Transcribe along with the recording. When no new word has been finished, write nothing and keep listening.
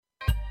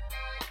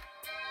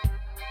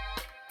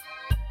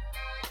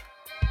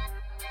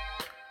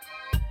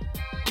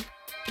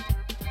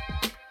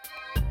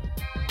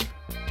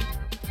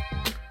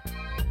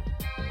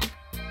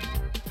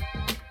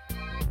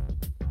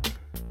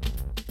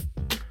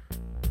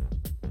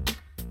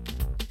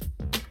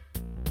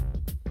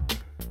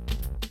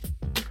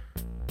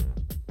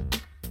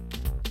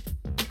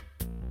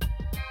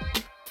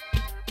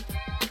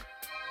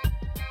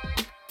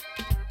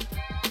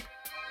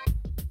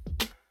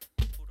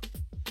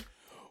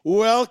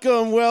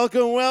Welcome,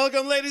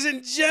 ladies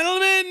and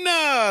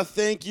gentlemen.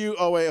 Thank you.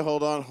 Oh, wait,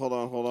 hold on.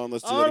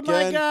 Let's do that again.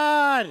 Oh, my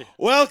God.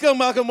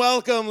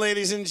 Welcome,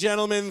 ladies and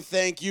gentlemen.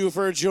 Thank you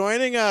for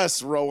joining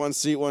us. Row one,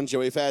 seat one,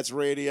 Joey Fats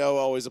Radio.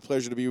 Always a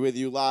pleasure to be with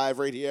you live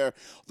right here.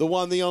 The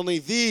one, the only,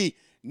 the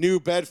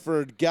New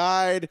Bedford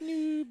Guide.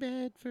 New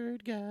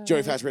Bedford Guide.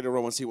 Joey Fats Radio,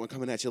 Row one, seat one,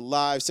 coming at you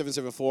live.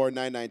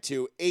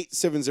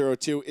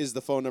 774-992-8702 is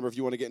the phone number if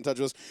you want to get in touch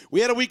with us. We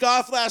had a week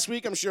off last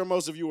week. I'm sure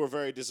most of you were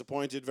very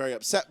disappointed, very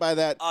upset by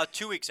that.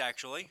 2 weeks,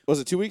 actually.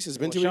 Was it 2 weeks? Has it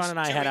been 2 weeks? Sean and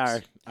I Two had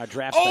weeks. our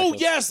draft Oh,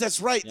 special. yes, that's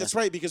right. That's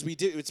right, because we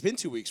did. It's been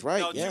 2 weeks, right?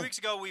 No, yeah. 2 weeks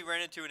ago we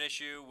ran into an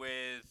issue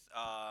with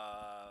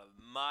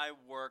my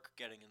work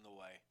getting in the way.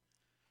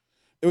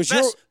 It was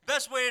your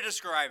Best way to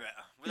describe it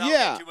without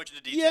yeah. getting too much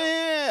into detail.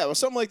 Yeah, well,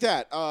 something like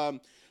that.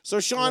 So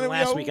Sean and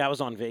last week I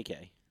was on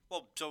vacay.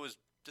 Well, so was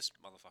this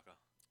motherfucker.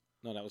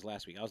 No, that was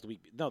last week. I was the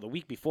week. No, the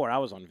week before I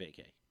was on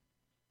vacay.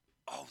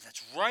 Oh,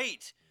 that's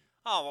right.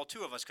 Oh, well,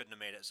 two of us couldn't have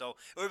made it. So it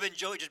would have been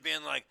Joey just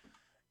being like,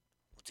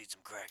 let's eat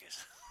some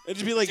crackers. it'd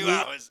just be like 2 me.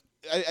 hours.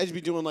 I'd just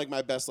be doing like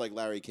my best like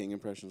Larry King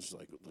impressions,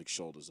 like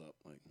shoulders up,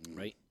 like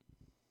Right.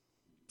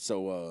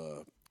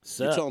 So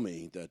So you tell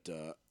me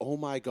that. Oh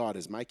my God,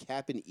 has my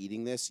cat been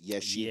eating this?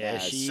 Yes, she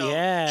Yes, has. she So,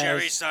 has.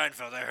 Jerry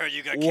Seinfeld, I heard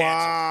you got cancer.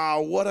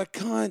 Wow, what a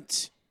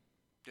cunt!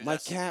 Dude, My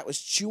that's- cat was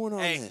chewing on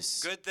Hey,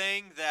 this. good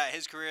thing that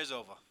his career is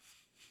over.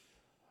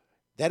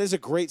 That is a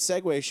great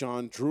segue,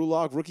 Sean. Drew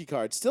Lock rookie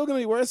card. Still going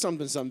to be worth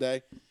something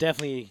someday.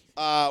 definitely.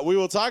 We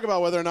will talk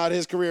about whether or not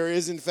his career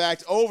is, in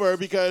fact, over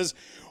because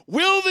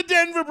will the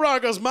Denver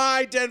Broncos,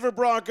 my Denver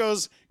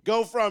Broncos,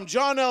 go from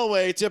John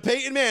Elway to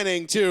Peyton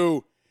Manning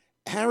to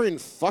Aaron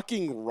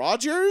fucking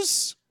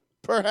Rodgers,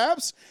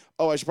 perhaps?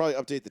 Oh, I should probably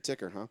update the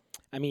ticker, huh?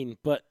 I mean,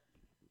 but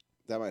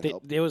That might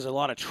help. there was a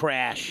lot of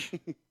trash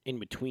in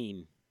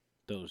between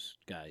those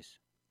guys.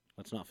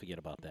 Let's not forget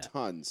about that.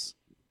 Tons.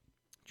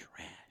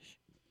 Trash.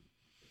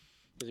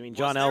 'Cause, I mean, Was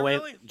John there Elway.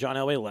 really? John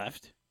Elway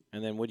left,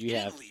 and then what'd He you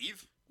have? didn't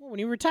leave. Well, when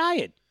he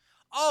retired,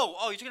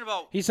 Oh, you're talking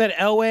about... he said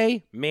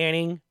Elway,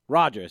 Manning,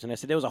 Rodgers, and I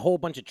said there was a whole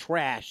bunch of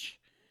trash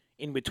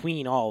in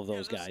between all of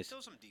those there's guys.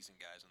 still some decent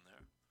guys in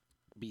there.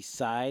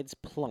 Besides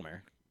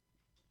Plummer,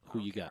 who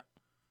you got?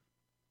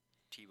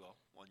 Tebow,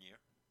 1 year.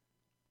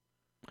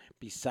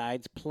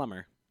 Besides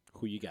Plummer,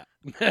 who you got?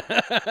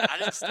 I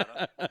didn't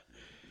stutter.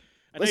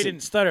 I know you Listen.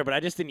 didn't stutter, but I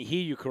just didn't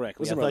hear you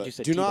correctly. Listen, I thought brother, you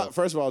said do Tebow. not,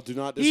 first of all, do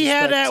not disrespect. He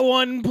had that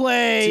one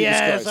play. Jesus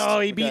Yes. Christ, Oh,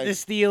 he beat okay? the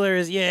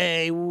Steelers.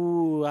 Yay.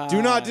 Ooh,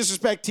 Do not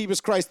disrespect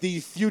Tebus Christ,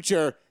 the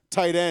future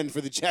tight end for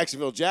the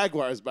Jacksonville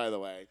Jaguars, by the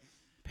way.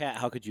 Pat,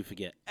 how could you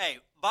forget? Hey,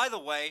 by the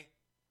way,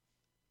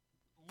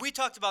 we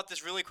talked about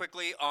this really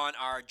quickly on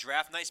our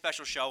draft night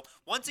special show.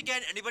 Once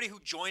again, anybody who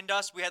joined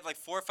us, we had like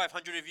 400 or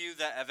 500 of you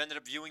that have ended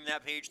up viewing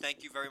that page.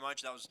 Thank you very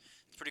much. That was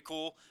pretty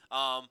cool.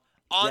 On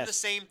Yes. the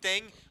same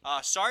thing,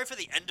 sorry for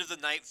the end of the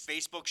night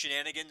Facebook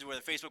shenanigans where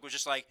the Facebook was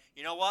just like,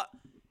 you know what?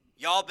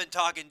 Y'all been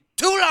talking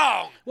too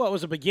long. Well, it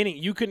was a beginning.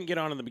 You couldn't get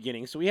on in the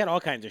beginning, so we had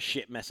all kinds of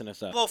shit messing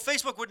us up. Well,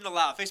 Facebook wouldn't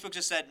allow it. Facebook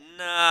just said,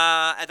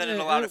 nah, and then it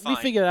allowed it we fine.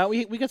 figured it out.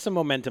 We got some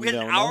momentum We had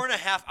an going. hour and a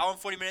half, hour and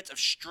 40 minutes of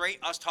straight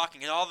us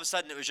talking, and all of a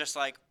sudden it was just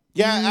like,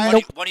 Yeah,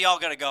 when do y'all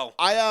gotta go?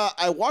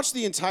 I watched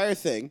the entire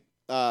thing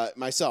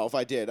myself.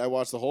 I did. I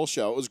watched the whole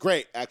show. It was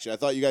great, actually. I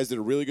thought you guys did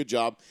a really good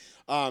job.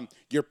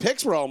 Your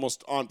picks were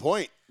almost on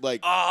point.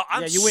 Like,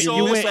 I'm Yeah, you went, so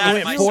you went, sad you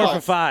at went 4 myself.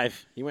 for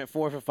 5. You went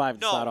 4 for 5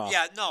 to start No, off.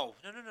 yeah, no.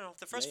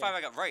 The first five I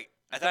got right.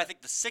 I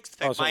think the sixth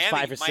pick, Oh, so it was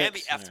Miami, 5 or 6. Miami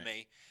effed All right.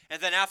 me.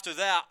 And then after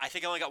that, I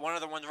think I only got one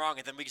other one wrong,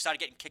 and then we started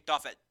getting kicked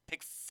off at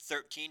pick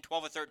 13,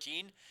 12 or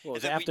 13. Well,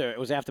 And then it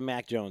was after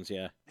Mac Jones,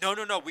 yeah. No,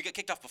 we got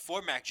kicked off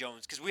before Mac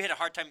Jones because we had a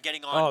hard time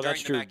getting on Oh, during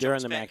that's the true. Mac During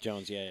Jones the pick. Mac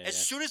Jones, yeah.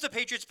 As soon as the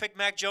Patriots picked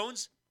Mac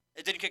Jones,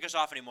 it didn't kick us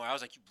off anymore. I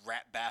was like, you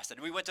rat bastard.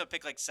 And we went to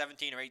pick like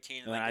 17 or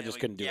 18. And I like, just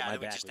we- couldn't do it. Yeah, My then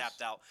we back just was-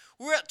 tapped out.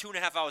 We were at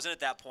 2.5 hours in at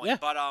that point. Yeah.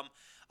 But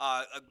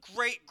a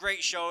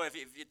great show. If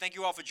thank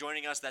you all for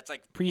joining us. That's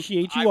like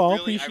Appreciate you I all.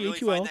 really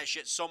Appreciate you find all. that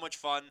shit so much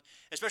fun,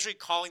 especially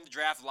calling the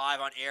draft live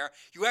on air.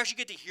 You actually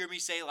get to hear me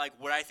say like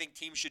what I think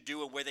teams should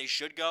do and where they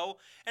should go,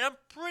 and I'm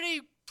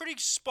pretty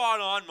spot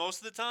on most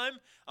of the time.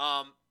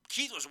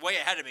 Keith was way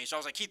ahead of me, so I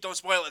was like, Keith, don't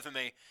spoil it for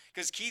me,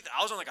 because Keith,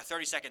 I was on like a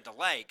 30-second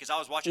delay because I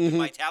was watching through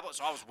my tablet,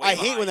 so I was way I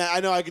hate behind. when that. I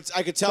know. I could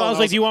tell. So I when was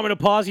like, "Do you want me to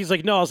pause?" He's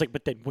like, "No." I was like,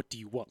 "But then, what do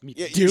you want me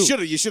to Yeah, do?" you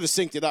should have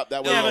synced it up.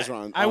 That way Yeah, I was but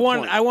wrong. I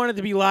wanted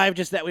to be live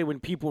just that way when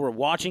people were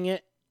watching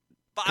it.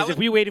 But I Because was, if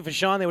we waited for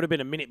Sean, they would have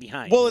been a minute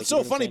behind. Well, Like, it's you so know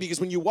what I'm funny saying? because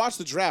when you watch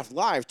the draft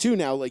live too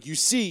now, like you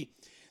see,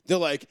 they're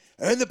like,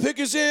 and the pick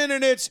is in,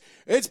 and it's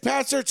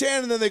Pat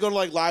Surtain, and then they go to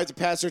like live to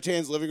Pat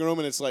Surtain's living room,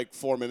 and it's like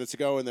 4 minutes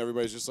ago, and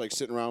everybody's just like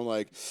sitting around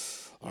like,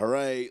 all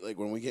right, like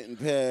when we getting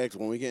picked,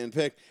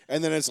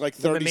 and then it's like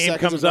 30 name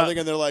seconds comes of nothing,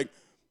 up. and they're like,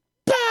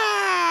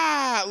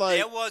 bah! Like,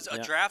 there was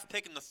a draft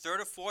pick in the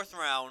third or fourth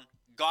round.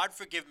 God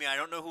forgive me, I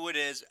don't know who it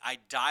is. I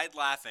died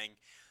laughing.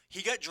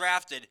 He got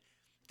drafted.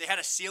 They had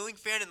a ceiling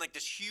fan and like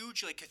this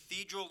huge like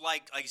cathedral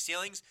like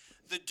ceilings.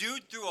 The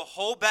dude threw a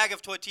whole bag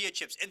of tortilla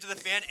chips into the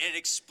fan and it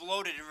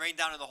exploded and rained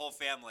down on the whole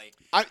family.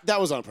 That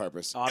was on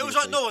purpose. It was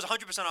Obviously. no, it was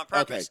 100% on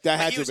purpose. Okay, that But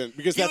had he to have was- been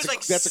because he that's was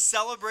like that's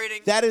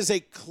celebrating. that is a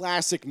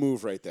classic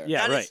move right there.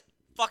 Yeah, That right. is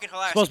fucking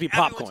hilarious. Supposed to be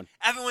popcorn.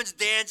 Everyone's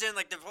dancing,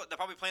 like they're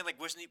probably playing like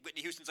Whitney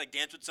Houston's like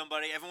Dance with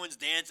Somebody. Everyone's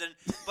dancing,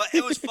 but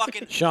it was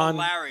fucking Sean,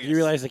 hilarious. you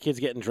realize the kids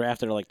getting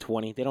drafted are like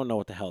 20? They don't know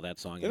what the hell that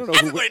song They is. don't know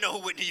who. Everybody know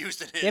who Whitney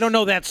Houston is. They don't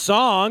know that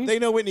song They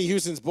know Whitney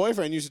Houston's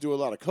boyfriend used to do a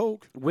lot of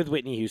coke. with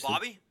Whitney Houston.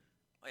 Bobby?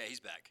 Oh yeah,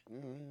 he's back.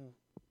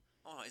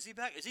 Oh, is he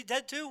back? Is he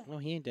dead too? No,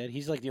 he ain't dead.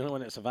 He's like the only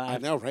one that I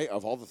survived. know, right?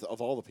 Of all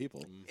the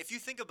people. If you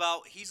think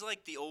about, he's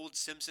like the old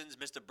Simpsons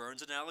Mr.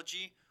 Burns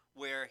analogy,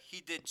 where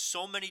he did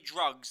so many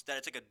drugs that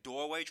it's like a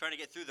doorway trying to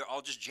get through. They're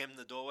all just jammed in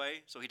the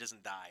doorway, so he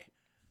doesn't die.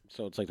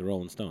 So it's like the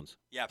Rolling Stones.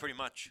 Yeah, pretty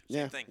much.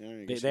 Yeah. Same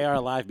thing. Yeah, They are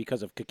alive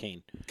because of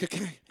cocaine. I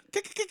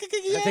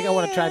I think I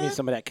want to try me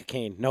some of that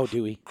cocaine. No,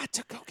 Dewey. I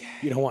took cocaine.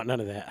 You don't want none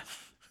of that.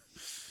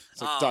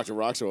 It's like Dr.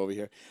 Roxo over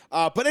here.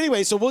 But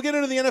anyway, so we'll get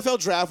into the NFL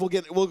draft.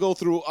 We'll go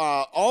through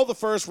all the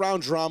first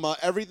round drama,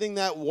 everything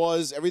that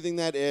was, everything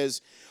that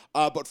is.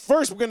 But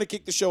first, we're going to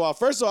kick the show off.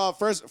 First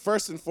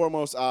and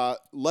foremost,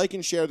 like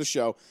and share the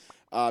show.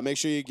 Make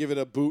sure you give it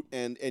a boot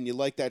and you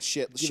like that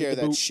shit. Give it Share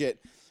the that boot. shit.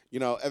 You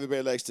know,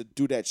 everybody likes to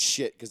do that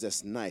shit because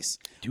that's nice.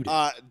 Do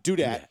that. Do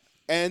that.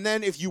 And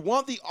then if you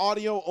want the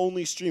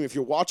audio-only stream, if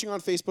you're watching on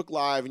Facebook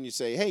Live and you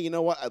say, hey, you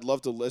know what, I'd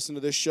love to listen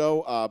to this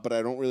show, but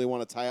I don't really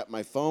want to tie up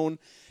my phone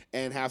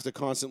and have to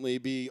constantly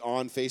be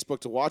on Facebook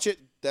to watch it,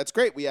 that's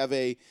great. We have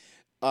a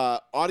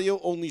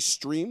audio-only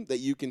stream that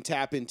you can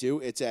tap into.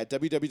 It's at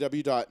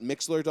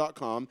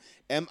www.mixler.com,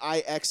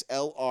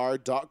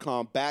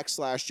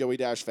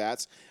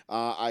 mixlr.com/Joey-Fats.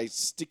 I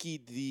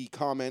stickied the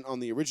comment on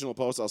the original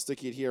post. I'll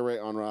sticky it here right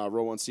on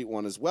row one, seat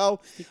one as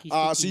well.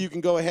 So you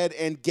can go ahead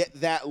and get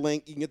that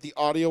link. You can get the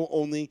audio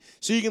only.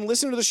 So you can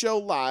listen to the show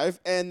live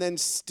and then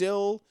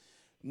still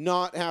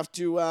not have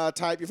to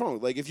tie up your phone.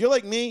 Like if you're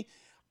like me,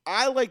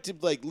 I like to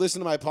listen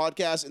to my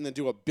podcast and then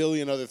do a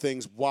billion other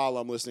things while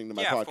I'm listening to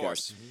my Yeah, of podcast.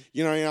 course.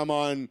 You know, I'm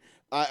on.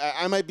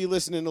 I might be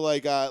listening to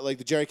like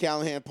the Jerry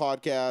Callahan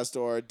podcast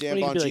or Dan Or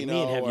you could be like me and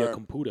Bongino have your or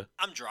computer.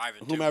 I'm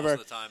driving too Whomever.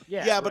 most of the time.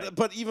 Yeah, right.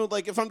 but even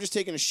like if I'm just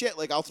taking a shit,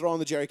 like I'll throw on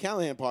the Jerry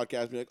Callahan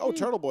podcast and be like, oh,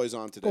 Turtle Boy's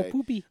on today,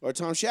 poopy. or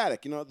Tom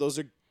Shattuck. You know, those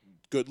are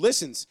good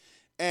listens,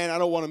 and I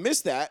don't want to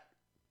miss that.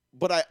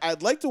 But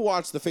I'd like to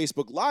watch the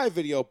Facebook Live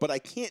video, but I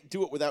can't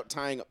do it without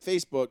tying up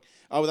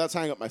without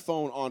tying up my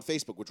phone on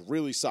Facebook, which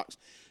really sucks.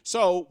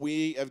 So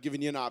we have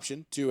given you an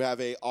option to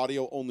have a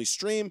audio-only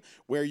stream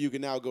where you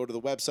can now go to the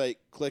website,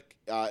 click.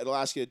 It'll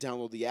ask you to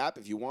download the app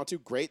if you want to.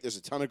 Great. There's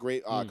a ton of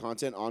great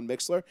content on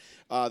Mixler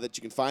that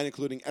you can find,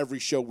 including every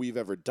show we've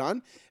ever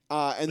done.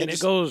 And then And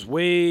it goes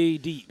way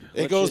deep.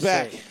 it Let's goes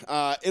just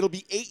back. say. It'll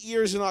be 8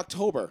 years in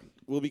October.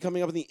 We'll be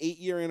coming up on the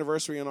 8-year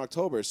anniversary in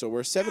October, so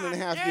we're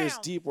 7.5 years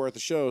damn. deep worth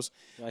of shows.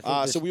 I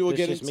think so we will this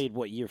get just into made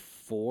what, year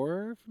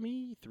 4 for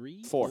me?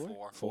 3? Four.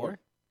 Four.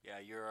 Yeah,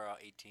 you're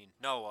 18.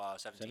 No,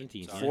 17.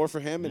 17, Sorry. 4 for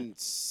him and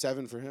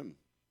 7 for him,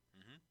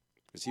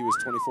 because he was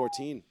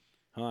 2014.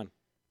 Hon.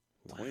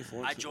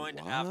 2014. I joined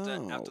Wow,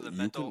 after the you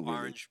mental can really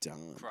orange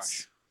dance.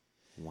 crush.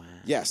 Wow.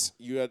 Yes,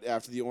 you had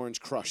after the orange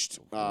crushed.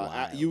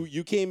 Wow.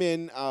 You came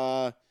in.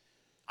 I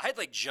had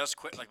like just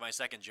quit like my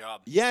second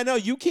job. Yeah, no,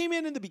 you came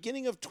in the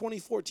beginning of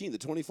 2014, the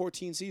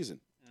 2014 season.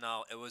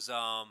 No, it was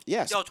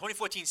Yes. No,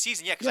 2014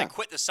 season. Yeah, because Yeah. I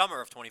quit the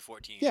summer of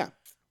 2014. Yeah,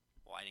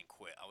 Well, I didn't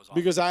quit. I was off.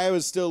 because I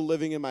was still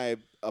living in my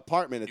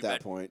apartment at New that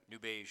Bed- point New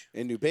Beige.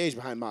 in New Beige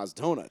behind Ma's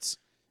Donuts.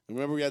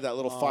 Remember we had that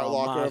little fart Oh,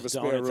 locker Mars of a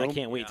spare Donuts. room. I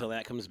can't wait Yeah. till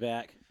that comes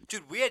back.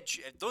 Dude, we had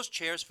those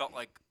chairs felt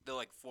like they're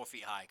like 4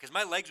 feet high because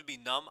my legs would be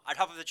numb. I'd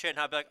hop off the chair and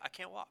I'd be like, I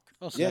can't walk.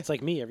 Oh, so Yeah. that's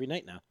like me every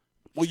night now.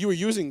 Well, you were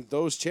using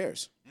those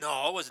chairs.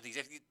 No, it wasn't these.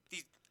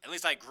 At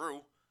least I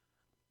grew.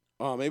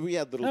 Oh, maybe we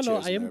had little No,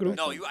 chairs. I in am there Groot.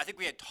 back No, then. I think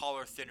we had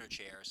taller, thinner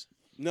chairs.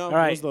 No, All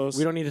right, those.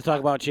 we don't need to talk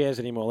about chairs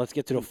anymore. Let's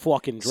get to the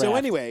fucking draft. So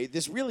anyway,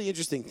 this really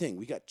interesting thing.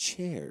 We got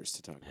chairs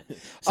to talk about.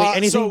 Say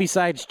anything so-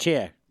 besides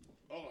chair.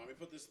 Hold on, let me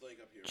put this link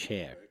up here.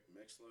 Chair.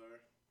 Mixler.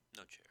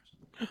 No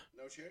chairs.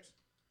 No chairs.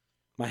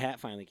 My hat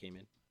finally came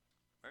in.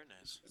 Very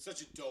nice. It's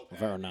such a dope.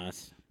 Very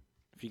nice.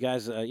 If you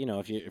guys,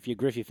 if you're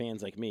Griffey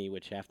fans like me,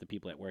 which half the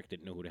people at work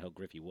didn't know who the hell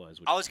Griffey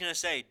was. Which I was gonna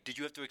say, did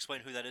you have to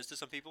explain who that is to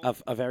some people?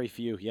 a very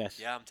few, yes.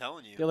 Yeah, I'm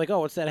telling you. They're like, oh,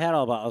 what's that hat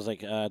all about? I was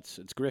like, it's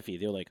Griffey.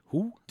 They're like,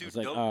 who? I was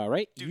like, don't- all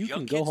right, Dude, you young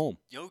can kids, go home.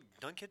 Young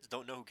kids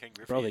don't know who Ken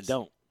Griffey Bro, they is.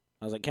 don't.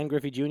 I was like, Ken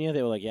Griffey Jr.?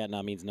 They were like, yeah, no,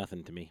 it means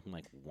nothing to me. I'm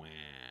like, wow.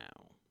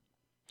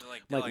 They're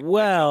Like, like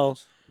well,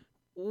 white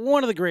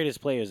one of the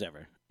greatest players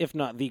ever, if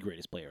not the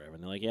greatest player ever.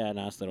 And they're like, yeah,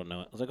 no, I still don't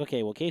know it. I was like,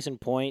 okay, well, case in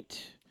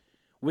point,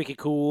 wicked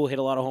cool, hit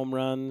a lot of home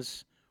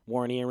runs,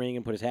 wore an earring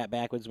and put his hat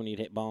backwards when he'd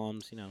hit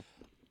bombs, you know.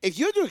 If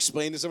you had to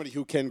explain to somebody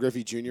who Ken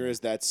Griffey Jr. is,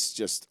 that's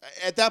just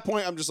at that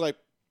point. I'm just like,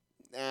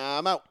 nah,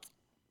 I'm out.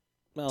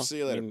 Well, See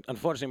you later. I mean,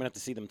 unfortunately, I'm going to have to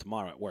see them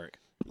tomorrow at work.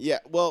 Yeah,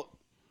 well,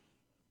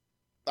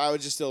 I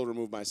would just still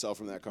remove myself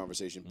from that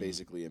conversation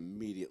basically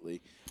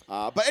immediately.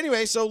 But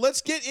anyway, so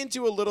let's get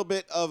into a little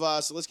bit of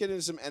let's get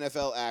into some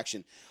NFL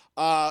action.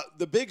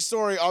 The big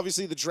story,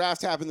 obviously, the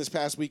draft happened this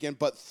past weekend,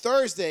 but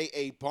Thursday,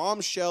 a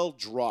bombshell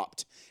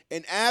dropped.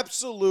 An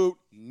absolute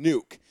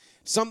nuke.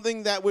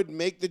 Something that would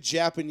make the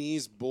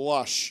Japanese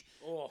blush.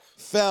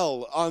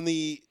 Fell on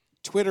the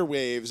Twitter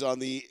waves, on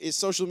the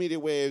social media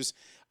waves,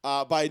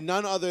 by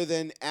none other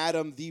than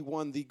Adam, the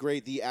one, the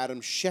great, the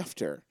Adam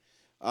Schefter.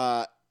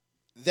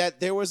 That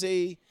there was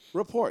a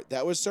report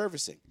that was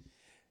surfacing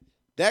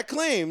that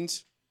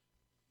claimed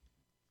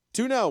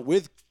to know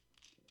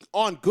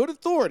on good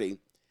authority,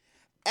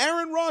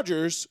 Aaron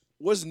Rodgers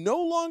was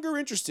no longer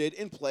interested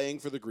in playing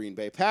for the Green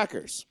Bay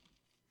Packers.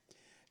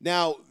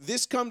 Now,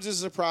 this comes as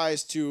a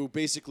surprise to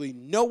basically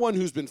no one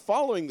who's been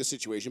following the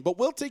situation, but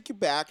we'll take you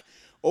back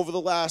over the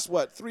last,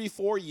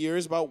 3-4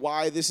 years about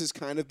why this has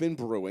kind of been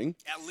brewing.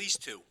 At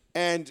least 2.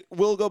 And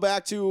we'll go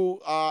back to,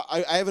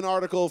 I have an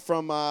article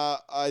from,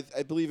 I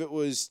believe it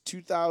was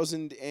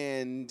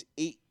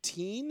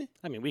 2018.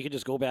 I mean, we could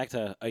just go back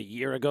to a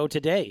year ago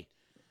today.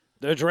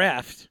 The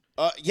draft.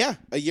 Yeah,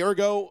 a year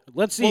ago.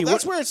 Let's see. Well,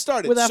 that's where it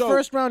started. With our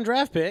first round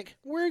draft pick,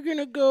 we're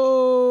gonna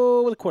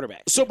go with a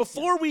quarterback. So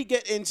before we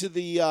get into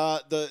the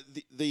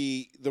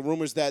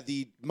rumors that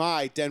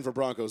my Denver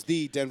Broncos,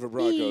 the Denver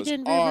Broncos,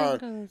 are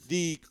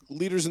the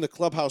leaders in the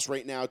clubhouse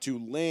right now to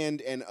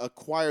land and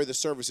acquire the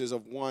services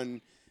of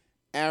one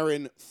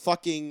Aaron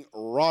fucking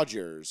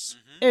Rodgers.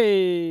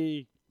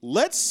 Hey.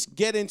 Let's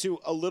get into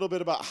a little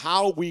bit about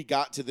how we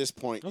got to this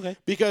point. Okay.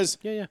 Because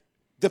Yeah.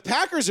 the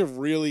Packers have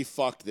really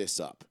fucked this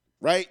up,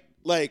 right?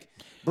 Like,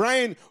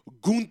 Brian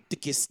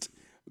Gutekunst,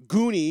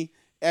 Goonie,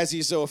 as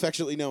he's so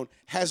affectionately known,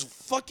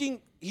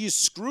 he's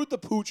screwed the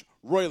pooch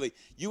royally.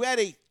 You had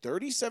a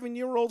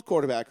 37-year-old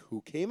quarterback who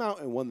came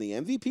out and won the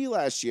MVP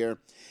last year,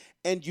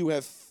 and you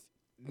have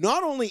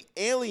not only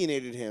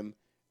alienated him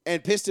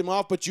and pissed him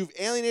off, but you've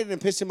alienated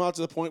and pissed him off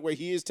to the point where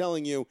he is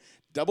telling you,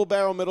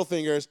 double-barrel middle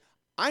fingers,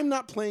 I'm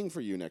not playing for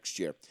you next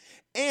year.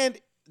 And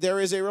there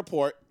is a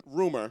report,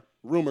 rumor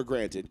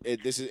granted,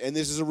 this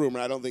is a rumor,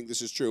 I don't think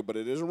this is true, but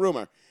it is a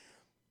rumor,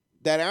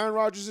 that Aaron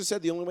Rodgers has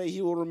said the only way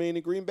he will remain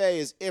in Green Bay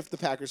is if the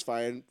Packers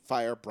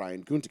fire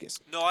Brian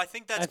Gutekunst. No, I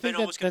think that's been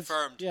almost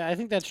confirmed. Yeah, I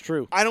think that's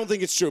true. I don't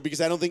think it's true because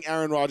I don't think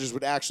Aaron Rodgers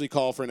would actually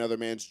call for another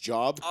man's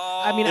job.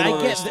 I mean,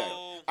 I get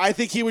that. I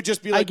think he would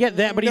just be like, I get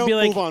that, but no, he'd be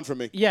like, move on from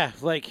me. Yeah,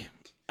 like,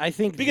 I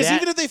think Because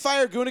even if they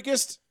fire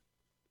Gutekunst...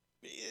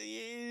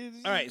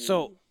 All right,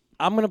 so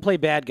I'm going to play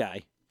bad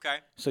guy. Okay.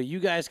 So you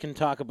guys can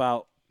talk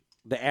about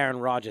the Aaron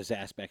Rodgers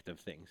aspect of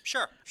things.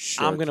 Sure.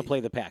 I'm going to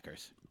play the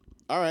Packers.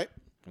 All right.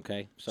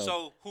 Okay? So who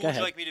go would ahead.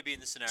 you like me to be in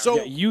this scenario? So-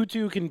 Yeah, you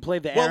two can play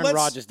the Well, Aaron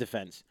Rodgers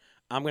defense.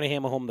 I'm going to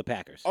hammer home the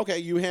Packers.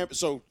 Okay,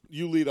 so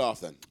you lead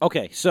off then.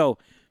 Okay, so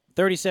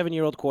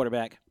 37-year-old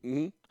quarterback.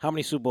 Mm-hmm. How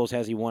many Super Bowls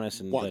has he won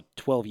us in One. the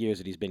 12 years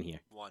that he's been here?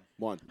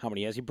 One. How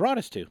many has he brought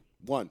us to?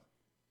 One.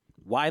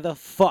 Why the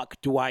fuck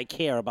do I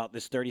care about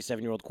this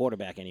 37-year-old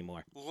quarterback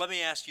anymore? Let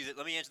me ask you that.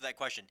 Let me answer that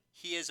question.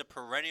 He is a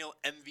perennial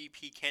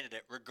MVP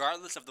candidate,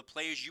 regardless of the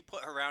players you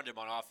put around him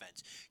on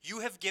offense. You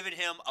have given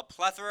him a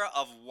plethora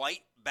of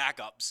white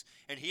backups,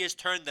 and he has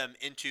turned them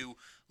into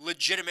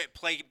legitimate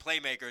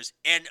playmakers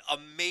and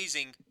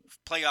amazing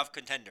playoff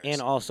contenders.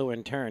 And also,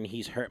 in turn,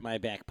 he's hurt my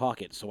back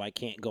pocket, so I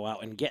can't go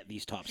out and get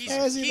these top stars.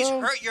 Has he, He's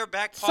though? hurt your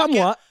back pocket,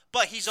 Somewhat.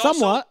 but he's also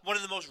Somewhat. one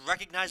of the most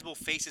recognizable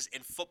faces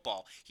in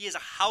football. He is a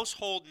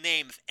household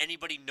name if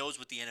anybody knows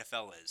what the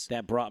NFL is.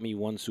 That brought me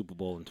one Super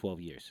Bowl in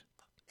 12 years.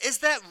 Is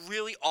that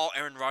really all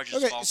Aaron Rodgers'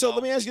 Okay, fault? so though?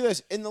 let me ask you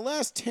this. In the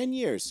last 10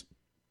 years,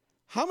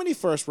 how many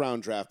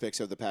first-round draft picks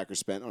have the Packers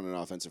spent on an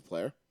offensive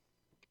player?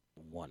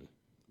 One.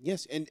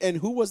 Yes, and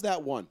who was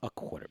that one? A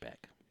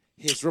quarterback.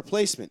 His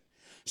replacement.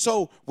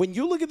 So when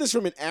you look at this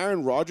from an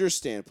Aaron Rodgers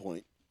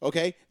standpoint,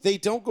 okay, they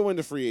don't go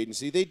into free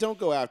agency. They don't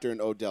go after an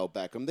Odell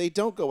Beckham. They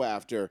don't go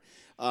after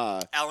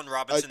Allen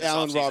Robinson. this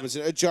Allen offseason.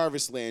 Robinson, a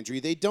Jarvis Landry.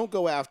 They don't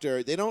go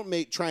after. They don't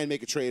try and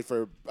make a trade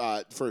for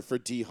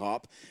D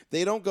Hop.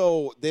 They don't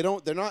go. They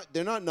don't.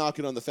 They're not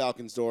knocking on the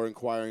Falcons' door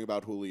inquiring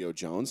about Julio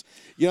Jones.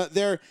 You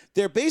know,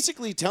 they're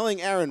basically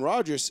telling Aaron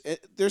Rodgers.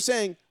 They're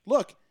saying,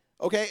 look,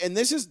 okay, and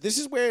this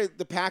is where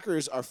the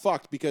Packers are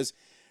fucked because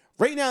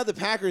right now the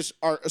Packers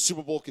are a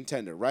Super Bowl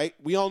contender, right?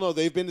 We all know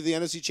they've been to the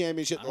NFC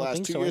Championship the I don't last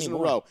think 2 so years in a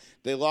anymore. row.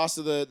 They lost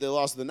to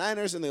the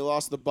Niners and they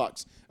lost to the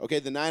Bucks. Okay,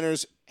 the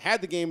Niners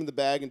had the game in the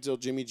bag until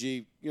Jimmy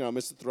G,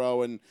 missed the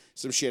throw and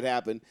some shit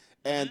happened,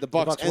 and the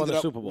Bucks Bucks won ended the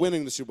up Super Bowl.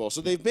 winning the Super Bowl.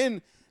 So they've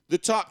been the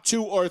top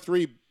 2 or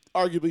 3,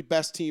 arguably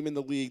best team in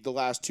the league the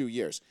last 2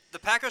 years. The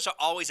Packers are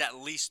always at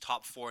least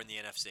top 4 in the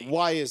NFC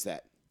Why is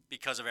that?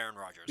 because of Aaron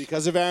Rodgers.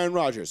 Because of Aaron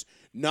Rodgers,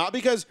 not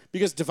because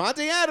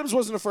Devontae Adams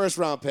wasn't a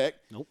first-round pick.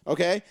 Nope.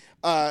 Okay,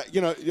 Yeah,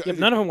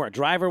 none of them were.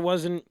 Driver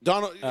wasn't.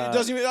 Donald. It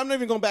doesn't even. I'm not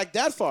even going back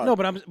that far. No,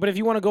 but if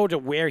you want to go to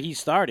where he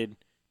started,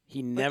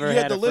 he never you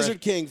had had the a Lizard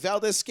first. King,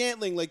 Valdez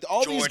Scantling, like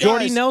all these guys.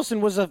 Jordy Jordy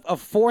Nelson was a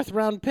 4th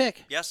round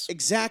pick. Yes.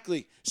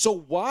 Exactly. So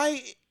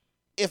why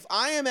if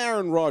I am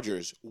Aaron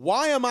Rodgers,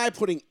 why am I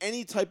putting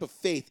any type of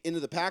faith into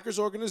the Packers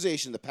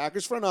organization, the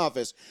Packers front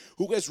office,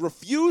 who has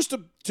refused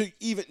to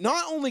even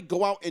not only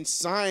go out and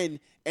sign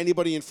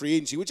anybody in free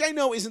agency, which I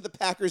know isn't the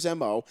Packers'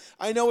 MO.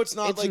 I know it's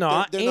not It's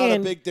not, they're not a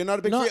big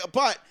free,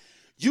 but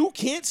you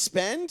can't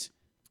spend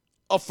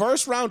a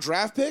first round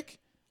draft pick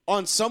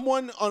on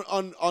someone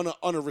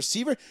on a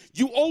receiver.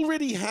 You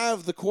already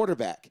have the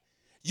quarterback.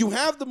 You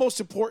have the most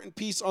important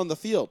piece on the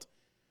field.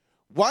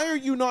 Why are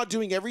you not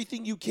doing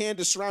everything you can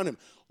to surround him?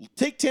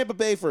 Take Tampa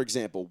Bay, for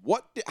example.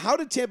 How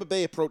did Tampa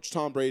Bay approach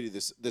Tom Brady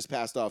this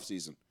past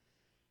offseason?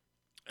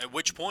 At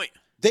which point?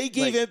 They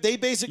gave him. They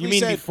basically You mean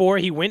said before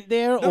he went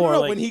there, no,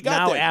 like when he got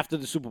now there. after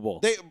the Super Bowl?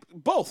 they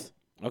both.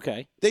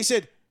 Okay. They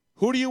said,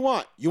 who do you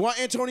want? You want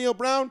Antonio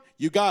Brown?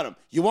 You got him.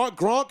 You want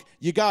Gronk?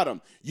 You got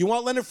him. You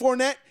want Leonard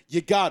Fournette?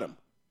 You got him.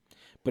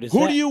 But is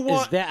Who that, do you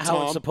want, Is that how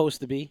Tom? it's supposed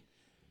to be?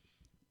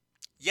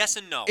 Yes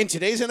and no. In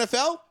today's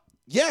NFL?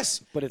 Yes,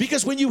 But it's-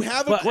 because when you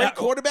have a but, great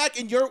quarterback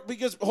and hold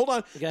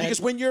on, Go ahead.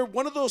 because when you're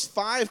one of those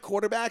 5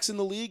 quarterbacks in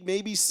the league,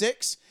 maybe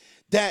 6,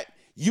 that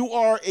you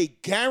are a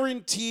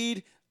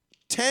guaranteed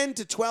 10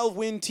 to 12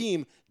 win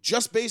team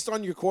just based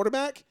on your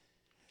quarterback.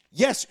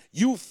 Yes,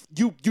 you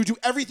do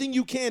everything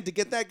you can to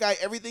get that guy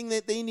everything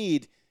that they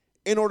need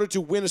in order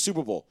to win a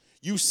Super Bowl.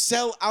 You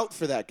sell out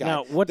for that guy.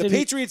 Now, what the did he-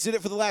 Patriots did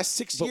it for the last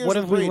 6 But years. what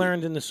with have we Brady.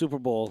 learned in the Super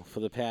Bowl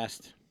for the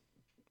past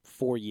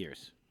 4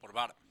 years? What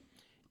about it?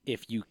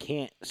 If you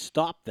can't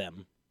stop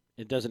them,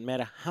 it doesn't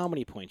matter how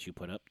many points you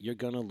put up, you're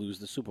going to lose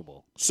the Super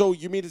Bowl. So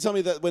you mean to tell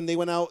me that when they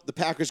went out, the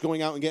Packers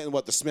going out and getting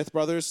the Smith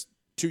brothers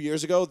 2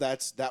 years ago,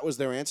 that was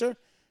their answer?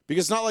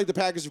 Because it's not like the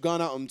Packers have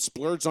gone out and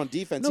splurged on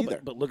defense No,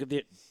 either. but look at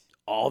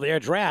all their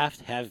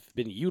draft have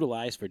been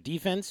utilized for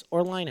defense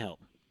or line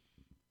help.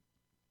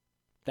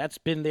 That's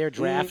been their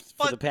draft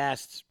for but- the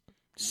past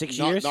 6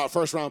 not, years. Not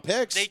first round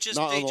picks. They just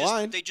not they on the just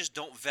line. they just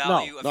don't no,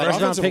 value not first round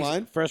offensive picks.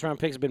 line. First round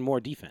picks have been more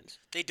defense.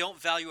 they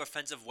don't value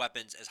offensive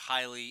weapons as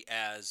highly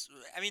as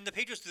I mean the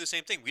Patriots do the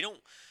same thing. We don't.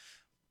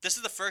 This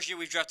is the first year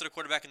we've drafted a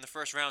quarterback in the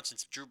first round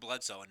since Drew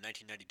Bledsoe in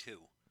 1992.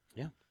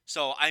 Yeah.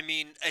 So I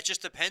mean, it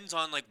just depends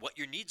on like what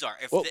your needs are.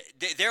 If Well-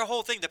 their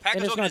whole thing, the And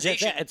Packers it's not just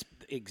organization, that. It's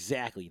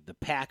exactly the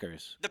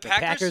Packers. The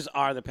Packers-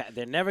 are the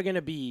They're never going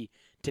to be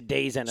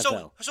today's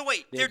NFL. so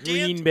wait, They're they're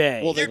Green damned.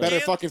 Bay. Well, they They're better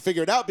damn- fucking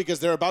figure it out because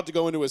they're about to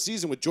go into a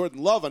season with Jordan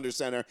Love under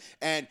center.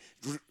 And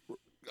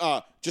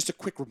just a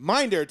quick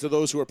reminder to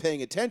those who are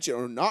paying attention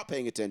or not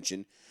paying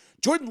attention,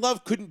 Jordan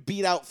Love couldn't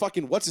beat out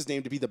fucking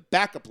what's-his-name to be the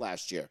backup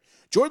last year.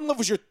 Jordan Love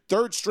was your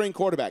third-string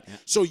quarterback. Yeah.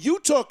 So you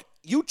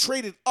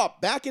traded up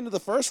back into the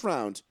first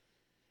round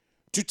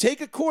to take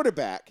a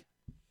quarterback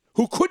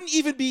who wasn't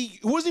even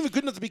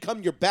good enough to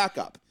become your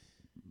backup.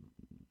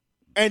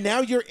 And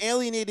now you're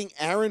alienating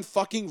Aaron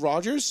fucking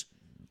Rodgers,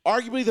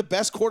 arguably the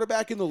best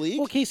quarterback in the league.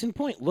 Well, case in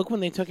point, look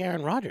when they took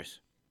Aaron Rodgers.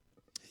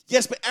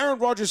 Yes, but Aaron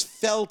Rodgers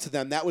fell to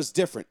them. That was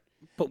different.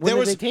 But when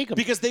did they take him?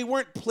 Because they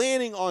weren't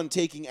planning on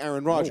taking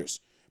Aaron Rodgers.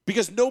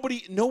 Because no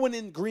one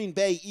in Green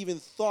Bay even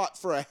thought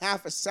for a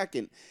half a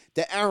second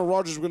that Aaron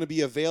Rodgers was going to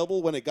be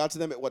available when it got to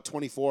them at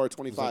 24 or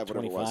 25,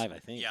 whatever it was. 25, I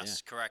think.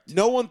 Yes, correct.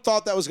 No one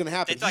thought that was going to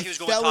happen. They thought he was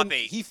going top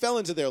 8. He fell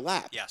into their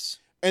lap. Yes.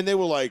 And they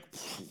were like,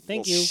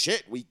 Thank well, you.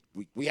 shit,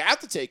 we have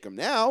to take him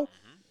now.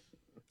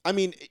 I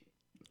mean,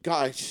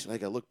 gosh,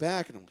 like I look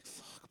back and I'm like,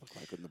 fuck,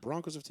 why couldn't the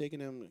Broncos have taken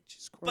him?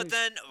 Jesus Christ. But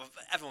then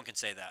everyone can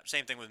say that.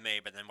 Same thing with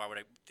me. But then why would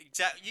I?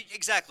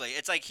 Exactly.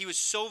 It's like he was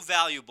so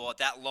valuable at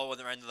that low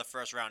end of the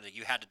first round that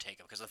you had to take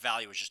him because the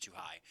value was just too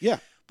high. Yeah.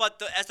 But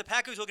as the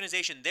Packers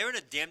organization, they're in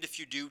a damned if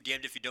you do,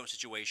 damned if you don't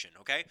situation,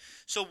 okay?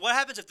 So what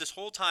happens if this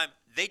whole time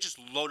they just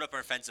load up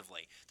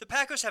offensively? The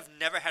Packers have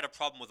never had a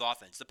problem with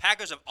offense. The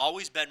Packers have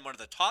always been one of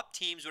the top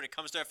teams when it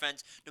comes to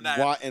offense, no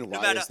matter Why no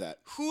matter is that?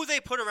 who they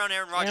put around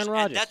Aaron Rodgers. Aaron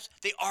Rodgers. And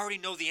they already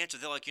know the answer.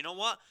 They're like, you know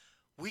what?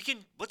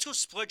 Let's go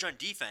splurge on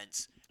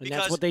defense. And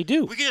Because that's what they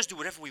do. We can just do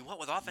whatever we want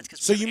with offense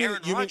because So we have you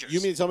Aaron Rodgers.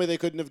 mean to tell me they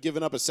couldn't have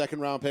given up a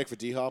second-round pick for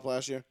D-Hop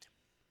last year?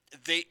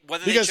 They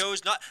Because they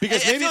chose not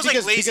because it maybe feels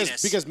because, like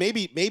laziness. because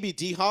maybe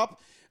D-Hop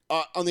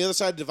on the other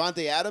side of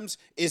Devontae Adams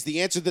is the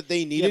answer that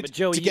they needed but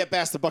Joe, to get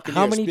past the Buccaneers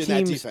How many in that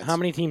teams? defense. How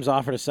many teams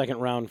offered a second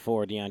round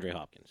for DeAndre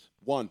Hopkins?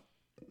 One.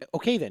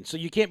 Okay, then. So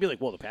you can't be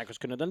like, well, the Packers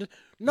couldn't have done this.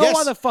 No Yes.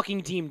 other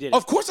fucking team did it.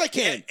 Of course I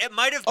can. it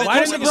might have Of been Why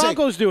course didn't I'm the saying-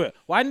 Broncos do it?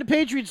 Why didn't the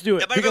Patriots do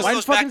it? It might have been Why one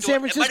of didn't those fucking backdoor. San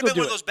It might have Francisco been do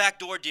one of it? those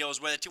backdoor deals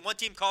where one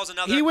team calls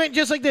another. He went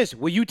just like this.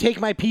 Will you take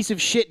my piece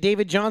of shit,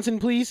 David Johnson,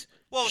 please?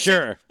 Well,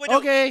 sure. No,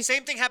 okay.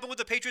 Same thing happened with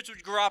the Patriots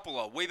with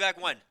Garoppolo way back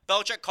when.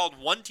 Belichick called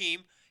one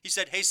team. He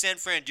said, "Hey, San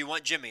Fran, do you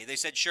want Jimmy?" They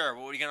said, "Sure.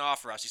 What are you going to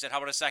offer us?" He said, "How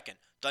about a second?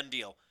 Done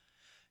deal."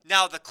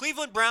 Now the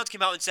Cleveland Browns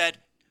came out and said,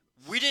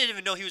 "We didn't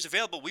even know he was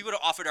available. We would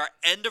have offered our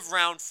end of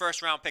round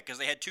first round pick because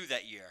they had 2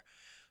 that year."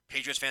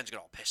 Patriots fans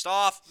got all pissed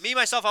off. Me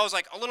myself, I was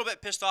like a little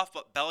bit pissed off,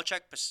 but Belichick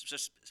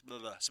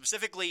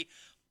specifically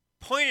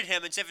pointed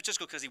him in San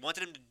Francisco because he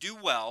wanted him to do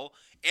well,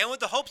 and with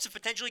the hopes of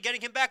potentially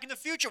getting him back in the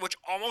future, which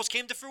almost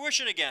came to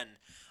fruition again.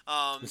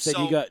 Instead,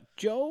 you got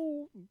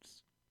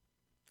Jones.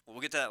 We'll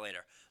get to that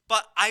later.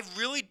 But I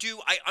really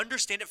do. I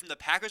understand it from the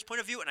Packers' point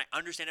of view, and I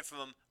understand it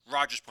from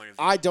Rodgers' point of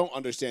view. I don't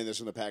understand this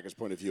from the Packers'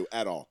 point of view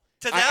at all.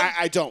 To them,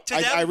 I don't.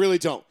 I really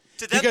don't.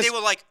 To them, Because they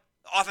were like,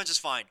 offense is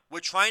fine. We're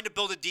trying to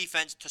build a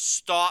defense to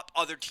stop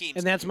other teams.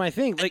 And that's my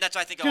thing. And Like, that's,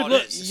 I think, dude, all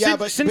look, it is. Yeah,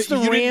 since but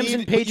the you didn't Rams need-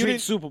 and but you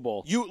Patriots didn't- Super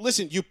Bowl.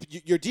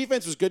 Your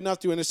defense was good enough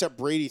to intercept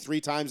Brady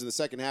 3 times in the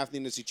second half of the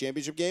NFC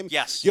Championship game.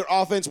 Yes. Your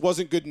offense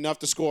wasn't good enough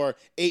to score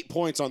 8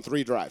 points on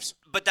 3 drives.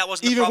 But that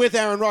wasn't the Even problem. with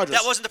Aaron Rodgers.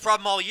 That wasn't the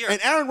problem all year.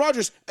 And Aaron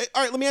Rodgers. All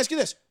right, let me ask you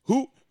this: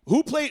 Who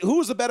played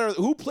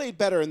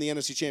better in the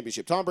NFC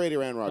Championship? Tom Brady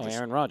or Aaron Oh, Rodgers?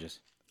 Aaron Rodgers.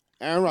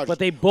 Aaron Rodgers. But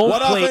they both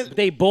What played. offense-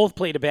 They both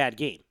played a bad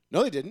game.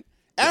 No, they didn't.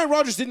 Aaron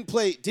Rodgers didn't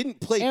play.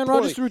 Aaron Rodgers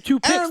poorly. threw 2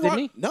 picks, didn't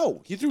he?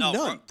 No, he threw no,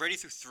 none. Brady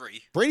threw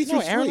 3. Brady threw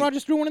No, Aaron 3.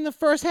 Rodgers threw one in the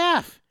first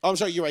half. Oh, I'm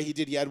sorry, you're right. He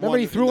did. He had Remember one.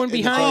 he threw one in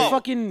the behind third.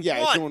 fucking- Yeah, he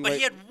threw One, one but right.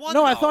 he had one.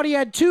 No, I though. thought he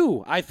had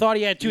 2.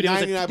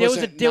 There was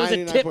a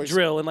 99%, tip 99%.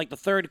 drill in like the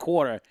third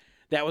quarter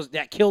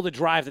that killed the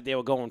drive that they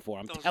were going for.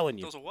 I'm telling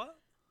you, Those are what?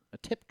 a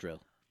tip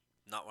drill.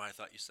 Not what I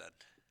thought you said.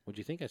 What do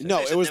you think I said? No,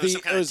 They it said was there was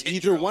some kind of he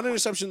tit threw drill. one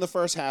interception in the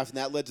first half, and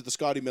that led to the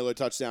Scotty Miller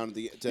touchdown.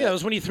 Yeah, it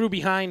was when he threw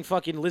behind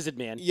fucking Lizard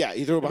Man. Yeah,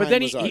 he threw it behind But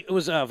then Lazard. it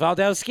was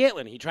Valdez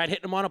Scantlin. He tried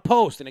hitting him on a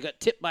post, and it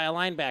got tipped by a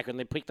linebacker, and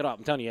they picked it up.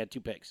 I'm telling you, he had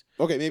 2 picks.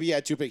 Okay, maybe he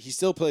had 2 picks. He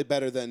still played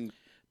better than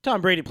Tom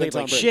Brady played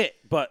Tom like Brady. shit,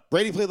 but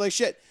Brady played like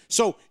shit.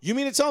 So you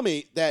mean to tell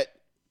me that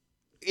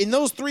in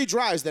those 3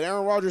 drives that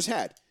Aaron Rodgers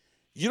had,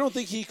 you don't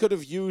think he could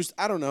have used,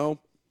 I don't know,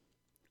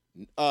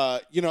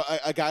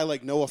 a guy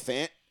like Noah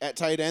Fant at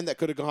tight end that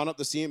could have gone up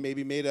the seam,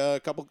 maybe made a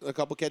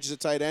couple catches at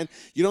tight end?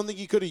 You don't think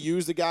he could have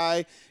used a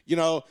guy,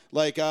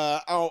 like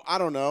I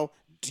don't know,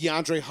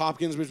 DeAndre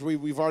Hopkins, which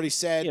we've already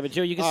said. yeah, but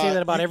Joe, you can say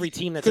that about every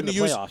team that's in the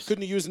playoffs.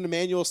 Couldn't have used an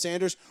Emmanuel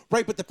Sanders,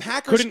 right? But the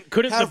Packers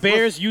Couldn't the have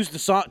Bears use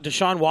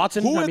Deshaun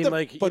Watson? Who I have mean, the,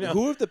 like, but you know.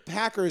 who have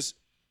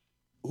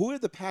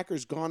the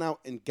Packers gone out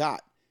and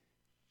got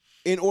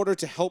in order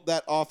to help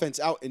that offense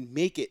out and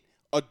make it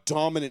a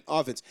dominant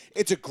offense?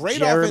 It's a great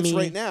offense Jeremy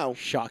right now.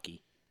 Shockey.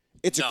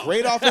 It's No. a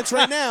great offense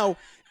right now,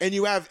 and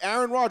you have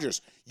Aaron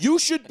Rodgers. You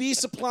should be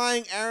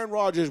supplying Aaron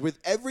Rodgers with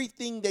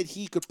everything that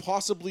he could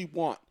possibly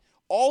want.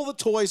 All the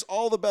toys,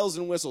 all the bells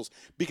and whistles,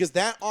 because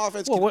that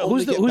offense can only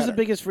who's get the better.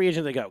 biggest free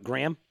agent they got?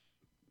 Graham?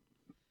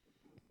 You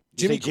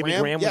Jimmy say Jimmy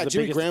Graham was Yeah, the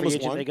Jimmy biggest Graham free was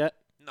agent one. they got?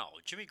 No,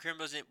 Jimmy Graham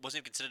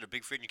wasn't considered a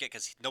big free agent yet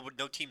because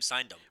no team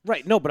signed him.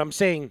 Right, no, but I'm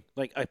saying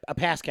like a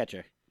pass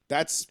catcher.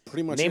 That's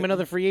pretty much Name it.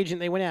 another free agent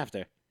they went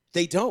after.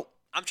 They don't.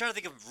 I'm trying to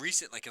think of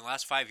recent, like in the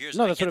last 5 years.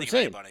 No, I that's can't what I'm think of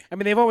saying. anybody. I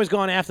mean, they've always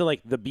gone after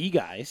like the B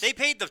guys. They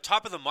paid the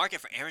top of the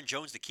market for Aaron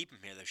Jones to keep him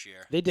here this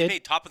year. They did.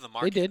 paid top of the They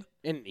market. did,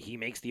 and he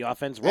makes the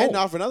offense roll. And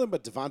not for nothing,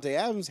 but Devontae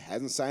Adams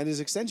hasn't signed his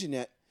extension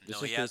yet. No, This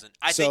he is the- hasn't.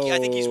 I think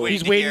he's So- waiting.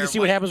 He's waiting hear to see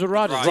what happens with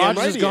Rodgers. Rodgers. Damn Rodgers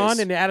right is he gone, is.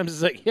 and Adams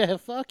is like, yeah,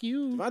 fuck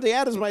you. Devontae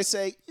Adams might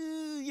say,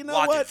 you know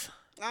What what? if?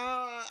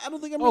 I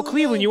don't think I'm. Oh, really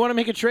Cleveland, gonna- you want to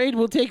make a trade?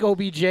 We'll take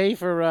OBJ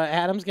for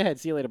Adams. Go ahead.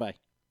 See you later. Bye.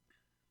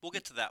 We'll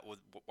get to that with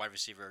wide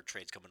receiver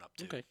trades coming up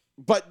too. Okay.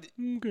 But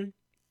Okay.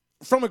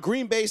 from a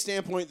Green Bay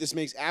standpoint, this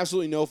makes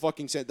absolutely no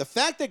fucking sense. The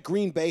fact that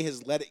Green Bay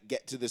has let it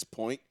get to this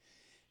point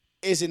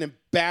is an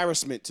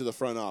embarrassment to the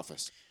front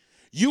office.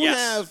 You Yes.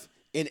 have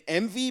an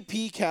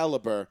MVP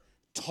caliber,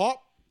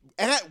 top,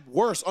 and at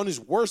worst, on his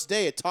worst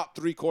day, a top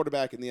 3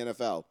 quarterback in the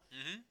NFL.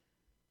 Mm-hmm.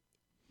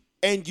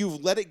 And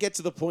you've let it get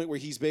to the point where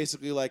he's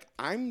basically like,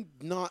 I'm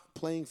not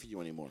playing for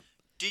you anymore.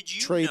 Did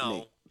you Trade know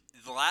me.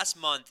 the last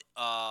month?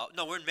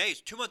 No, we're in May.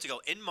 2 months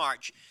ago, in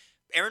March,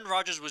 Aaron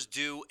Rodgers was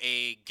due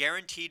a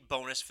guaranteed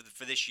bonus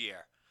for this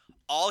year.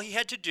 All he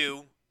had to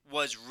do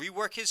was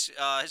rework his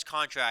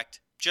contract,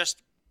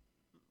 just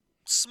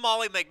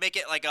small, make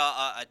it like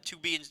a to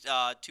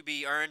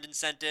be earned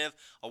incentive,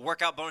 a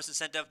workout bonus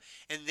incentive,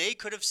 and they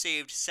could have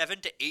saved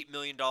 $7 to $8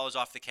 million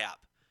off the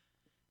cap.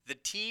 The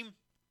team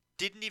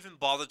didn't even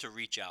bother to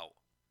reach out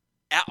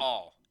at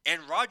all,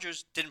 and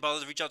Rodgers didn't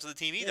bother to reach out to the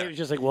team either. It was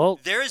just like, well,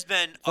 There has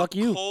been Fuck a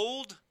you.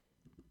 cold,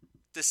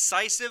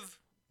 decisive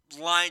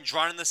line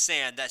drawn in the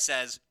sand that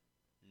says,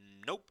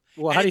 "Nope."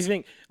 well, And how do you it's-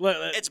 think? Look,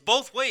 It's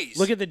both ways.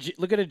 look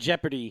at a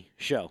Jeopardy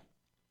show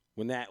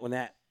when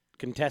that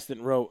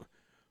contestant wrote,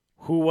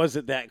 "Who was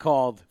it that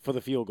called for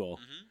the field goal?"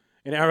 Mm-hmm.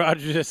 And Aaron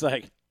Rodgers was just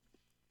like,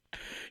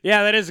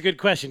 "Yeah, that is a good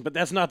question, but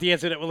that's not the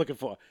answer that we're looking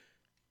for."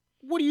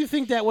 What do you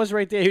think that was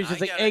right there? He was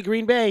just I like, get "Hey, it.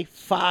 Green Bay,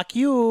 fuck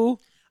you."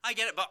 I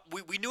get it, but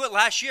we knew it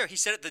last year. He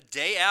said it the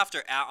day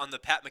after on the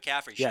Pat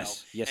McCaffrey show.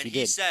 Yes, yes, and he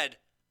did. said,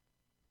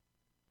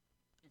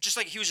 just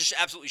like he was just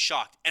absolutely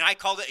shocked. And I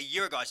called it a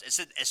year ago. I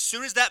said, as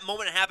soon as that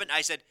moment happened,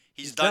 I said,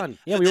 he's done.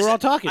 Yeah, I said, we were this all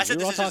is- talking. I said,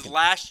 We were this all is his talking.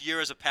 last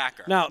year as a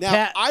Packer. Now, Now,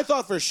 Pat, I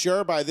thought for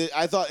sure I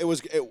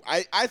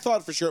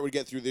thought for sure it would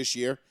get through this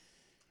year.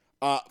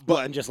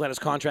 But and just let his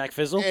contract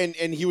fizzle. and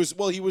he was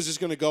just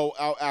going to go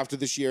out after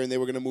this year, and they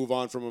were going to move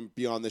on from him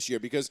beyond this year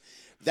because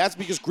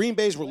Green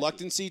Bay's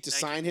reluctancy to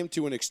sign him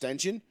to an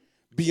extension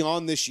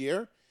beyond this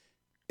year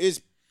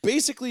is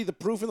basically the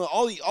proof and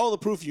all the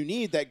proof you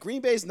need that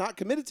Green Bay's not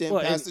committed to him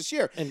Well, past and- this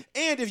year. and-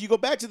 And if you go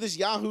back to this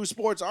Yahoo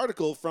Sports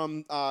article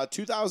from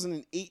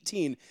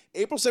 2018,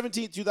 April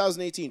 17th,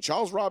 2018,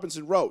 Charles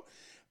Robinson wrote,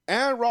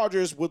 Aaron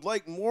Rodgers would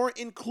like more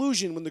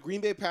inclusion when the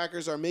Green Bay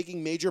Packers are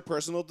making major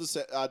personal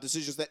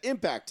decisions that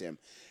impact him.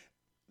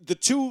 The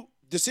two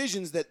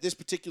decisions that this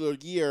particular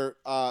year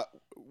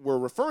were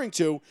referring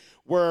to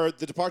were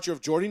the departure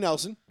of Jordy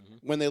Nelson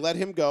when they let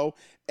him go,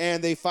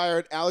 and they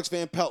fired Alex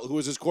Van Pelt, who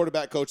was his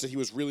quarterback coach that he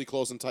was really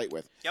close and tight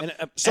with. Yep.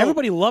 And So-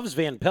 everybody loves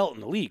Van Pelt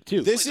in the league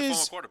too. This He's a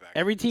former is quarterback.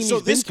 Every team so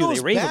he's been this to, they goes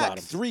rave back about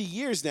him. 3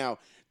 years now.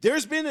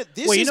 There's been a,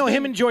 this Well, you has know, been,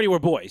 him and Jordy were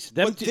boys.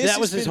 But this That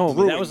was has his been homie.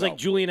 brewing, That was like though.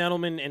 Julian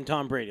Edelman and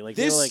Tom Brady. Like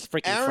they this were like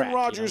freaking Aaron frat,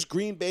 Rodgers you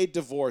Green Bay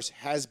divorce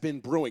has been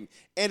brewing,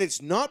 and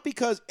it's not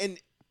because. And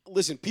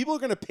listen, people are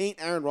going to paint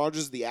Aaron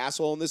Rodgers as the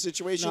asshole in this know?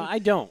 situation. No, I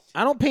don't.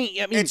 I don't paint.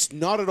 I mean, It's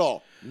not at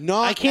all.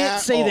 Not I can't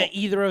at say all. that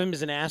either of them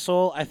is an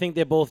asshole. I think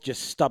they're both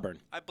just stubborn.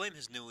 I blame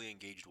his newly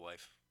engaged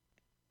wife.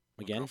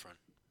 Again, Girlfriend.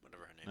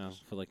 Whatever her name oh,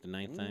 is. for like the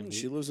ninth time.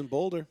 She lives in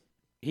Boulder.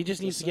 He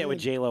just needs Just to get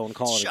with saying. J Lo and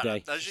call it Shut a day.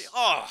 up. Does she?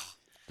 Oh.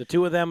 The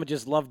two of them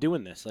just love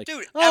doing this. Like,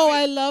 Dude, oh,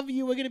 every- I love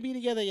you. We're gonna be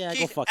together. Yeah, go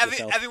Keith, fuck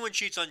yourself. everyone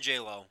cheats on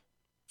J-Lo.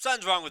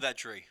 Something's wrong with that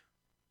tree.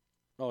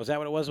 Oh, is that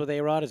what it was with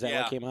A-Rod? Is that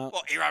yeah. what came out?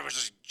 Well, A-Rod was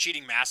just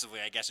cheating massively,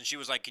 I guess. And she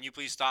was like, can you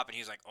please stop? And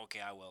he's like, okay,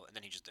 I will. And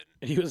then he just didn't.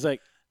 And he was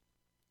like,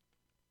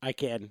 I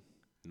can.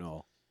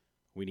 No,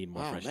 we need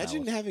more Wow, fresh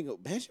imagine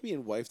towels.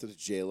 being wife to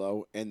J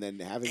Lo and then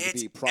having to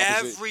It's be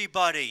proposition.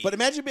 everybody. But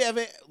imagine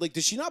having like,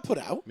 does she not put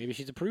out? Maybe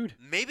she's a prude.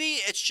 Maybe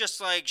it's just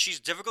like she's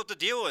difficult to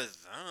deal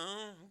with. I don't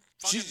know.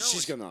 Who fucking knows?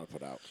 She's gonna not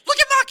put out. Look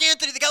at Mark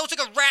Anthony. The guy looks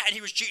like a rat and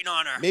he was cheating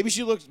on her. Maybe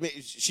she looks.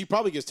 She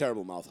probably gives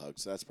terrible mouth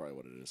hugs. That's probably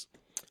what it is.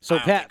 So I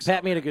don't Pat think so,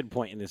 Pat made a man. good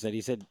point in this. That he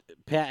said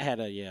Pat had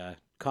a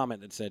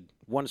comment that said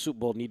one Super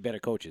Bowl need better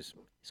coaches.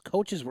 His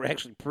coaches were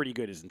actually pretty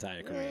good his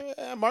entire career.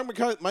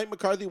 Mike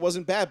McCarthy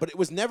wasn't bad, but it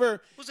was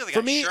never. Who's the other For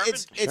guy, me, Sherman?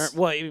 it's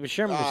Well,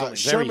 Sherman was only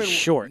Sherman. very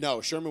short.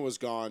 No, Sherman was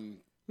gone.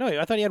 No,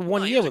 I thought he had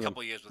one Oh, he year was a with him.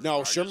 couple years with the No,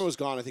 Chargers. Sherman was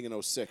gone. I think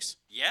in 06.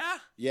 Yeah?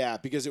 Yeah,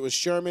 because it was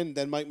Sherman,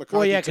 then Mike McCarthy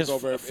Well, yeah, took because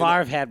over.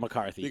 Favre had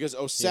McCarthy. Because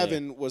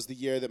 07 was the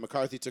year that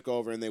McCarthy took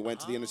over, and they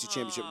went to the NFC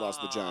Championship, and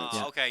lost to the Giants.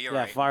 Oh, okay, you're yeah,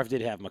 right. Favre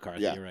did have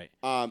McCarthy. Yeah. You're right.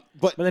 But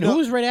But then no, who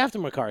was right after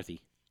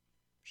McCarthy?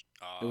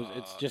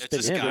 It's just been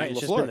this him. guy. Right? It's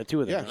just LaFleur. been the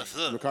two of them. Yeah, right?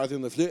 LaFleur. McCarthy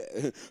and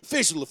LaFleur.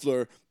 Facial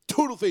LaFleur.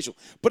 Total facial.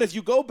 But if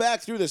you go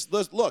back through this,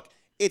 look,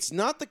 it's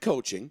not the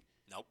coaching.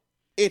 Nope.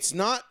 It's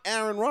not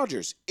Aaron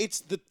Rodgers. It's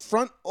the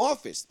front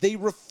office. They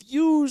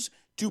refuse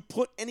to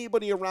put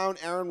anybody around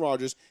Aaron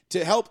Rodgers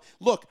to help.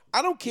 Look,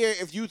 I don't care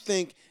if you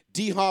think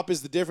D-Hop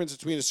is the difference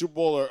between a Super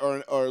Bowl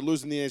or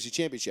losing the NFC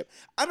Championship.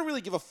 I don't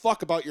really give a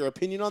fuck about your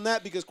opinion on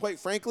that because, quite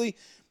frankly,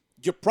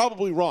 you're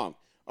probably wrong.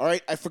 All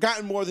right? I've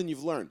forgotten more than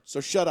you've learned, so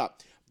shut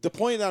up. The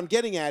point that I'm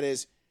getting at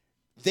is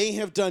they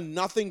have done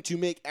nothing to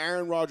make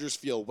Aaron Rodgers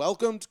feel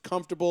welcomed,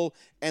 comfortable,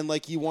 and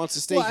like he wants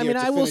to stay Well, here I mean, to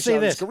I finish will say out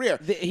this: his career.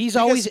 He's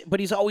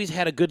Because- always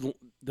had a good.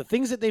 The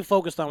things that they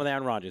focused on with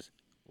Aaron Rodgers,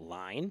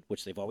 line,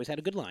 which they've always had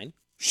a good line.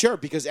 Sure,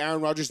 because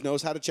Aaron Rodgers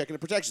knows how to check into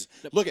protections.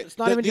 Look at It's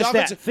not even the just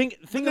offensive, that.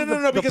 Think no, of no,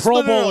 no, the because- Pro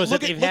no, no, no. Bowlers that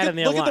Look they've at- had look in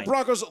their at- look line. at the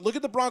Broncos. Look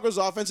at the Broncos'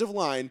 offensive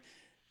line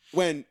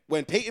when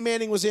Peyton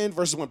Manning was in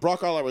versus when Brock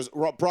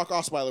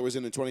Osweiler was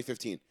in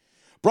 2015.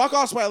 Brock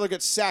Osweiler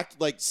got sacked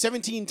like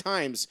 17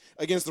 times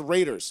against the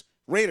Raiders.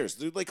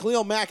 Like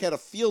Khalil Mack had a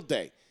field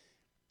day.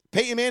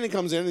 Peyton Manning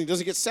comes in and he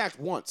doesn't get sacked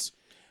once.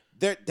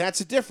 That's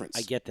a difference.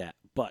 I get that,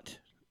 but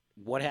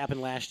what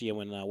happened last year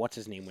when what's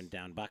his name went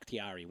down?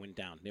 Bakhtiari went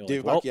down. They were David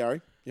like, well,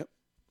 Bakhtiari. Yep.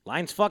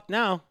 line's fucked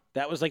now.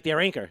 That was like their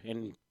anchor,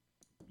 and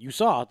you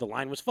saw the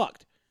line was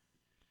fucked.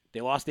 They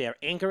lost their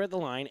anchor at the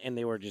line, and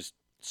they were just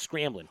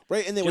scrambling.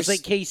 Right, and they just were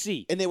like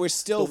KC. And they were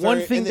still The one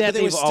very- thing and that they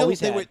were they've still, always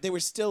they were had. they were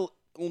still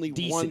only one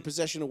Decent.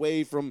 possession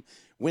away from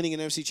winning an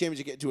NFC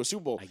Championship, get to a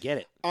Super Bowl. I get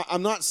it,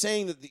 I'm not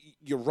saying that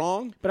you're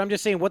wrong. but I'm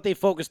just saying what they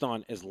focused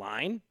on is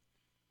line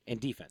and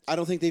defense. I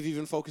don't think they've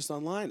even focused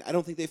on line. I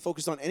don't think they've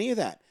focused on any of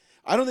that.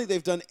 I don't think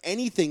they've done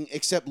anything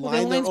except Well,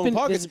 line their line's own been-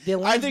 pockets. their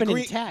I line's think been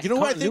intact, You know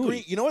what I think?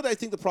 continuity. You know what I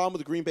think the problem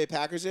with the Green Bay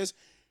Packers is?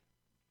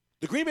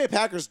 The Green Bay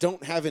Packers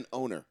don't have an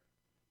owner.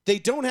 They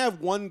don't have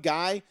one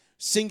guy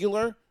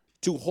singular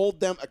to hold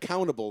them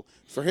accountable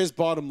for his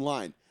bottom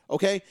line.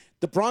 Okay?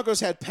 The Broncos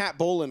had Pat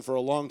Bowlen for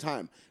a long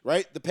time,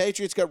 right? The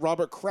Patriots got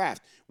Robert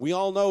Kraft. We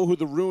all know who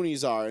the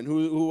Rooneys are and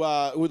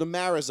who the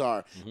Maras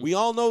are. Mm-hmm. We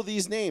all know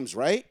these names,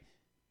 right?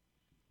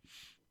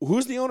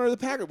 Who's the owner of the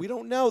Packers? We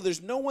don't know.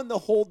 There's no one to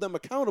hold them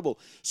accountable.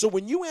 So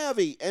when you have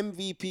a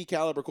MVP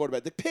caliber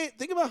quarterback,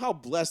 think about how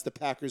blessed the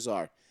Packers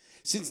are.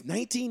 Since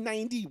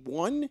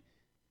 1991,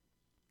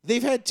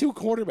 they've had two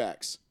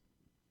quarterbacks.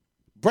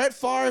 Brett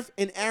Favre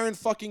and Aaron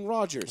fucking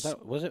Rodgers.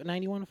 Was it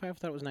 91? I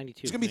thought it was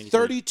 92. It's going to be 93.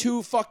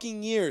 32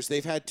 fucking years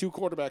they've had two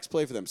quarterbacks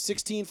play for them.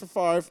 16 for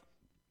Favre,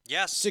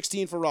 Yes.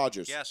 16 for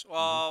Rodgers. Yes.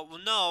 Well,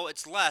 no,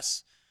 it's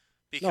less.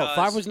 Because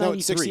No, Favre was No, 93.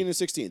 it's 16 and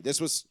 16.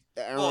 This was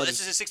Aaron Well, Rodgers.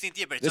 this is his 16th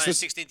year, but it's This not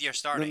was- his 16th year No,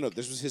 starting. no,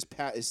 this was his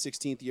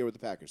 16th year with the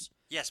Packers.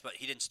 Yes, but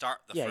he didn't start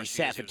the Yeah, first he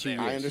few sat years for was 2 there.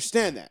 years. I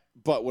understand that.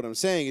 But what I'm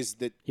saying is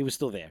that He was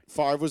still there.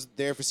 Favre was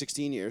there for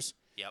 16 years.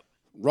 Yep.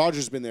 Rodgers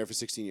has been there for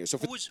 16 years. So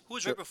for Who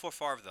was right before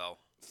Favre though?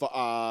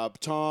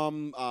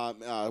 Tom.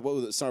 What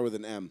was it? Start with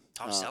an M.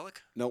 Tom Selleck?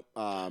 Nope.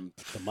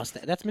 The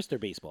mustache. That's Mr.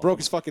 Baseball. Broke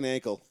his fucking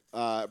ankle.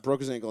 Broke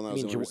his ankle. And that You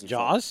was mean the reason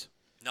Jaws?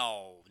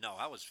 No,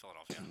 that was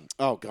Philadelphia.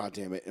 Oh god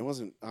damn it! It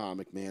wasn't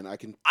McMahon.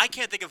 I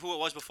can't think of who it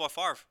was before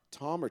Favre.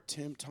 Tom or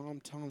Tim.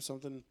 Tom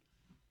something.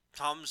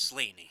 Tom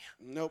Slaney.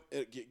 Nope.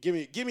 Give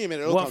me a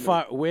minute. It'll come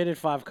to me. Where did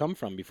Favre come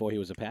from before he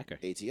was a Packer?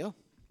 ATL.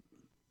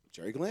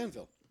 Jerry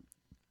Glanville.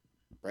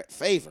 Brett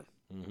Favre.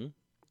 Mm-hmm.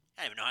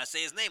 I don't even know how to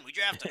say his name. We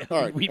drafted him.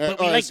 All right. We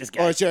like this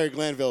guy. Or as Jerry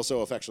Glanville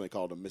so affectionately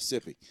called him,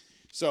 Mississippi.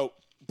 So,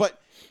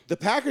 but the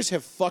Packers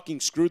have fucking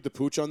screwed the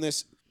pooch on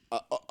this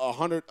a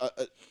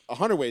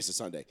hundred ways to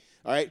Sunday.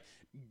 All right?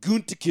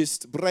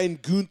 Brian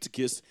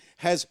Gutekunst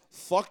has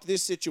fucked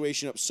this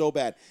situation up so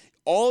bad.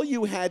 All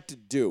you had to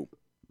do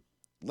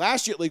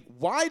last year, like,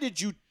 why did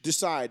you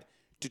decide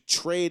to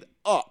trade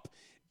up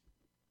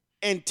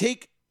and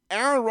take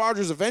Aaron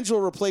Rodgers'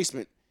 eventual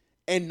replacement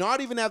and not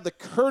even have the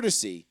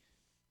courtesy,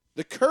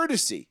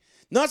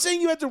 not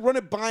saying you had to run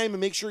it by him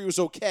and make sure he was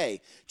okay,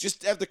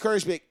 just have the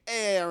courtesy to be like,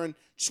 hey, Aaron,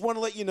 just want to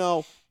let you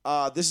know,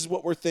 this is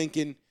what we're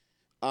thinking.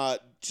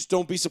 Just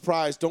don't be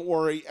surprised. Don't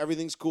worry.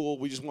 Everything's cool.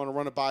 We just want to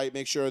run it by,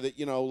 make sure that,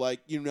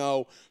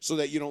 so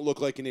that you don't look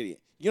like an idiot.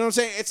 You know what I'm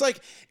saying?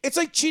 It's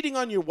like cheating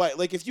on your wife.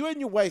 Like if you and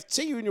your wife,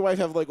 say you and your wife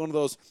have like one of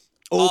those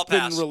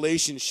open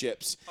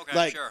relationships, Okay,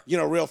 like,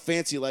 sure. Real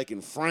fancy, like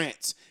in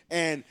France.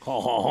 And,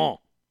 Ho.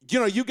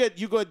 you get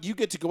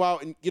to go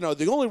out and,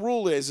 the only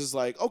rule is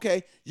like,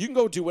 okay, you can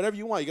go do whatever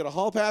you want. You get a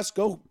hall pass,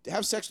 go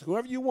have sex with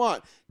whoever you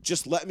want.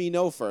 Just let me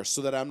know first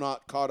so that I'm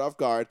not caught off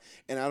guard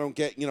and I don't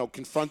get,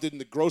 confronted in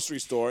the grocery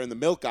store in the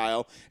milk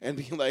aisle and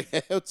be like,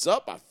 hey, what's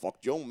up? I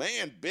fucked your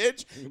man,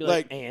 bitch. Be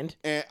like, and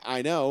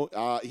I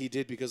know he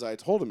did because I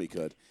told him he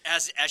could.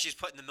 As she's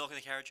putting the milk in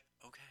the carriage.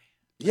 Okay.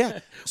 Yeah.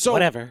 So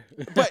whatever.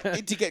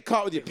 But to get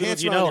caught with your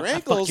pants around your I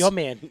ankles, fucked your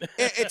man.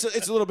 it's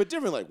a little bit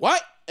different. Like,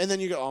 what? And then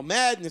you get all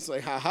mad, and it's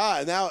like, ha,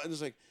 and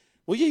it's like,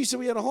 well, yeah, you said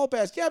we had a hall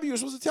pass. Yeah, but you were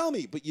supposed to tell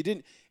me, but you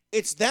didn't.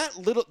 It's that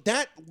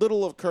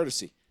little of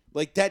courtesy,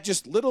 like that,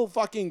 just little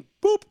fucking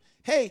boop.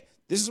 Hey,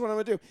 this is what I'm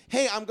gonna do.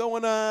 Hey, I'm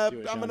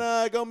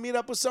gonna go meet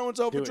up with so and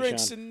so for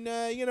drinks, Sean.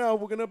 and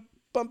we're gonna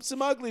bump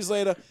some uglies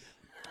later.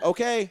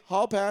 Okay,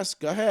 hall pass.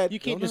 Go ahead. You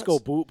can't Go just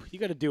nuts. go boop. You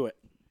got to do it.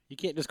 You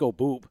can't just go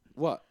boop.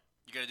 What?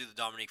 You got to do the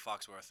Dominique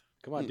Foxworth.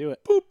 Come on, do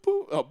it. Boop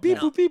boop. Oh, beep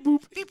No. boop beep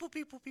boop. Beep, boop,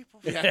 beep, boop, beep,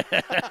 boop.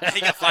 Yeah.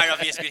 He got fired off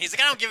ESPN. He's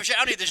like, I don't give a shit. I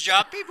don't need this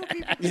job. Beep, boop,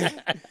 beep,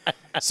 boop.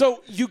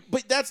 So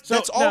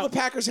that's all now- the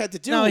Packers had to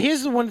do. Now,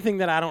 here's the one thing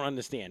that I don't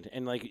understand,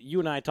 and like you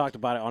and I talked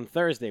about it on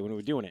Thursday when we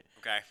were doing it.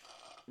 Okay.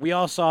 We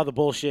all saw the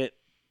bullshit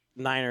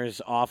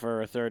Niners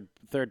offer a third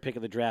pick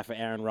of the draft for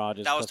Aaron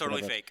Rodgers. That was plus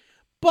totally whatever. fake.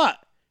 But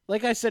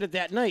like I said it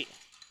that night,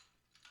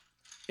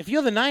 if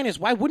you're the Niners,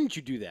 why wouldn't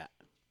you do that?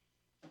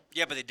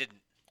 Yeah, but they didn't.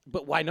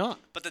 But why not?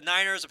 But the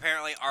Niners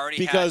apparently already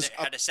Because,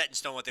 had to set in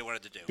stone what they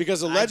wanted to do.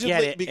 Because I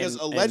get it,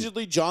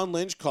 allegedly John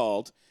Lynch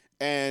called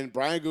and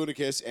Brian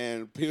Gutekunst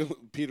and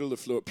Peter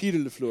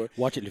LaFleur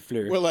Watch it,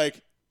 LeFleur. were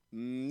like,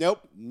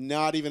 nope,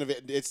 not even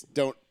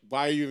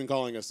why are you even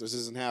calling us? This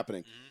isn't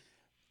happening.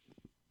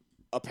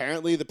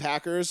 Apparently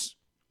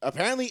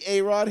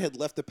A-Rod had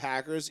left the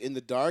Packers in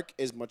the dark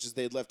as much as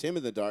they'd left him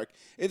in the dark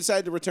and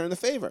decided to return the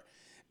favor.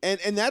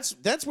 And that's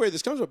where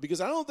this comes from, because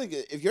I don't think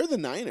if you're the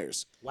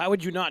Niners Why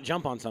would you not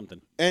jump on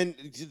something? and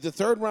the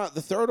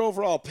third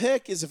overall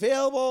pick is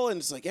available and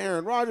it's like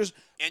Aaron Rodgers,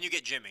 And you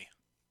get Jimmy.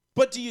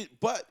 but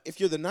if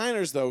you're the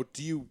Niners though,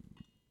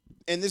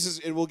 and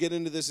we'll get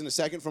into this in a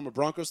second from a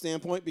Broncos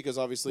standpoint, because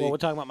obviously Well, we're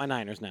talking about my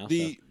Niners now.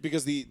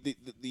 because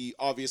the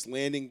obvious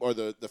landing or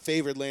the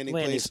favored landing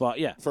place spot,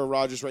 yeah. for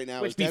Rodgers right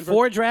now Which is Denver.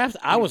 before draft,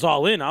 I was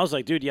all in. I was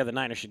like, dude, yeah, the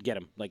Niners should get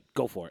him. Like,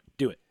 go for it.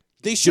 Do it.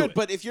 They should, it.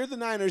 but if you're the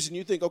Niners and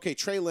you think, okay,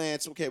 Trey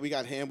Lance, okay, we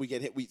got him, we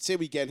get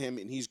him,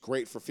 and he's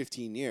great for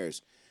 15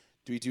 years.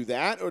 Do we do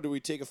that, or do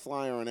we take a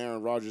flyer on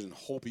Aaron Rodgers and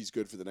hope he's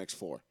good for the next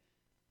 4?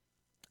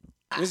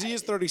 Because he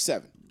is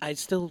 37. I'd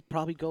still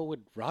probably go with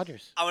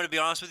Rodgers. I'm going to be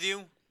honest with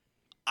you.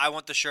 I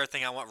want the sure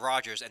thing. I want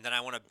Rodgers, and then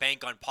I want to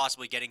bank on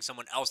possibly getting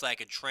someone else that I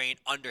can train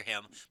under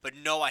him. But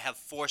no, I have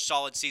 4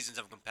 solid seasons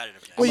of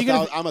competitiveness.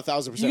 Well, I'm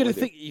 1,000% You got to with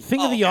think. you. You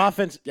think of Oh, the okay.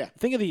 offense. Yeah.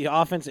 Think of the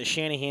offense that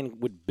Shanahan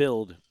would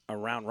build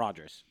around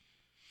Rodgers.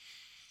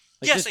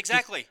 Like Yes, just-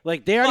 exactly.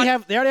 Like they already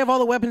But- have all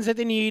the weapons that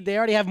they need. They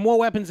already have more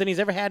weapons than he's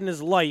ever had in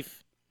his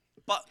life.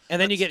 But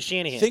And then you let's- get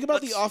Shanahan. Think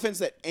about the Let's- offense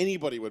that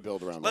anybody would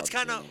build around. Let's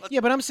Rodgers kind right now. of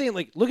Yeah, but I'm saying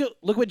like look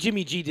what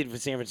Jimmy G did for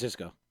San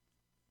Francisco.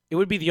 It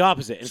would be the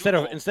opposite. Instead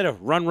Bowl.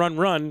 of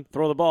run,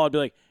 throw the ball, it'd be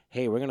like,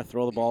 hey, we're gonna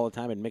throw the ball all the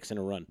time and mix in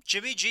a run.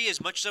 Jimmy G, as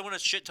much as I want to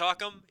shit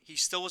talk him, he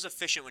still was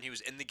efficient when he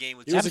was in the game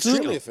with He was San extremely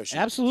Francisco.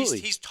 efficient. Absolutely.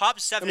 He's top I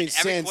 7 mean, in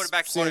every sans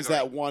quarterback that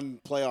category.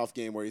 one playoff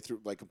game where he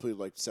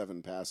completed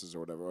 7 passes or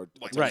whatever. Or,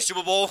 What, Right.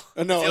 Super Bowl?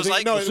 No, I Feels think-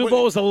 like? no, The Super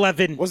Bowl was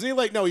 11. Wasn't he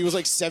like? No, he was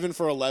like 7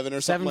 for 11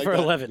 or something 7 like for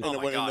that. 11. In,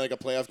 Oh my in God. like a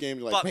playoff game.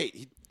 You're like, But-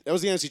 wait, that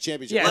was the NFC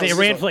Championship. Yeah, That they was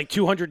ran just for like it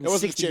wasn't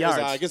 260 the it was,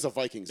 yards. against the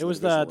Vikings. It was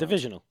the divisional round.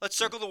 divisional. Let's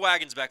circle the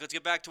wagons back. Let's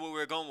get back to where we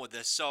were going with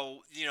this. So,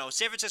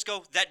 San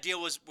Francisco, that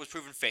deal was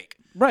proven fake.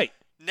 Right.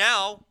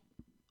 Now,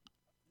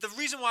 the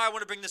reason why I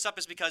want to bring this up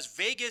is because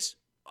Vegas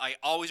I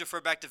always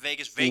refer back to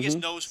Vegas. Vegas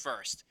knows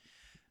first.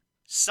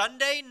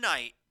 Sunday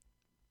night,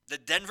 the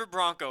Denver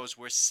Broncos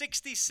were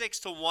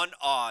 66-1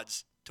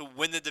 odds to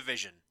win the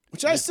division.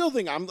 Which I still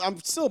think I'm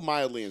still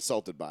mildly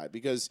insulted by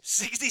because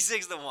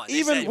 66-1. They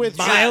Even said, with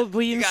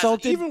Mildly you guys-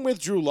 insulted? even with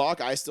Drew Lock,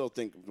 I still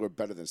think we're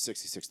better than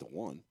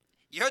 66-1.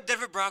 Your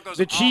Denver Broncos.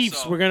 The Chiefs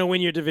also, were going to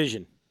win your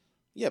division.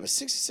 Yeah, but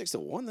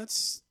 66-1,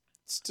 it's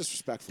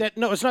disrespectful.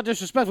 No, it's not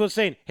disrespectful. It's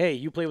saying, hey,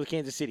 you play with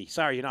Kansas City.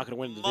 Sorry, you're not going to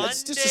win the division.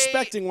 It's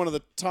disrespecting one of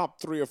the top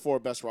 3 or 4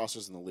 best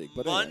rosters in the league.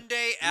 But anyway.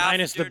 Monday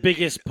Minus the afternoon-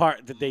 biggest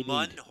part that they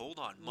need. Hold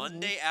on.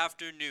 Monday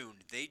afternoon,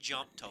 they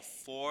jumped to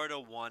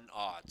 4-1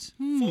 odds.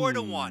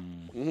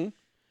 4-1.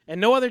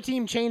 And no other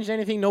team changed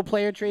anything. No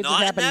player trades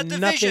Not in have that happened.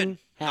 division. Nothing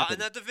Not in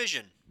happened. that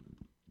division.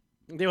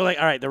 They were like,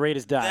 all right, the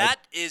Raiders died.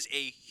 That is a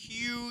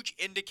huge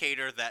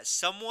indicator that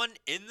someone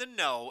in the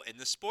know in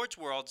the sports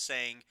world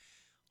saying,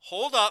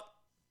 hold up,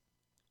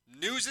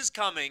 news is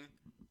coming.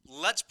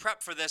 Let's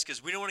prep for this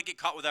because we don't want to get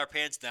caught with our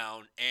pants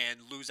down and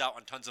lose out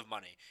on tons of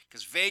money.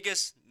 Because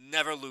Vegas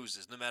never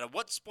loses. No matter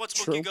what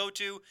sportsbook True. you go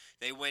to,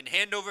 they win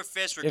hand over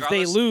fist if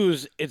regardless. they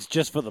lose, it's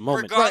just for the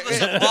moment.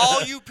 Regardless of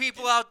all you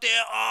people out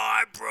there,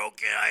 I broke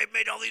it, I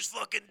made all these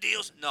fucking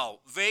deals. No,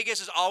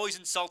 Vegas is always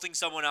insulting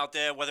someone out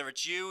there, whether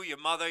it's you, your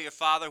mother, your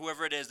father,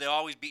 whoever it is, they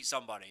always beat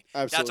somebody.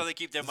 Absolutely. That's how they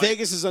keep their money.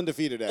 Vegas is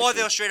undefeated, Or actually.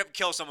 they'll straight up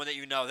kill someone that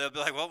you know. They'll be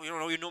like, well, we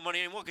don't owe you no money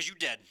anymore because you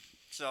dead.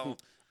 So,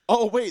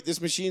 Oh, wait, this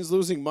machine's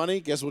losing money?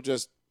 Guess we'll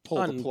just pull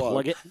the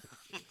plug. Unplug it.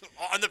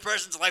 on the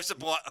person's life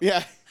support,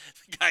 Yeah.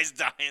 the guy's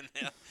dying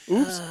there.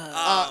 Oops.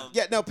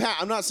 Yeah, no, Pat,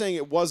 I'm not saying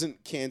it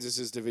wasn't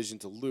Kansas's division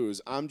to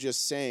lose. I'm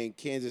just saying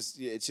Kansas,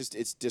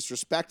 it's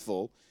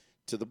disrespectful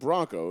to the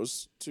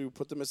Broncos to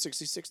put them at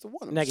 66-1.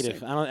 I'm just Negative.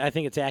 saying. I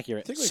think it's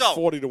accurate. I think like So-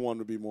 40-1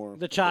 would be more.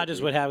 The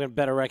Chargers would have a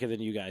better record than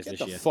you guys Get this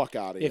the year. fuck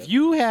out of here. If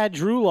you had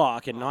Drew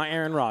Lock and not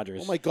Aaron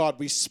Rodgers, Oh my God,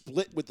 we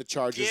split with the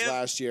Chargers Give-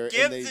 last year.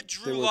 give and they, the they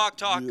Drew were- Lock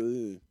talk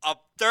Ugh. A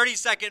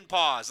 30-second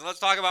pause, and let's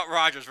talk about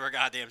Rodgers for a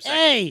goddamn second.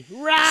 hey,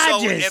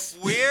 Rodgers.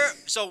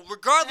 So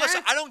regardless,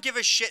 I don't give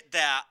a shit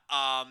that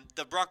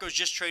the Broncos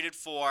just traded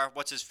for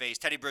what's his face,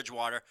 Teddy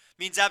Bridgewater.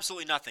 Means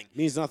absolutely nothing.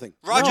 Means nothing.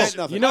 Rodgers- Means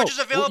nothing. you know, Rodgers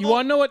available? you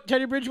want to know what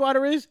Teddy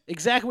Bridgewater is?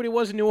 Exactly what he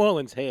was in New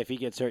Orleans. Hey, if he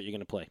gets hurt, you're going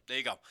to play. There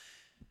you go.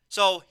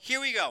 So here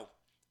we go.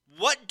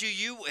 What do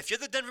you, if you're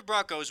the Denver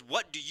Broncos,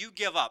 what do you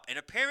give up? And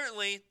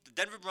apparently, the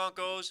Denver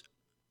Broncos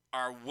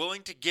are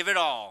willing to give it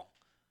all.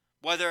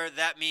 Whether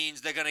that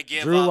means they're going to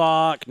give Drew up.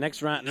 Lock,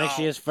 next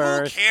year's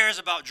first. Who cares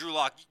about Drew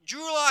Lock?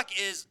 Drew Lock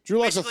is Drew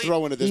Lock's a basically-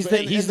 throw into this. He's but-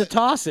 the, he's the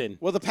toss-in.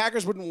 well, the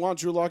Packers wouldn't want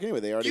Drew Lock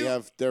anyway. They already You-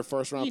 have their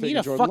first-round You pick need in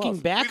a Jordan fucking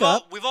Love.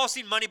 backup. We've all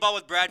seen Moneyball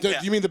with Brad Do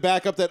Pitt. you mean the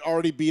backup that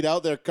already beat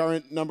out their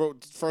current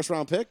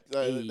first-round pick?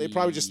 They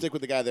probably just stick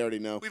with the guy they already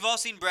know. We've all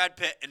seen Brad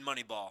Pitt in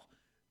Moneyball.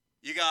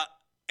 You got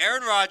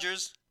Aaron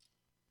Rodgers,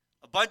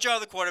 a bunch of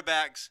other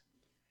quarterbacks,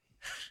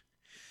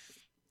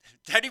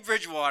 Teddy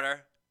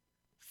Bridgewater,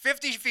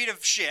 50 feet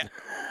of shit,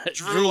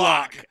 Drew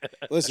Lock.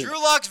 Listen,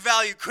 Drew Lock's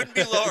value couldn't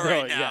be lower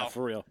right Yeah, now.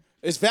 for real.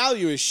 his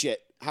value is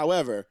shit.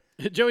 However,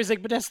 Joey's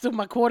like, but that's still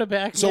my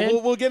quarterback, so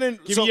man. we'll get in.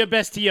 Give so, me your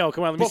best TO.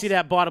 Come on, let me see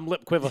that bottom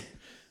lip quiver.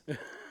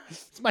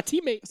 It's my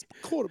teammate.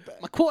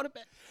 quarterback. My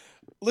quarterback.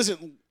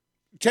 Listen,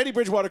 Teddy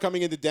Bridgewater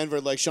coming into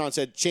Denver, like Sean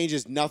said,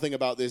 changes nothing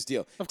about this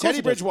deal. Of course Teddy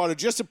it doesn't. Bridgewater,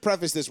 just to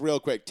preface this real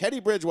quick, Teddy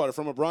Bridgewater,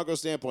 from a Broncos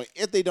standpoint,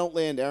 if they don't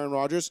land Aaron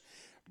Rodgers,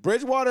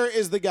 Bridgewater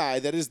is the guy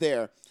that is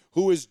there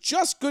who is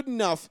just good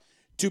enough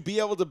to be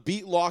able to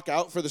beat Locke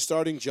out for the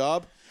starting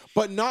job,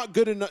 but not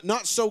good enough,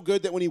 not so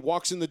good that when he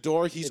walks in the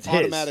door, he's It's his,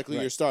 automatically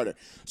your right. starter.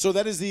 So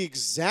that is the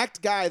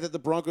exact guy that the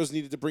Broncos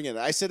needed to bring in.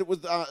 I said it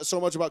with so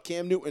much about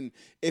Cam Newton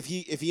if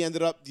he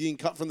ended up being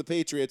cut from the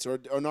Patriots or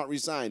not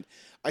re-signed.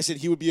 I said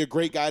he would be a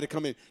great guy to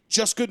come in,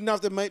 just good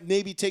enough that might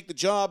maybe take the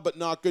job, but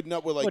not good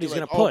enough where like But you're he's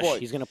like, gonna oh push. boy,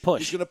 He's gonna push.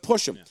 He's gonna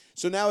push him.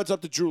 So now it's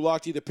up to Drew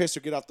Lock to either piss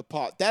or get off the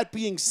pot. That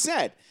being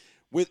said,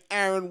 with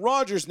Aaron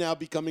Rodgers now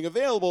becoming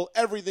available,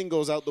 everything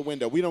goes out the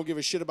window. We don't give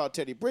a shit about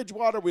Teddy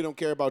Bridgewater. We don't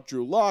care about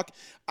Drew Lock.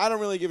 I don't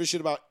really give a shit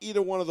about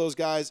either one of those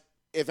guys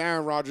if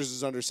Aaron Rodgers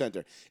is under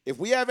center. If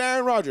we have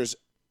Aaron Rodgers,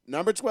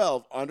 number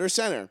 12, under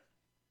center,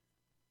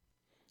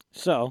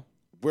 So,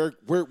 we're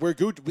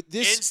good with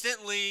this.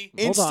 Instantly,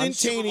 Hold on. Super Bowl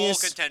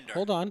Instantaneous. contender.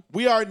 hold on.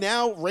 We are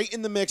now right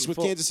in the mix with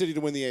Before- Kansas City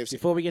to win the AFC.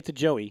 Before we get to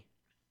Joey,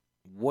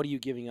 what are you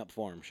giving up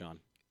for him, Sean?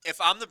 If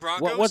I'm the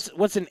Broncos,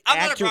 What's an I'm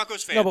not a actual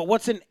Broncos fan. No, but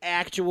what's an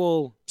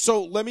actual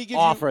So let me give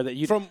offer you that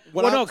you from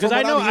what well, I, no, because from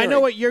I what know I'm I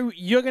know hearing. what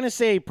you're gonna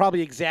say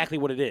probably exactly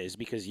what it is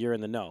because you're in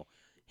the know.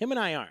 Him and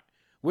I aren't.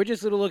 We're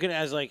just little looking at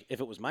it as like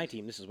if it was my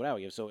team, this is what I would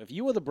give. So if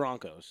you were the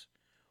Broncos,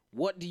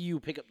 what do you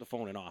pick up the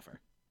phone and offer?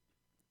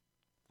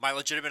 my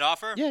legitimate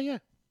offer, Yeah.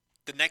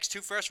 the next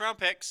 2 first-round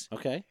picks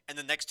Okay. and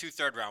the next 2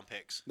 third-round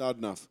picks. Not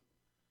enough.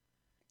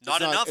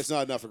 Not It's enough. It's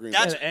not enough for Green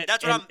That's- Bay.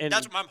 what I'm and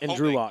hoping.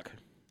 Drew Lock.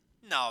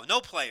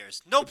 No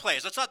players. No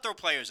players. Let's not throw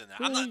players in there.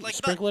 I'm not like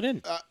Sprinkle it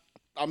in.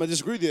 I'm gonna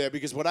disagree with you there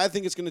because what I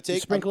think it's gonna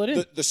take sprinkle it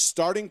in. The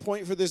starting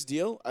point for this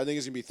deal, I think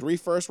is gonna be 3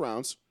 first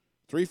rounds,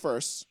 3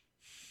 firsts,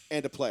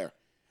 and a player.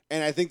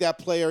 And I think that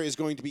player is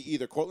going to be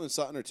either Cortland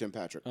Sutton or Tim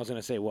Patrick. I was going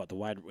to say what the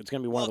wide. It's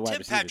going to be one Well, of the wide Tim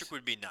receivers. Patrick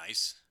would be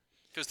nice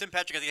because Tim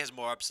Patrick I think has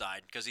more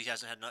upside because he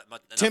hasn't had enough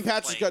Tim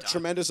Patrick's playing got time.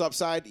 tremendous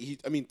upside.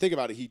 Think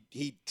about it.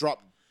 He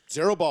dropped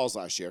 0 balls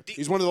last year.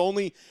 He's one of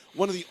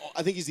the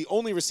I think he's the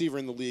only receiver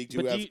in the league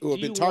who But have do you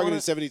been targeted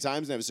wanna- 70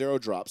 times and have 0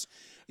 drops.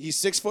 He's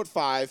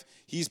 6'5".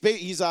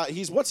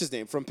 He's what's his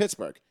name from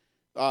Pittsburgh?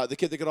 The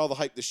kid that got all the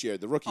hype this year,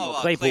 the rookie.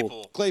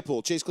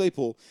 Claypool. Chase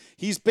Claypool.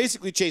 He's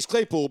basically Chase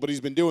Claypool, but he's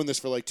been doing this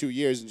for like 2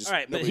 years and just All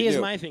right, but nobody here's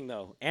knew. my thing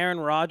though. Aaron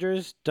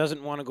Rodgers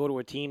doesn't want to go to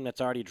a team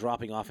that's already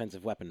dropping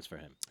offensive weapons for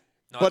him.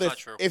 No, But that's not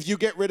true. if you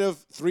get rid of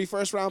 3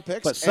 first-round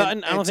picks, But Sutton,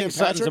 and I don't Tim think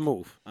Sutton's a Patrick,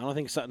 move. I don't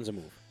think Sutton's a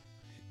move.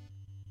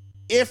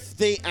 if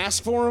they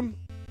ask for him,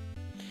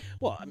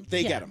 Well,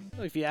 They yeah. get him.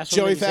 If you ask for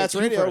Joey him, you say Fats two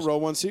Radio, first. row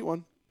 1, seat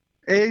 1.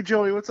 Hey,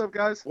 Joey, what's up,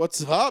 guys?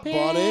 What's up, buddy?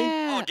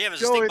 Oh, damn,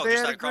 it's a Joey, stink bug they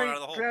just had a started crawling great out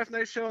of the hole. draft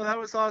night show. That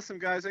was awesome,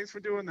 guys. Thanks for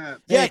doing that.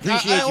 Hey,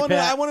 appreciate you,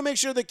 Pat. I want to make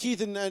sure that Keith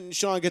and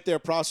Sean get their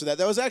props for that.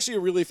 That was actually a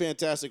really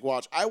fantastic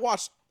watch. I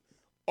watched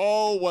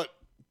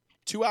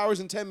 2 hours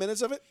and 10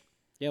 minutes of it,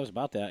 Yeah, it was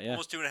about that. Yeah,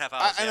 Almost 2.5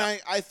 hours.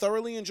 and I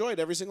thoroughly enjoyed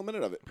every single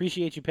minute of it.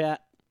 appreciate you,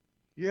 Pat.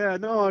 Yeah,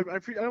 no, I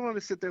don't want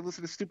to sit there and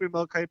listen to stupid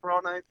Mel Kiper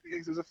all night.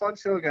 It was a fun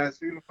show, guys.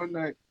 We had a fun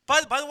night.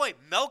 By the way,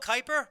 Mel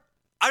Kiper,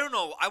 I don't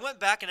know. I went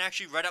back and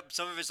actually read up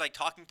some of his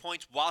talking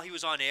points while he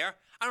was on air.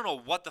 I don't know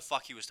what the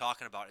fuck he was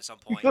talking about at some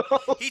point.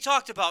 He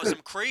talked about some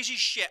crazy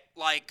shit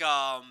like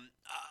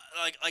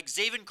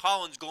Zaven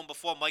Collins going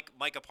before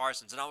Micah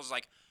Parsons, and I was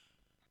like,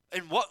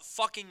 in what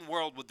fucking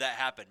world would that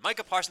happen?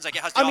 Micah Parsons, I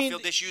get has the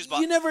off-field issues, but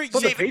you never,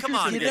 Zaven, come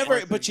on, you man.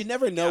 never, but you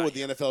never know with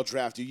the NFL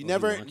draft. You Well, he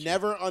never, wants you.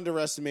 never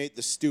underestimate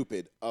the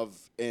stupid of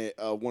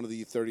one of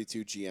the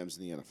 32 GMs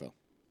in the NFL.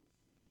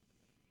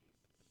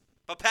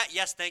 But Pat,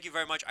 yes, thank you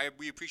very much.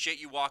 We appreciate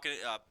you watching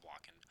and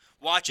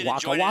Waka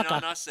joining in waka.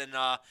 on us, and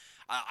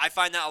I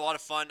find that a lot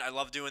of fun. I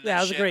love doing that. Yeah,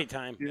 it was shit. a great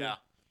time. Yeah.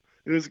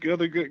 It was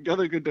other good,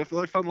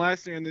 definitely fun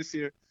last year and this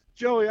year.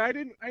 Joey, I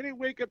didn't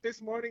wake up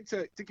this morning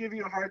to give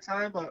you a hard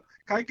time, but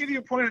can I give you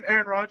a point on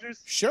Aaron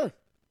Rodgers? Sure.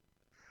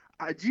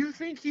 Do you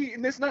think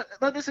and this not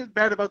this is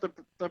bad about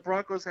the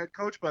Broncos head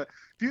coach, but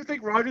do you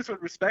think Rodgers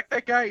would respect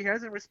that guy? He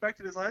hasn't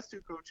respected his last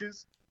 2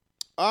 coaches.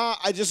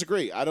 I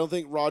disagree. I don't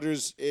think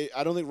Rodgers'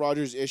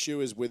 issue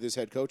is with his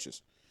head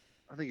coaches.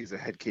 I think he's a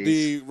head case.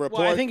 The report.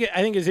 Well, I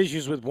think his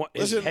issues with his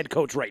Listen, head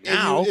coach right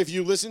now. If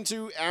you listen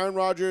to Aaron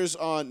Rodgers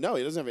no,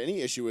 he doesn't have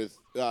any issue with.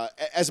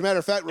 As a matter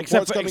of fact,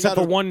 reports coming except out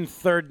for of one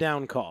third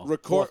down call.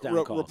 Fourth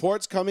down call.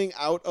 reports coming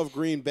out of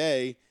Green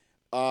Bay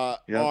are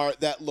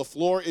that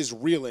LaFleur is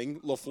reeling.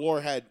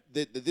 LaFleur had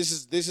this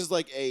is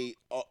like a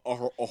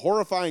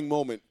horrifying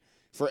moment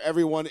for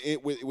everyone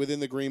within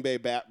the Green Bay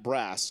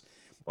brass.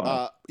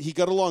 Wow. He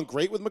got along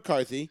great with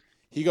McCarthy.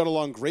 He got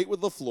along great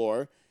with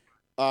LaFleur.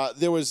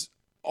 There was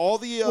all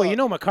the.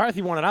 Well,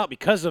 McCarthy wanted out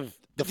because of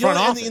the front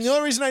office. And the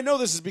only reason I know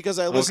this is because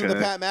I listened to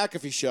Okay. Pat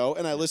McAfee show,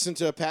 and I listened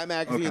to Pat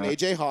McAfee and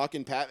AJ Hawk,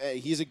 and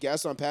he's a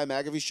guest on Pat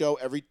McAfee's show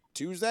every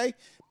Tuesday,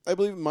 I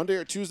believe Monday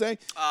or Tuesday.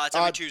 It's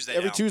every Tuesday.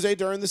 Every now. Tuesday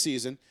during the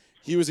season,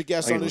 he was a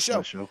guest on the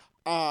show.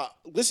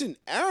 Listen,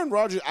 Aaron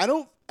Rodgers, I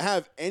don't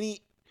have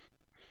any.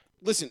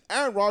 Listen,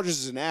 Aaron Rodgers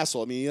is an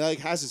asshole. I mean, he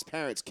has his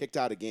parents kicked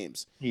out of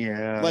games.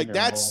 Yeah.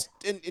 That's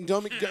and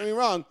don't get me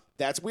wrong,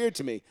 that's weird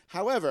to me.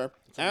 However,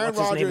 Aaron What's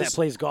his name Rodgers that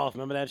plays golf?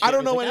 Remember that shit? I don't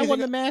He's know like, anything. I won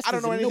the Masters I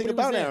don't know and anything nobody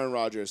was about there. Aaron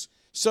Rodgers,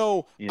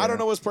 so I Yeah. don't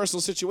know his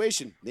personal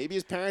situation. Maybe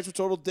his parents were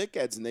total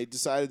dickheads, and they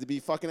decided to be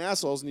fucking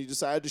assholes, and he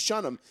decided to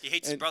shun him. He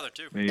hates his brother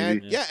too.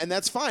 And and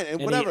that's fine, and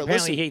And whatever. Apparently,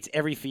 Listen, he hates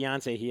every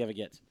fiance he ever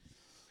gets.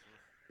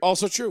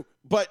 also true.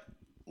 But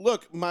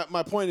look,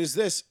 my point is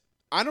this: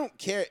 I don't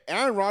care.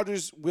 Aaron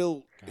Rodgers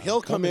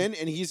he'll come in,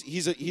 and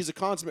he's a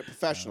consummate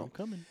professional.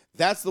 Coming.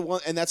 That's the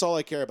one, and that's all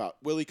I care about.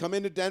 Will he come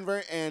into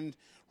Denver and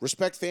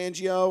respect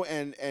Fangio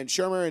and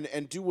Shermer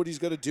and do what he's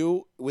going to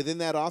do within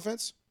that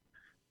offense?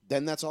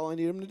 Then that's all I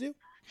need him to do.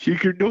 You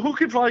know who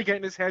could probably get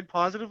in his head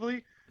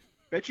positively?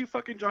 Bet you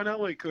fucking John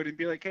Elway could and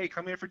be like, hey,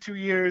 come here for 2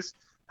 years,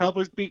 help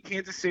us beat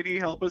Kansas City,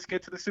 help us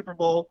get to the Super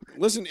Bowl.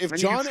 Listen, if Then you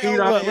John can skate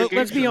off Elway, the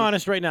Let's be shows.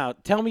 honest right now.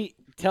 Tell me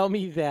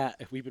that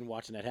if we've been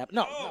watching that happen.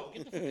 No,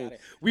 get the fuck out of here.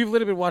 We've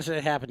literally been watching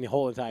that happen the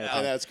whole entire and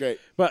time. that's great.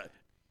 But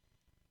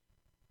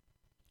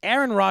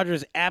Aaron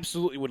Rodgers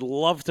absolutely would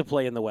love to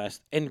play in the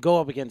West and go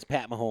up against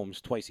Pat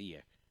Mahomes twice a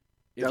year.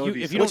 That would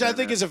be if you so Which I don't,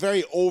 think is a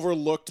very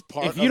overlooked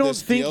part if of you don't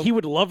this think deal. he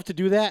would love to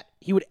do that,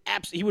 he would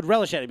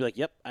relish at it and be like,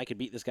 "Yep, I could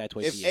beat this guy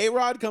twice a If year."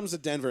 A-Rod comes to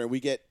Denver and we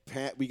get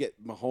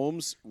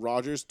Mahomes,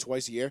 Rodgers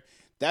twice a year,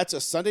 that's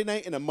a Sunday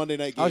night and a Monday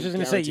night game. I was just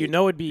going to say, guaranteed.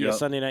 it'd be a Yep.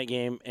 Sunday night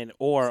game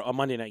or a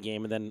Monday night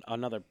game, and then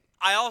another.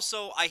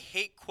 I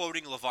hate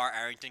quoting LeVar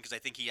Arrington because I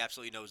think he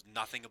absolutely knows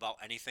nothing about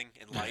anything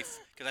in life.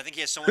 Because I think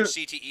he has so much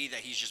CTE that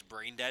he's just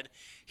brain dead.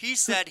 He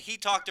said he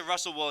talked to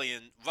Russell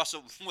Williams.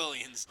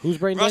 Who's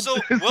brain dead? Russell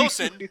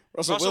Wilson.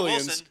 Russell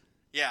Williams. Wilson.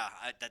 Yeah,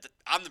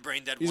 I'm the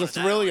brain dead He's one. a of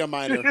that. Thrillia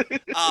minor.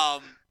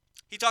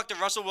 He talked to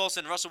Russell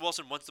Wilson. Russell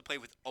Wilson wants to play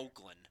with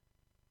Oakland.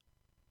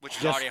 which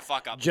is already a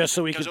fuck up. Just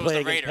so he because could it was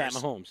play the against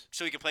Pat Raiders. Mahomes.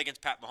 So he could play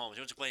against Pat Mahomes. He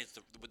wants to play against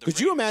the Could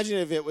you Raiders.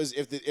 imagine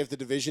if the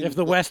division If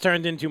the West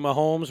turned into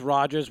Mahomes,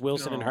 Rodgers,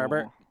 Wilson, and No.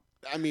 Herbert,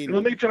 I mean,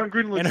 It'll make John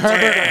Gruden look and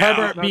stupid.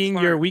 Herbert Not being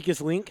smart. your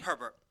weakest link?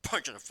 Herbert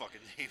punching a fucking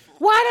table.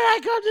 Why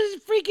did I come to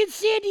this freaking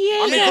San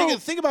Diego? I mean,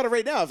 think about it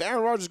right now. If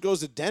Aaron Rodgers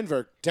goes to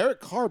Denver, Derek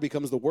Carr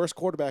becomes the worst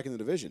quarterback in the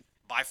division.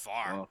 By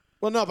far. Well,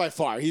 Well, not by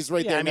far. He's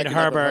right Yeah, there. I mean, neck and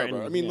neck with Herbert Herbert.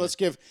 and- I mean, yeah. let's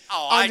give.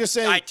 Oh, I'm just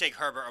saying. I'd take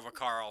Herbert over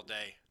Carr all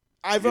day.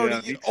 I've Yeah,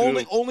 already me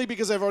too. only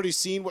because I've already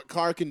seen what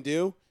Carr can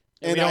do,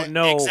 And we don't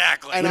know.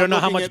 Exactly. And We don't I'm know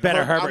how looking much at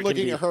better Herbert I'm can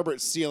looking be. at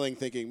Herbert's ceiling,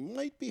 thinking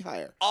might be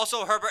higher.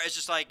 Also, Herbert is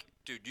just like,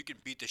 dude, you can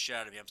beat the shit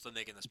out of me. I'm still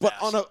making this But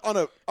pass. on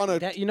a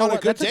That- you know on a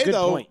what? good That's a day good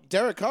though, point.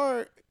 Derek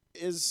Carr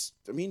is.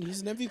 I mean,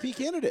 he's an MVP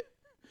candidate,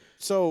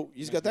 so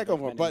he's got that going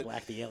for him. Men in But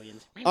Black the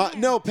aliens.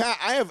 no, Pat,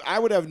 I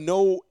would have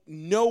no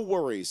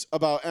worries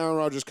about Aaron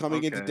Rodgers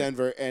coming into Okay.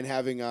 Denver and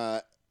having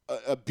a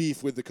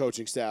beef with the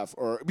coaching staff,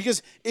 or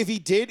because if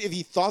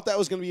he thought that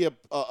was going to be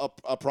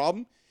a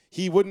problem,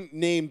 he wouldn't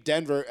name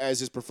Denver as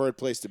his preferred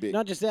place to be,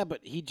 Not just that,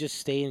 but he'd just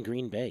stay in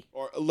Green Bay.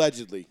 or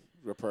allegedly.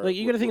 Like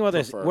you got to think about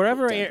this. prefer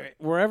Denver.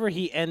 Wherever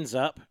he ends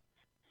up,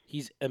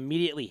 he's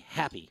immediately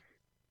happy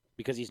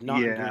because he's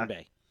not in Yeah. Green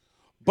Bay.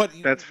 But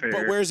That's But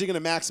fair. where is he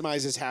going to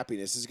maximize his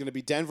happiness? Is it going to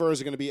be Denver or is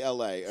it going to be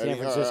L.A.? San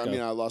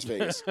Francisco. Las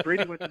Vegas.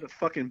 Brady went to the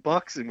fucking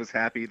Bucks and was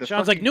happy. The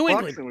Sounds like fucking New Bucks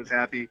England. and was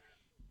happy.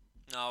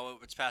 No,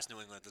 it's past New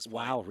England at this point.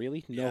 Wow,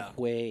 really? No Yeah.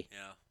 way.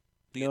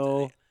 Yeah.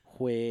 No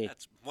way.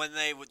 That's when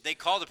they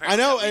called I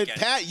know, that and weekend.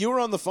 Pat, you were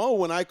on the phone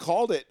when I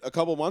called it a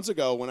couple months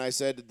ago when I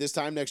said this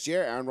time next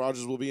year Aaron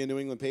Rodgers will be a New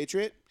England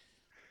Patriot.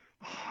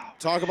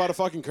 Talk about a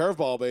fucking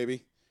curveball,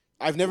 baby.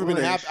 I've never been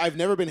Nice. I've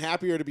never been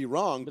happier to be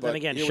wrong. But then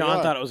again, here we Sean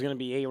are. thought it was going to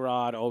be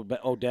A-Rod,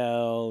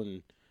 Odell,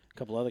 and a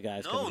couple other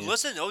guys. No, coming in.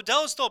 listen,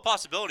 Odell's still a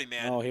possibility,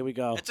 man. Oh, here we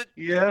go. It's a,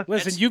 Yeah.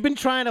 Listen, it's- you've been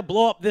trying to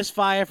blow up this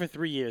fire for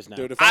 3 years now.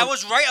 Dude, if I I'm,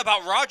 was right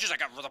about Rodgers. I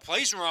got the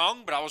place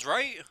wrong, but I was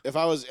right. if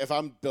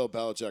I'm Bill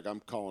Belichick,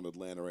 I'm calling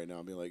Atlanta right now.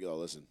 I'm being like, oh,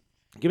 listen,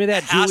 Give me that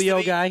It has to Julio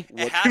be- guy.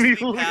 It has to be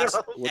Julio. past.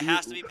 What It do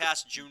has you- to be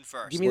past June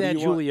 1st. Give me What do that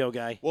you want? Julio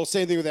guy. well,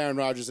 same thing with Aaron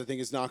Rodgers. I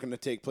think it's not going to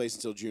take place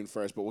until June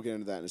 1st, but we'll get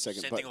into that in a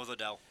second. Same But thing with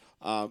Odell.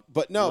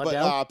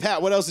 Waddell?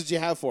 Pat, what else did you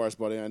have for us,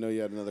 buddy? I know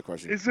you had another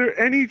question. Is there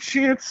any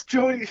chance,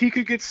 Joey, he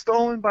could get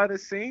stolen by the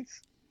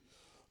Saints?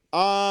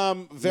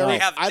 Very. They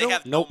have I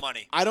don't. no Nope.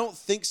 money. I don't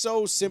think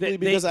so. Simply They-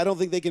 because I don't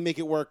think they can make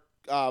it work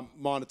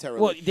monetarily.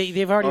 Well,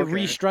 they've already Okay.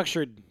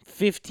 restructured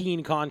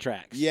 15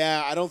 contracts.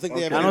 yeah, I don't think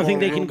they have. Okay. I any don't think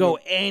more they can room go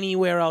to-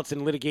 anywhere else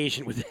in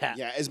litigation with that.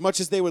 Yeah, as much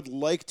as they would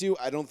like to,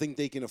 I don't think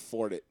they can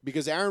afford it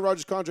because Aaron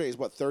Rodgers' contract is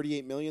what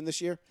 $38 million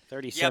this year.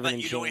 37 Yeah, but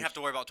and you don't even change. have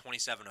to worry about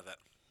 27 of it.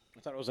 I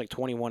thought it was like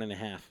 21 and a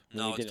half.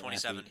 when we No, did it's it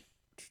last 27. week.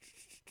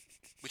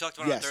 We talked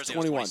about it on Yes, Thursday.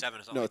 21. It was 27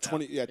 or something No, like that.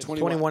 20. Yeah, It's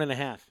 21. 21 and a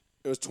half.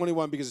 It was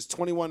 21 because it's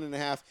 21 and a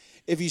half.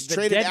 If he's The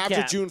traded dead after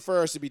cap. June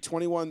 1st, it'd be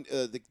 21.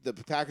 The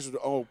Packers would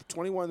owe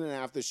 21 and a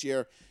half this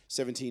year,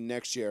 17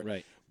 next year.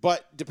 Right.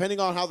 But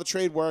depending on how the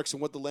trade works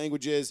and what the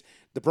language is,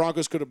 the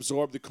Broncos could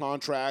absorb the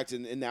contract,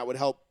 and that would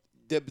help.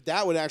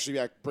 That would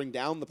actually bring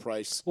down the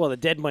price Well, the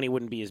dead money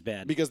wouldn't be as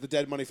bad. because the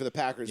dead money for the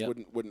Packers Yep.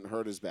 wouldn't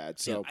hurt as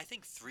bad. So I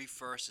think 3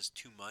 firsts is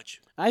too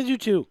much. I do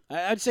too.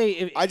 I'd say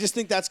if, I just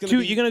think that's going to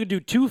be. you're going to do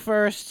 2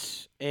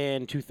 firsts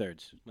and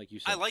 2/3, like you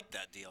said. I like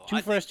that deal. Two I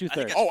think- firsts, I think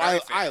 2/3. that's Oh, very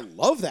I fair.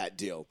 love that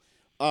deal.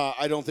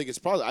 I don't think it's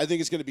possible. I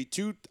think it's going to be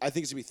two. I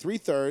think it's going to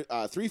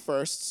be 3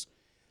 firsts,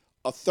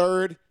 a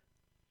third,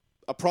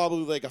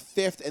 probably like a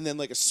fifth, and then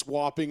like a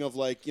swapping of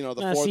like the Now,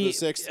 fourth see, and the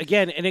sixth.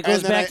 again, and it goes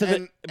And then back to the.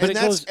 and, But and it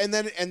that's- goes. and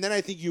then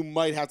I think you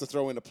might have to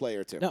throw in a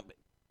player or two. No,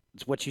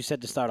 it's what you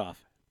said to start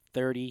off.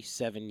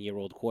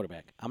 37-year-old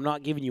quarterback. I'm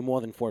not giving you more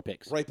than 4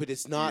 picks. Right, but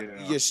it's not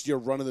Yeah. just your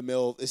run of the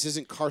mill. This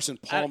isn't Carson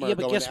Palmer yeah,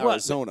 but going guess to what?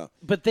 Arizona.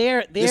 But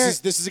they're This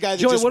is a guy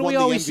that Joey, just what do won we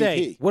the always MVP.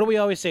 say? What do we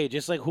always say?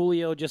 Just like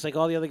Julio, just like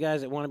all the other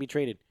guys that want to be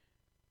traded.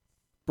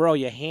 Bro,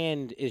 your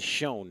hand is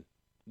shown.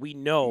 We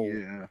know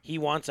Yeah. he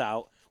wants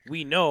out.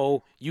 We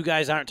know you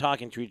guys aren't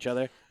talking to each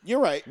other.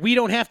 You're right. We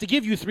don't have to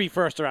give you 3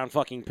 first-round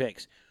fucking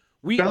picks.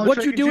 Belichick What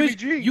you and do Jimmy is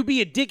G. you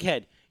be a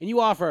dickhead and you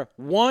offer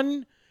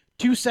 1,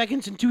 2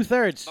 seconds, and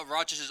 2/3. But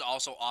Rodgers is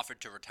also offered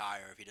to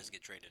retire if he doesn't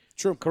get traded.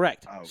 True.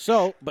 Correct. Ouch.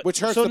 So, but Which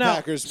hurts so the now,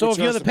 Packers- So which if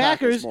you're hurts the the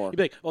Packers Packers, more. you'd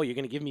be like, "Oh, you're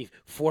going to give me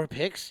 4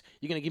 picks?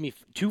 You're going to give me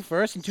 2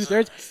 firsts and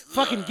 2/3?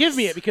 Fucking give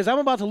me it because I'm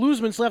about to lose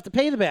him and still have to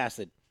pay the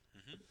bastard."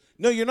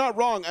 No, you're not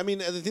wrong. I mean,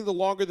 I think the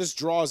longer this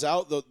draws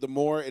out, the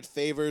more it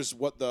favors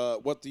what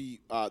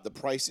the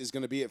price is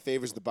going to be. It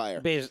favors the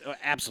buyer.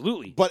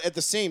 Absolutely. But at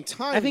the same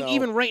time, I think though,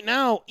 even right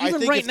now, I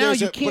think if you there's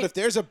can't. But if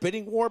there's a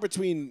bidding war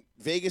between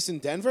Vegas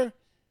and Denver,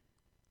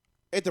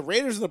 if the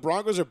Raiders and the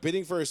Broncos are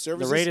bidding for his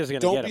services, Raiders are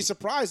gonna don't get be him.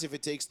 surprised if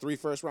it takes 3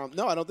 first round.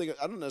 No, I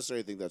don't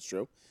necessarily think that's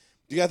true.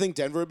 Do you think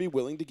Denver would be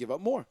willing to give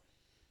up more?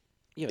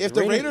 Yeah, if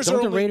the Raiders don't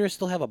are the only- Raiders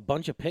still have a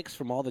bunch of picks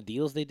from all the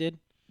deals they did?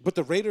 But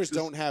the Raiders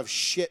don't have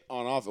shit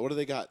on offense. What do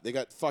they got? They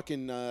got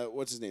fucking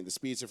what's his name? The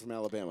speedster from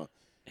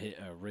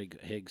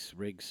Riggs.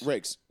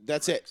 Riggs.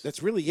 That's it.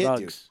 That's really it, dude.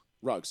 Ruggs.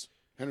 Ruggs.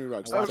 Henry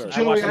Ruggs. I watched- third.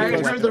 I watched Joey, the I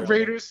first heard the round.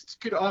 Raiders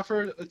could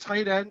offer a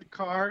tight end,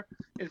 car,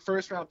 and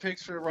first-round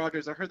picks for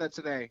Rodgers. I heard that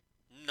today.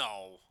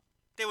 No,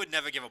 they would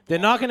never give up. They're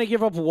not going to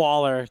give up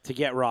Waller to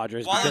get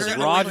Rodgers Waller's because their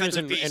only Rodgers offensive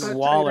and, piece. and Tight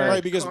Waller, end.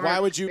 Right, because why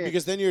would you? Pick.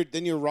 Because then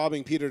you're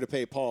robbing Peter to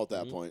pay Paul at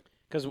that point.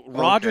 because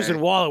Rodgers Okay.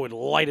 and Waller would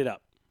light it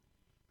up.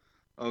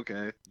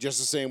 Okay. Just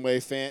the same way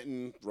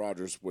Fenton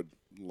Rodgers would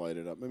light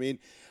it up. I mean,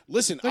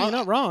 listen, No, you're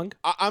not wrong.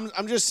 I'm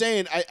just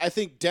saying. I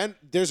think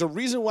there's a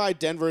reason why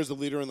Denver is the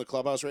leader in the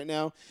clubhouse right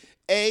now.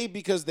 A,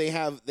 because they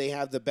have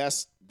the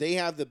best. They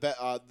have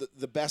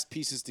the best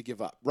pieces to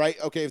give up, right?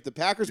 Okay, if the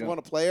Packers Yeah. want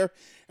a player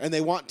and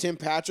they want Tim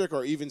Patrick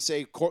or even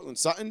say Cortland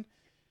Sutton,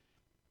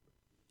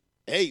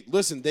 hey,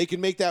 listen, they can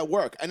make that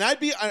work. And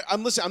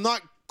I'm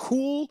not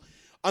cool.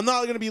 I'm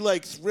not going to be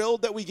like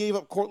thrilled that we gave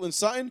up Cortland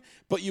Sutton,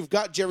 but you've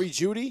got Jerry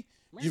Jeudy,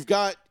 you've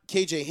got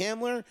KJ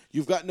Hamler,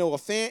 you've got Noah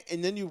Fant,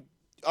 and then you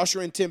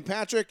usher in Tim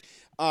Patrick.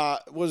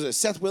 What was it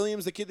Seth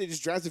Williams, the kid they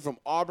just drafted from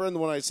Auburn, the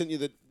one I sent you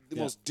the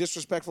most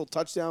disrespectful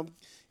touchdown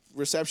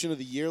reception of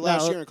the year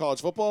last year in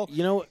college football?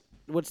 You know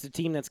what's the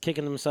team that's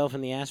kicking themselves in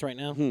the ass right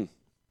now?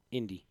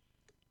 Indy.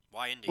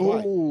 Why Indy?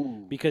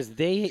 Oh, Because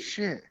they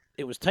shit.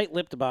 it was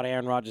tight-lipped about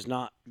Aaron Rodgers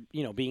not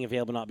being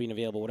available, not being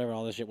available, whatever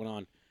all this shit went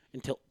on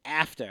until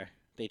after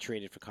they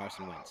traded for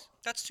Carson Wentz.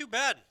 That's too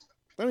bad.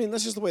 I mean,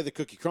 that's just the way the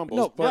cookie crumbles.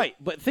 No, but right.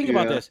 But think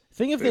about Yeah, this.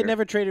 Think if they fair.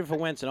 never traded for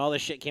Wentz and all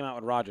this shit came out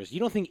with Rodgers. You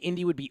don't think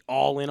Indy would be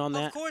all in on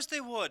Of that? course they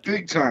would.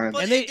 Big time.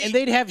 But And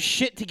they'd have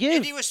shit to give.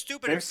 Indy was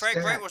stupid, and They're Frank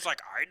Wright stacked. was like,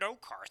 "I know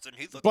Carson.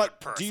 He's a But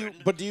good do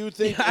person." you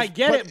think? I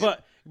get it,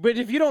 but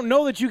if you don't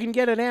know that you can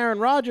get an Aaron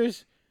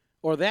Rodgers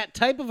or that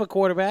type of a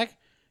quarterback,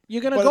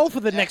 you're gonna but go for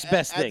the next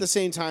best At thing. the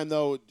same time,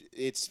 though,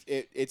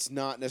 it's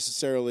not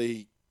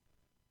necessarily.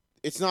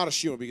 It's not a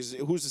shoe because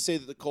who's to say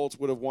that the Colts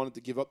would have wanted to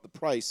give up the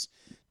price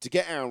to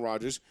get Aaron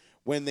Rodgers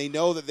when they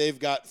know that they've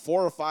got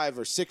 4 or 5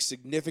 or 6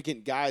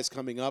 significant guys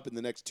coming up in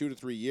the next 2 to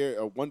 3 years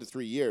or 1 to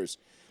 3 years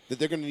that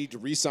they're going to need to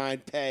re-sign,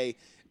 pay,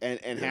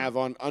 and have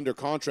on under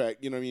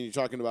contract. You know what I mean? You're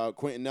talking about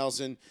Quentin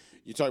Nelson.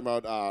 You're talking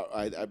about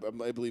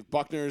I believe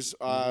Buckner's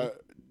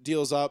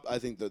deal's up. I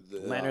think the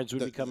Leonard's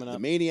would be coming the up.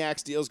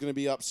 Maniacs deal is going to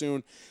be up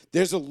soon.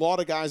 There's a lot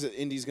of guys that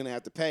Indy's going to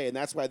have to pay, and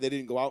that's why they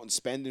didn't go out and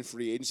spend in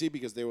free agency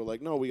because they were like,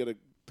 no, we got to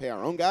pay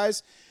our own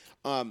guys.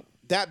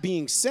 That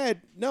being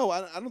said, no,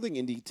 I don't think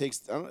Indy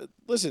takes.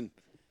 Listen,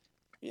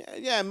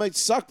 yeah, it might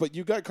suck, but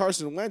you got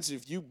Carson Wentz.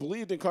 If you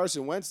believed in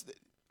Carson Wentz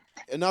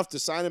enough to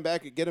sign him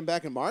back and get him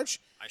back in March,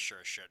 I sure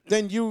should.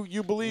 then you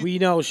believe. We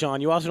know, Sean.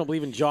 You also don't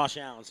believe in Josh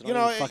Allen. So You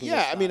don't know, even fucking yeah.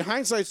 get I mean, started.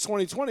 hindsight's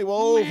 2020.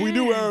 Well, if we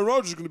knew Aaron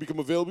Rodgers was going to become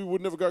available, we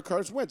would never got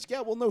Carson Wentz.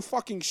 Yeah, well, no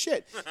fucking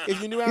shit.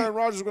 If you knew Aaron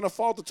Rodgers was going to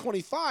fall to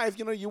 25,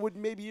 you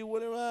wouldn't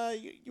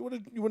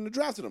have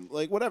drafted him.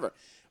 Like whatever.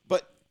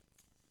 But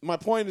my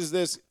point is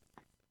this: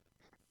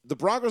 the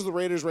Broncos, the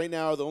Raiders, right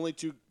now are the only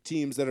 2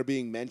 teams that are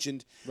being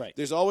mentioned. Right.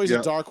 There's always Yeah.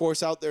 a dark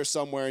horse out there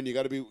somewhere, and you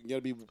got to be.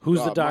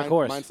 Who's the dark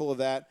horse? Mindful of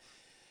that.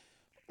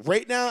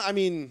 Right now, I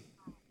mean,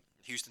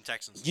 Houston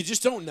Texans. you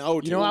just don't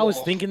know. You know, I was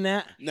thinking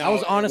that. No, I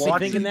was honestly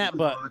Watson thinking that,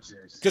 but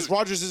because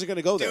Rodgers isn't going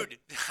to go there. Dude,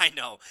 I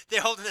know.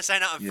 They're holding the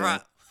sign out in Yeah.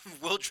 front.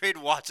 We'll trade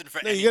Watson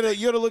for No, anything.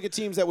 you gotta look at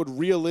teams that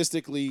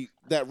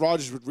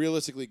Rodgers would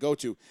realistically go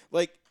to.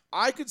 Like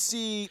I could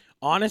see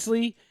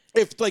honestly,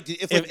 if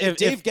If-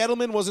 Dave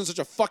Gettleman wasn't such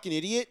a fucking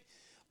idiot,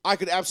 I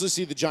could absolutely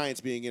see the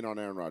Giants being in on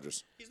Aaron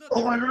Rodgers. He's not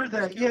Oh, that I good. heard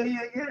that. Yeah.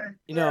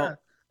 You know,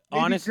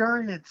 Maybe honest-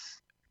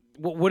 Giants.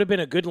 what would have been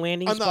a good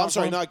landing spot. I'm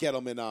sorry, for him? not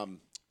Gettleman.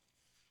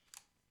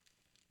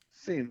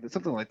 Same,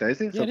 something like that. I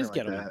think Yeah, it something is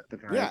like Gettleman. that. The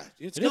Yeah, Giants.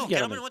 it's It is No, Gettleman.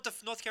 Gettleman went to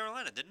North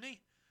Carolina, didn't he?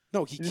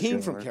 no, he It is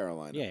came from Gettleman.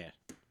 Carolina. Yeah.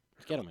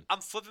 Gettleman.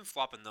 I'm flipping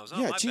flopping those. Oh,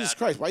 Yeah, my Jesus bad.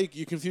 Christ, why are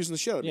you confusing the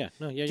shit out of me? Yeah,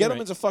 no, yeah, you're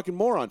Gettleman's right. a fucking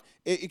moron.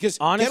 Because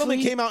Honestly-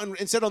 Gettleman came out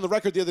and said on the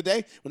record the other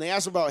day when they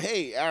asked him about,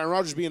 hey, Aaron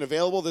Rodgers being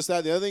available, this,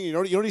 that, the other thing. You know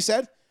what he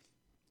said?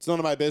 It's none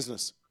of my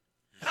business.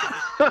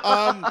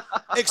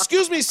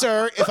 Excuse me,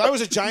 sir. If I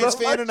was a Giants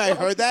fan and I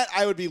heard that,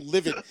 I would be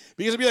livid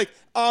because I'd be like,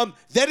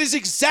 that is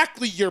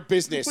exactly your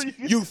business,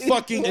 you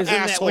fucking Isn't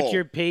asshole. that what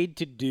you're paid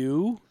to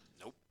do?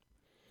 Nope.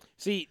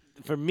 See,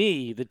 for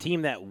me, the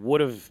team that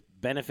would have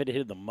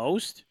benefited the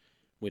most,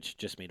 which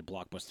just made a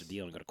blockbuster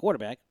deal and got a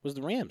quarterback, was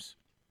the Rams.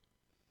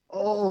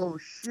 Oh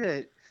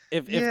shit.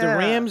 If the Yeah.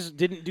 Rams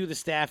didn't do the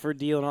Stafford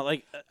deal and all,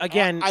 like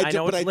again, I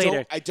know but it's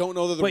later. I don't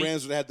know that the But-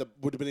 Rams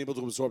would have been able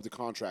to absorb the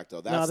contract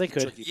though. That's No, they the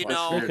could. tricky You part.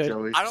 know, They could.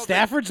 Joey. I don't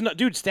Stafford's not,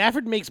 dude.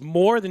 Stafford makes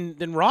more than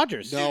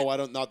Rodgers. No, I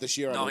don't. Not this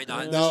year. No, I don't not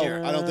think. this No,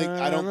 year. I don't think.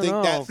 I don't I think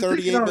don't that know.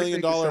 $38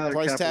 million Salary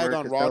price cap tag work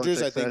on if Rodgers,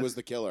 Belichick I think, says. was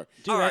the killer.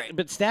 Dude, All right.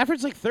 but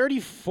Stafford's like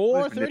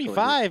 34, Who's manipulated? 35,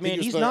 I think man. he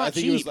was He's 30 not I think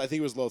cheap. He was, I think he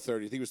was low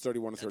 30. I think he was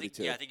 31 or I think,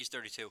 32. yeah, I think he's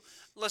 32.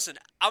 Listen,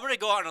 I'm going to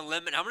go out on a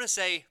limb, and I'm going to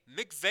say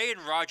McVay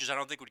and Rodgers I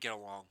don't think would get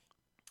along.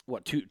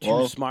 What, two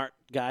Well- smart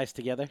guys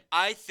together?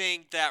 I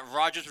think that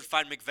Rodgers would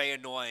find McVay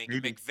annoying.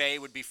 Maybe. McVay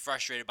would be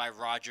frustrated by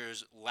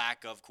Rodgers'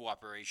 lack of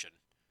cooperation.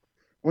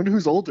 Wonder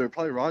who's older?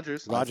 Probably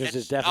Rodgers. Rodgers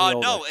is definitely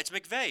older. No, it's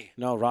McVay.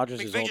 No,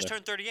 Rodgers is McVay older. just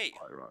turned 38.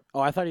 Probably Rodgers. Oh,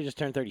 I thought he just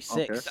turned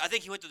 36. Okay. I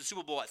think he went to the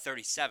Super Bowl at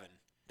 37.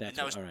 That's And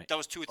that was all right. that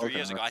was 2 or 3 Okay.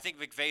 years ago. I think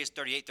McVay is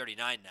 38,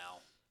 39 now.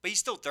 But he's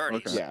still 30.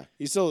 Okay. Yeah,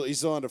 he's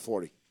still under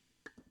 40,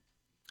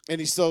 and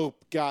he's still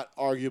got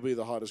arguably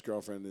the hottest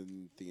girlfriend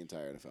in the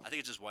entire NFL. I think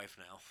it's his wife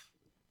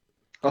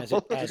now. As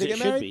it, as they it get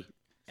should married? be.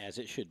 As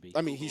it should be.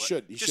 I mean, he Google should.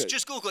 it. He just should.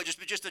 just Google it. Just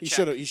to He check.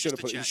 should. Just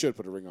to He should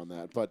put a ring on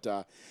that. But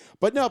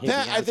no, Hey,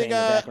 Pat. I Beyonce think in the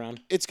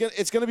background.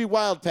 it's gonna be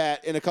wild,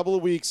 Pat. In a couple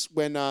of weeks,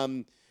 when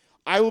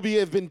I will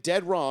have been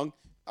dead wrong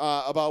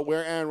about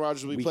where Aaron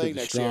Rodgers will be Week playing of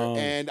the next year, strong.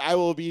 and I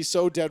will be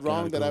so dead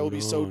wrong Got it that I will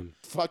going be so on.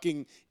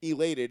 fucking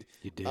elated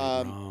You did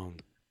um, wrong.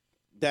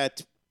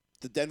 that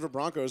the Denver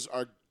Broncos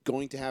are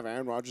going to have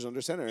Aaron Rodgers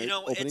under center You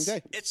know, opening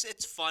day.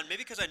 it's fun. Maybe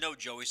because I know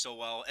Joey so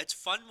well. It's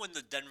fun when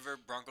the Denver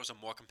Broncos are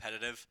more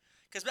competitive.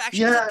 Because actually,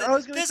 Yeah, I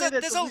was going to there's say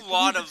that. there's to a lead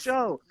lot the of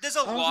show. there's a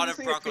I was lot gonna of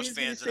say, it Broncos pains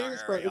me to fans in say our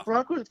this, but area. the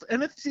Broncos,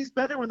 NFC's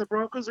better when the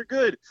Broncos are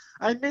good.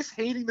 I miss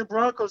hating the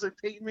Broncos and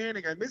Peyton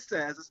Manning. I miss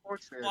that as a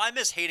sports fan. Well, I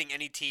miss hating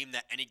any team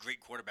that any great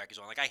quarterback is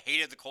on. Like, I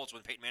hated the Colts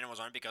when Peyton Manning was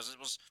on because it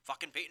was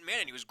fucking Peyton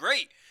Manning. He was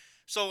great.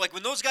 So, like,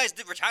 when those guys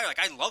did retire, like,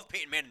 I love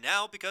Peyton Manning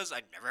now because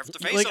I never have to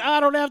face Like, him. I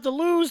don't have to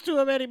lose to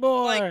him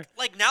anymore.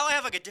 Like now I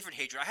have, like, a different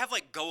hatred. I have,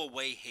 like,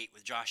 go-away hate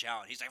with Josh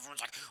Allen.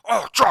 Everyone's like,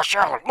 oh, Josh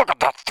Allen, look at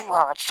that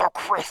throw. It's so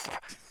crisp.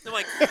 I'm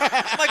like,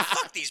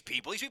 fuck these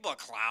people. These people are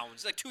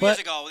clowns. Like, 2 years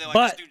ago, they're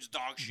like, this dude's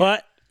dog shit.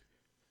 But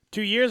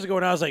 2 years ago,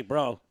 when I was like,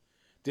 bro,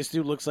 this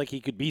dude looks like he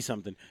could be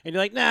something. And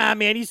you're like, nah,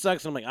 man, he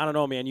sucks. And I'm like, I don't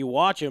know, man. You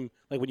watch him.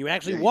 Like, when you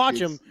actually watch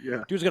him,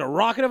 dude's got a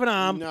rocket of an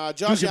arm. Nah, Dude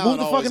Josh can Allen move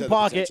the always fucking had the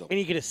pocket, potential. and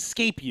he can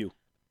escape you.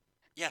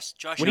 Yes,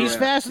 Josh When Allen. he's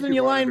faster He than can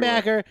your run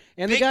everywhere. linebacker,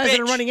 and the Big guys that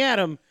are bitch. running at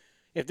him,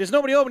 if there's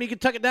nobody open, he can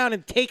tuck it down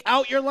and take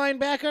out your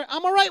linebacker.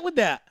 I'm all right with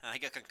that. He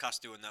got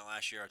concussed doing that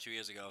last year or 2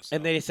 years ago. So.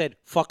 And they said,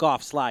 fuck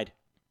off, slide.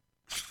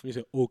 He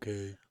said,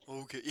 okay.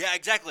 Okay. Yeah,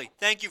 exactly.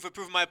 Thank you for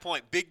proving my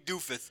point. Big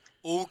doofus.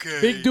 Okay.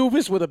 Big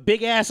doofus with a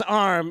big ass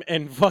arm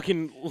and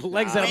fucking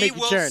legs that'll We make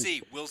you will turn.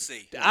 see. We'll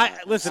see.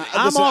 Listen,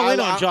 I'm all in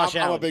on Josh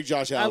Allen. I'm a big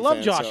Josh Allen I love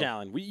fan, Josh so-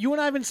 Allen. You and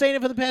I have been saying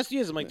it for the past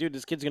years. I'm like, dude,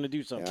 this kid's gonna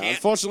do something. Yeah,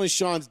 unfortunately,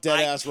 Sean's dead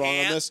I ass wrong on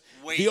can't this.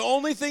 wait. The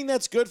only thing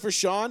that's good for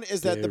Sean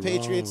is that the They're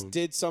Patriots wrong.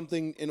 did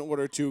something in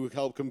order to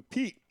help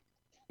compete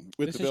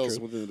with This the is Bills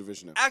true. within the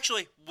division now.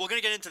 Actually, we're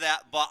gonna get into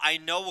that, but I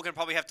know we're gonna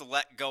probably have to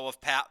let go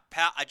of Pat.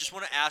 Pat, I just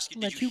want to ask you: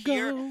 Let Did you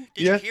hear? go.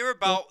 Did Yeah. you hear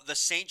about the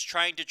Saints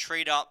trying to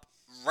trade up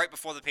right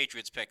before the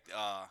Patriots picked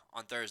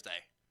on Thursday?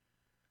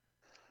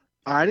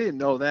 I didn't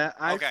know that.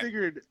 Okay.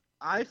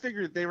 I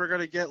figured they were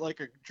going to get like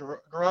a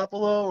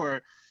Garoppolo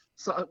or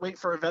wait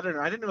for a veteran.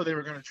 I didn't know they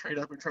were going to trade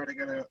up and try to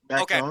get a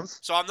Mac Okay, Jones.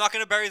 so I'm not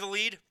going to bury the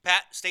lead.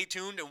 Pat, stay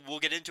tuned, and we'll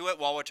get into it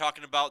while we're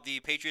talking about the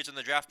Patriots and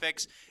the draft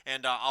picks,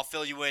 and I'll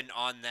fill you in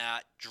on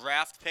that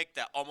draft pick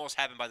that almost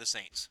happened by the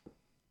Saints.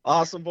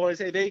 Awesome, boys.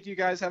 Hey, thank you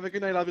guys. Have a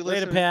good night. I'll be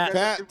Later, listening. Pat.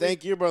 Pat,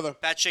 thank you, brother.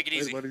 Pat, shake it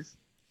Later, easy. buddies.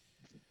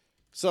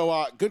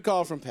 So, good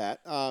call from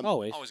Pat.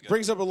 Always. Always good.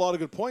 Brings up a lot of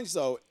good points,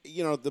 though.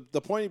 You know,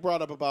 the point he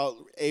brought up about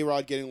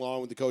A-Rod getting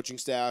along with the coaching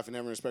staff and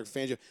having respect for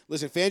Fangio.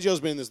 Listen, Fangio's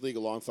been in this league a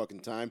long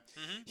fucking time.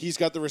 Mm-hmm. He's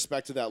got the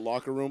respect to that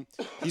locker room.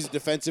 He's a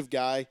defensive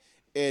guy.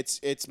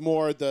 It's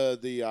more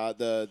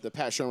the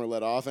Pat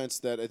Shermer-led offense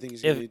that I think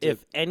he's going to need to.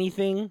 If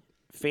anything,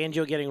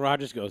 Fangio getting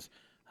Rodgers goes,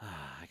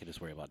 I can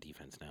just worry about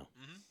defense now.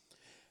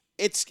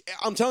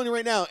 I'm telling you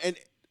right now, and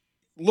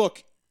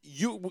look,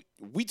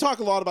 we talk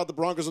a lot about the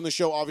Broncos on the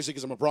show, obviously,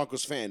 because I'm a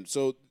Broncos fan,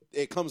 so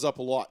it comes up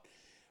a lot.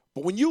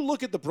 But when you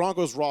look at the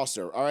Broncos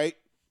roster, all right,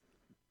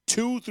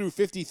 2 through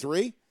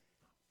 53,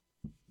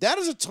 that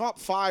is a top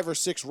 5 or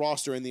 6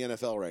 roster in the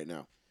NFL right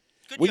now.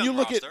 Good When young you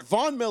look roster. at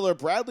Von Miller,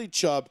 Bradley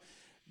Chubb,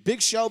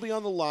 Big Shelby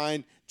on the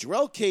line,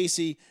 Jarrell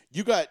Casey,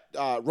 you got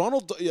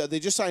Ronald. They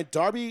just signed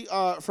Darby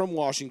from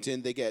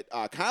Washington. They get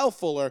Kyle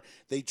Fuller.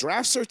 They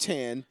draft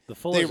Surtain. The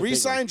Fuller's They a big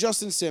re-sign one.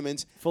 Justin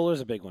Simmons. Fuller's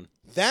a big one.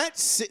 That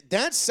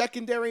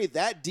secondary,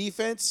 that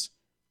defense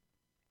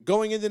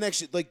going into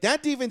next year, like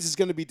that defense is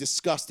going to be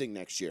disgusting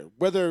next year,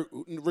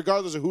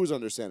 regardless of who's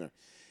under center.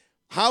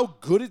 How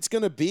good it's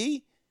going to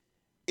be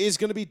is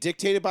going to be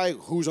dictated by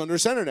who's under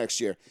center next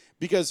year.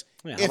 Because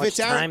Yeah, if how much it's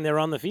time Aaron, they're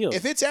on the field.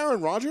 if it's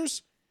Aaron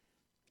Rodgers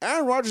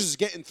is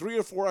getting 3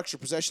 or 4 extra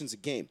possessions a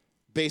game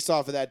based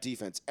off of that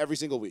defense every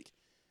single week.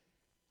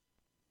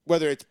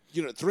 Whether it's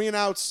 3 and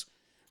outs,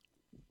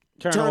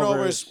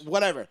 turnovers,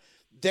 whatever.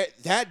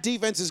 That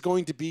defense is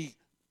going to be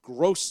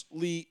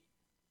grossly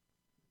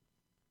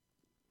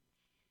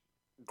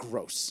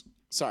gross.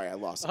 Sorry, I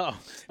lost it. Oh,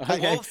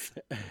 okay. Both?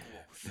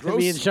 Gross.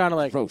 Me and Sean are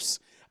like, Gross.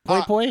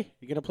 poi poi?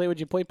 You going to play with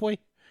your poi poi?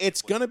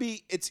 It's gonna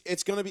be.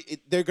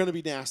 They're gonna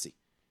be nasty.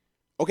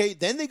 Okay.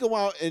 Then they go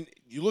out and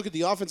you look at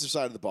the offensive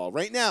side of the ball.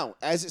 Right now,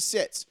 as it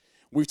sits,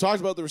 we've talked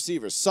about the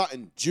receivers: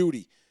 Sutton,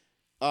 Judy,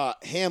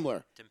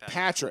 Hamler, Tim Patrick.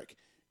 Patrick.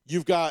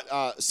 You've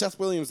got Seth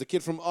Williams, the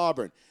kid from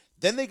Auburn.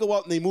 Then they go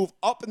out and they move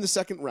up in the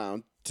second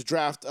round to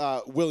draft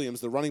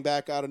Williams, the running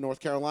back out of North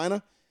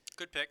Carolina,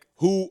 Good pick.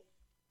 who,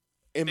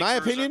 in Big my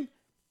bruiser. opinion,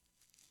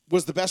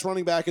 was the best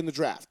running back in the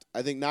draft.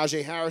 I think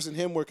Najee Harris and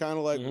him were kind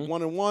of like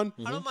 1-1,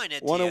 I don't mind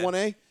Etienne. 1 and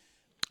 1A.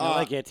 I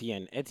like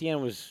Etienne.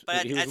 Etienne was.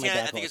 But he was my Etienne, I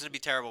backup. think it's going to be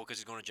terrible because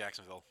he's going to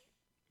Jacksonville.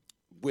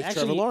 With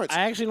Actually, Trevor Lawrence.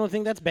 I actually don't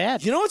think that's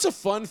bad. You know what's a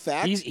fun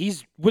fact?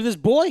 He's with his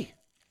boy.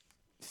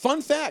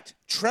 Fun fact,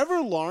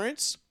 Trevor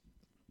Lawrence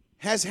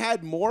has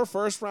had more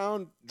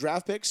first-round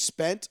draft picks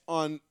spent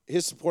on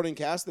his supporting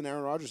cast than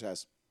Aaron Rodgers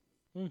has.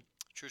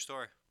 True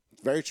story.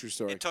 Very true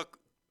story. It took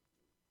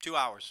 2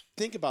 hours.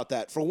 Think about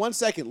that for 1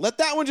 second. Let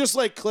that one just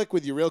like click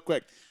with you real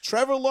quick.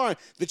 Trevor Lawrence.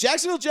 The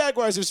Jacksonville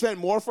Jaguars have spent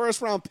more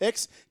first-round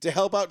picks to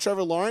help out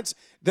Trevor Lawrence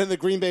than the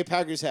Green Bay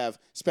Packers have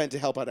spent to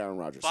help out Aaron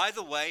Rodgers. By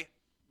the way,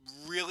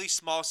 really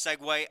small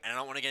segue, and I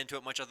don't want to get into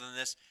it much other than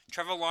this.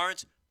 Trevor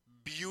Lawrence,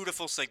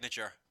 beautiful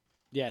signature.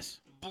 Yes.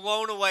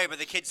 Blown away by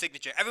the kid's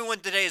signature. Everyone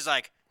today is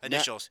like,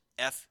 initials,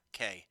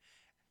 FK.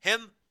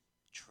 Him,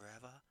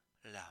 Trevor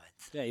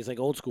Lawrence. Yeah, he's like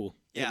old school.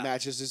 It Yeah.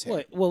 matches his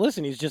hair. Well,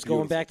 listen, he's just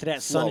going Beautiful. back to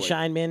that Flowing.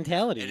 sunshine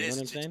mentality. It You know is. what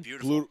I'm It's saying?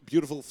 beautiful.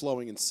 Beautiful,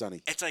 flowing, and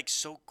sunny. It's like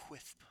so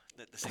quisp,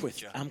 the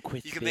signature. I'm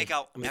quick. You can make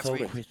out I'm every...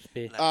 so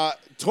crispy.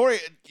 Tori,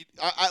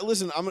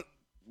 listen.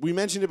 We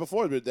mentioned it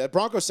before, but that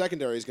Broncos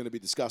secondary is going to be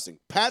disgusting.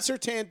 Pat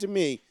Surtain, to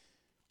me,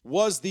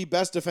 was the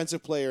best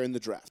defensive player in the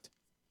draft.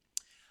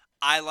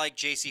 I like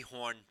J.C.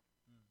 Horn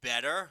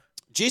better.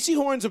 J.C.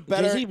 Horn's a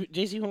better.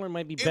 J.C. Horn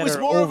might be It was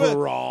better more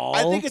overall.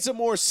 of a. I think it's a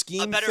more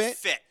scheme A better fit.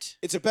 fit.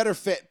 It's a better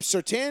fit.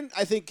 Surtain,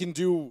 I think, can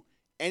do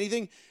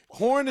anything.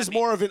 Horn is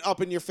more of an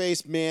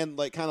up-in-your-face man,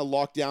 like kind of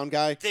lockdown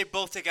guy. They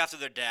both take after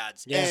their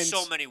dads Yeah. in And-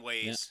 so many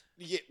ways.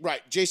 Yeah,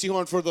 right. J.C.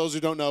 Horn, for those who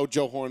don't know,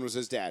 Joe Horn was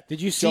his dad.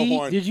 Did you Joe see-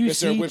 Horn, did you yes,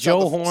 sir, see whips Joe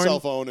out the Horn cell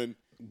phone and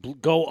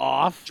go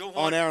off Joe on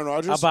Horn, Aaron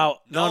Rodgers?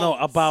 about No,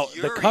 about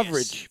the furious.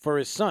 coverage for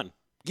his son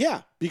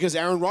Yeah, because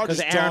Aaron Rodgers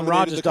because Aaron dominated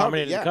Rodgers the coverage.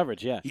 dominated Yeah. the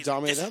coverage. Yeah, He He's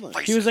dominated this that line.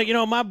 racist. he was like,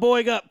 my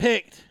boy got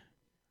picked,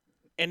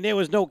 and there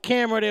was no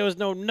camera, there was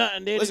no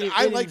nothing. They Listen, didn't-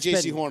 I they like didn't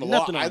J.C. spend Horn a lot.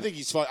 nothing on I it. think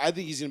he's fun. I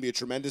think he's going to be a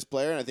tremendous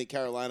player, and I think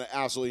Carolina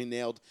absolutely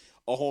nailed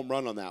a home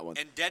run on that one.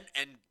 And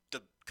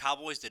the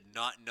Cowboys did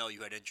not know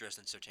you had interest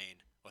in Surtain.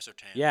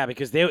 Yeah,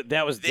 because they were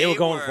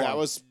going for him. That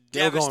was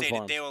They were going devastated.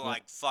 for him. They were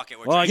like, "Fuck it,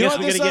 we're Well, I trading You guess know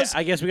we what gotta this get.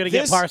 I guess we gotta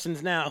This- get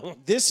Parsons now.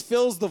 This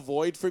fills the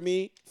void for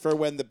me for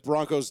when the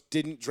Broncos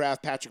didn't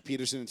draft Patrick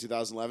Peterson in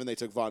 2011. They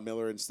took Von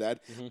Miller instead.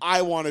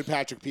 I wanted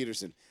Patrick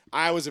Peterson.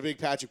 I was a big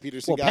Patrick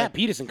Peterson Well, guy. Pat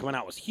Peterson coming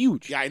out was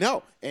huge. Yeah, I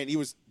know, and he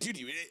was, dude.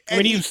 I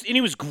mean,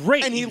 he was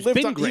great. and he He's lived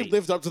been up. great. He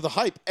lived up to the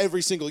hype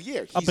every single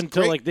year. up He's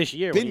until great, like this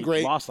year been when great,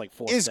 he lost like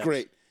 4 is steps.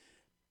 great.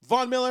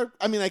 Von Miller.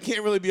 I mean, I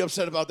can't really be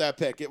upset about that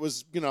pick. It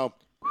was,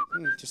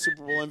 just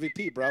Super Bowl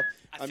MVP, bro.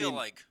 I feel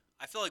like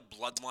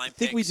bloodline. I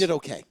think we did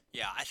okay.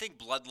 Yeah, I think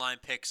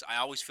bloodline picks. I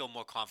always feel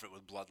more confident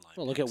with bloodline.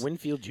 Well, look at picks.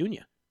 Winfield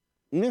Jr.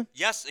 Yeah.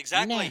 Yes,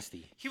 exactly.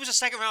 Nasty. He was a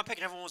second-round pick,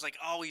 and everyone was like,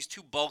 "Oh, he's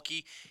too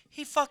bulky."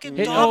 He fucking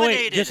Oh dominated.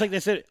 wait, just like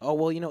they said. Oh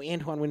well,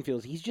 Antoine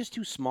Winfield, he's just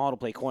too small to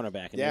play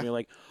cornerback. And Yeah. then you're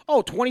like,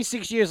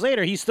 26 years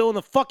later, he's still in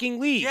the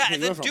fucking league. Yeah, He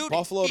and then went from dude,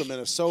 Buffalo to he-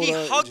 Minnesota He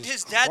and hugged just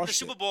his dad in the crushed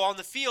Super it. Bowl on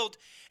the field,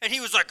 and he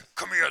was like,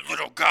 "Come here,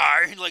 little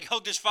guy," and like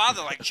hugged his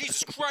father, like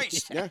Jesus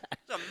Christ. Yeah.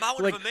 He's a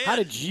mountain Like, of a man. how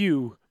did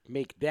you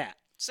make that?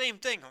 Same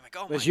thing. I'm like,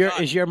 oh my Is your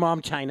god. is your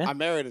mom China? I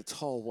married a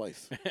tall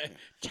wife.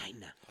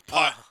 China.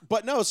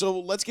 But no, so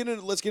let's get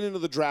into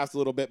the draft a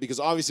little bit because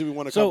obviously we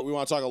want to So-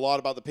 talk a lot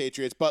about the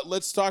Patriots, but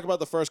let's talk about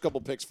the first couple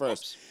picks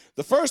first.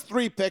 The first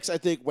 3 picks I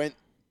think went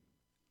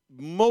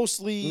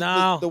mostly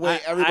No, the way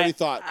everybody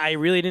thought. I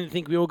really didn't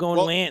think we were going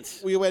Well,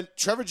 Lance. We went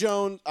Trevor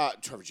Jones,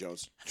 Trevor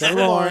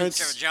Trevor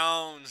Lawrence.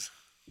 Jones.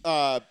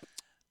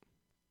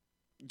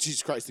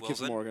 Jesus Christ, the kid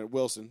Wilson? from Oregon,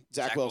 Wilson,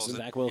 Zach Zach Wilson,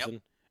 Wilson. Zach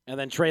Wilson, and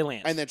then Trey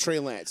Lance. and then Trey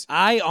Lance.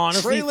 I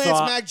honestly Trey Lance,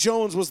 thought. Mac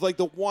Jones was like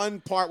the one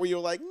part where you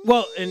were like,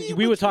 Well, and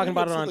we were which talking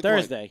one about it on flip the coin?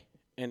 Thursday,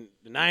 and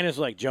the Niners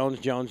were like Jones.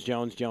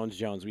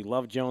 We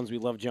love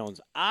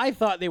Jones. I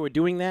thought they were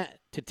doing that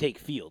to take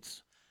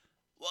Fields.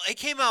 Well, it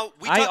came out.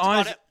 We I talked about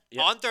honest- it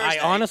yeah, on Thursday.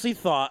 I honestly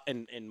thought,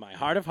 in my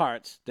heart of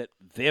hearts, that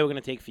they were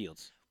going to take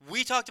Fields.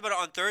 We talked about it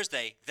on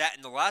Thursday that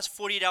in the last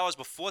 48 hours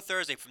before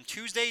Thursday, from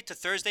Tuesday to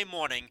Thursday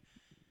morning,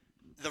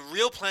 the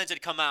real plans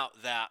had come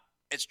out that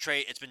it's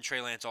been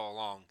Trey Lance all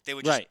along. They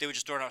were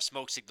just throwing out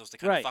smoke signals to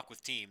kind Right. of fuck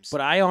with teams.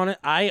 But I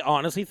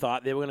honestly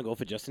thought they were going to go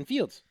for Justin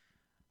Fields.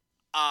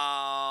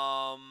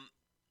 I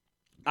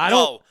I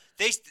no,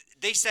 don't.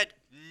 they said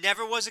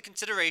never was a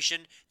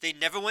consideration. They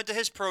never went to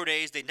his pro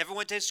days. They never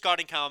went to his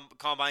scouting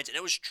combines, and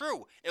it was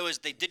true.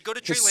 They did go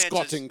to Trey his Lance's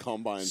Scotting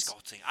combines.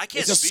 Scouting. I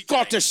can't It's a speak today.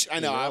 Scottish. I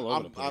know. You're all over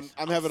I'm the place.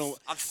 having a. I'm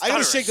I gotta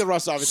stuttering. shake the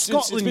rust off. It's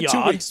Scotland been 2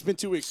 Yard. weeks. It's been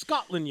 2 weeks.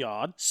 Scotland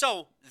Yard.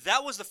 So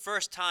that was the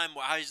first time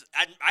where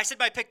I said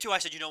my pick 2. I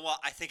said, you know what?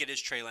 I think it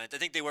is Trey Lance. I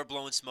think they were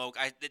blowing smoke.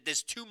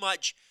 There's too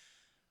much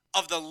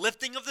of the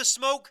lifting of the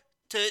smoke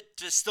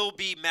to still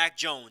be Mac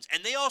Jones.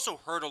 And they also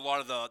heard a lot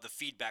of the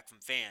feedback from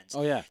fans.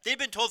 Oh, yeah. They've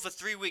been told for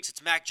 3 weeks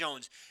it's Mac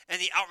Jones, and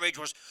the outrage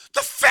was,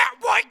 the fat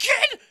white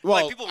kid! Well,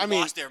 like, people I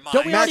mean, lost their mind.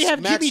 Don't we already have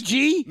Max- Jimmy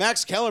G?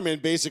 Max Kellerman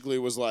basically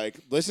was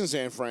like, "Listen,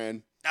 San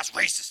Fran, That's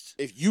racist.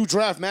 if you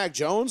draft Mac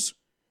Jones,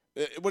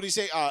 what do you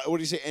say? What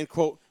do you say? And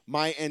quote,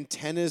 my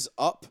antennas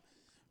up."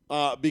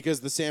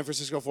 Because the San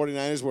Francisco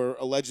 49ers were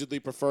allegedly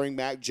preferring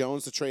Mac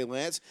Jones to Trey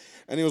Lance.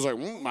 And he was like,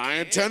 my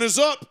antenna's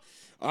up.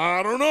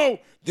 I don't know.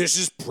 This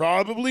is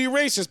probably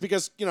racist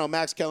because,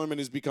 Max Kellerman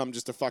has become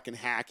just a fucking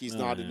hack. He's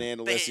not an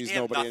analyst. They He's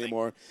have nobody nothing.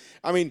 anymore.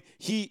 I mean,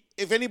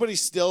 if anybody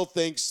still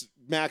thinks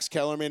Max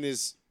Kellerman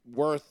is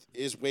worth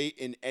his weight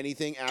in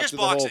anything after Just the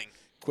whole boxing.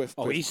 quiff?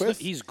 Oh, quiff?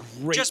 he's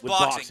great Just with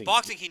boxing. boxing.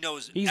 Boxing, he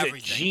knows He's a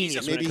everything. genius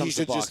when it Maybe comes he to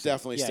should just boxing.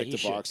 definitely Yeah, stick he to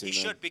should. boxing. He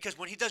then. should, because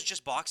when he does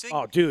just boxing,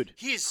 Oh, dude.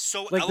 he is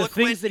so Like the eloquent.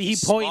 things that he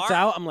he's points smart.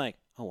 out, I'm like,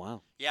 oh,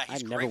 wow. Yeah, I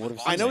he's never great would with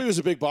have I seen know that. he was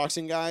a big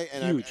boxing guy,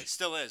 and Huge. It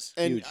still is.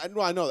 and Huge.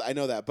 I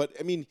know that, but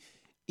I mean,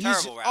 he's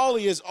Terrible rapper. all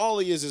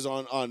he is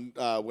on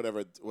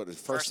whatever what is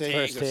First take.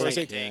 take. First First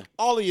take, take. yeah.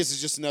 All he is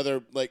just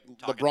another like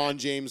Talking LeBron head.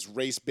 James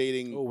race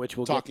baiting Oh, which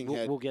we'll talking get,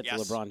 head. we'll get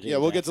Yes. to LeBron James. Yeah,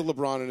 we'll get after. to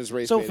LeBron and his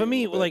race. So baiting for a me,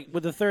 little bit. like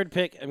with the third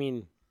pick, I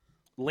mean,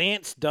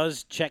 Lance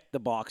does check the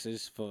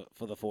boxes for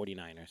the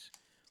 49ers.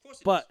 Of course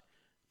he But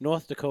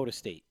North Dakota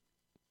State,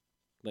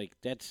 like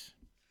that's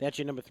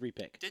your number 3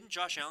 pick. does. Didn't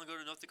Josh Allen go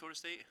to North Dakota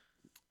State?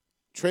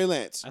 Trey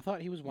Lance, I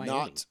thought he was Wyoming.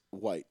 not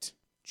white.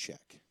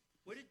 Check.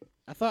 Where did?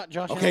 I thought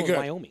Josh Okay, Allen was good.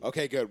 Wyoming.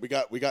 Okay, good. We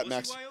got Was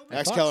Max. he Wyoming? Max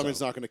I thought Kellerman's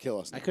so. not going to kill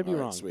us. I could be All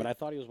right, wrong, sweet. but I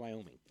thought he was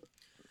Wyoming.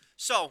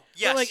 So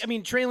yes, But like, I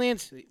mean, Trey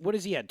Lance, what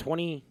is he at?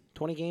 20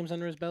 games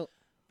under his belt?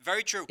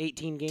 very true.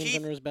 18 games Keith,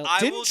 under his belt? I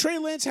Didn't will- Trey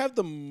Lance have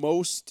the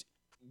most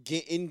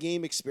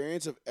in-game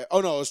experience of? Oh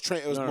no, it was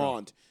No, no.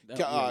 Mond. No,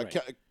 you're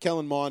right.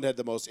 Kellen Mond had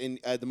the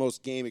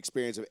most game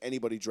experience of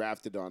anybody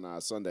drafted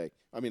on Sunday.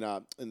 I mean,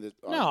 in the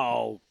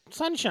No,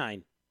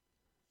 Sunshine.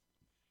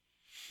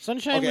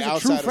 Sunshine okay, was a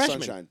outside true of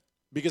freshman. Sunshine,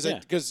 because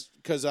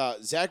Yeah.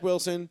 Zach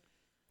Wilson.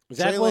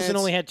 Zach Trey Wilson Lance-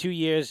 only had 2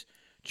 years.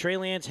 Trey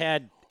Lance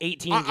had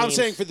 18 I'm games.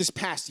 saying for this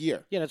past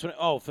year. Yeah, that's what.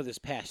 Oh, for this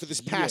past For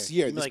this year. past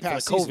year, You mean this like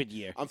past for the season. COVID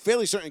year, I'm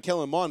fairly certain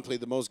Kellen Mond played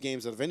the most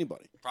games out of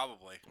anybody.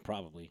 Probably.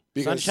 probably.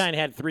 Because- Sunshine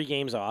had 3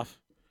 games off.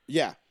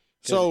 Yeah.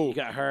 'Cause So he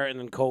got hurt and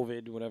then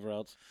COVID, whatever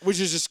else. which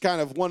is just kind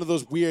of one of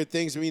those weird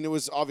things. I mean, it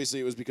was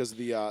because of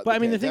the. But I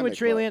mean, the thing with pandemic,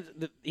 Trey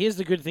but- Lance, here's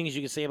the good things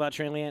you can say about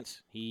Trey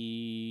Lance.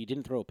 He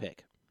didn't throw a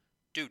pick.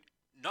 Dude,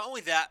 not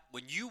only that,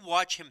 when you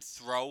watch him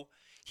throw,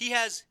 he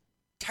has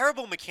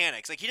terrible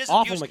mechanics. Like he doesn't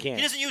Awful use mechanics.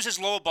 he doesn't use his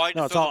lower body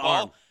No, to it's throw all the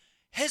ball. arm.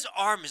 His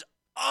arm is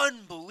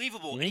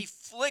unbelievable, and he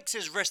flicks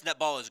his wrist, and that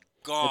ball is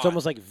gone. It's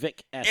almost like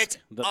Vic-esque. It's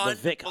the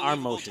Vic arm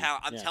unbelievable motion.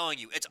 talent. I'm Yeah. telling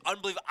you, it's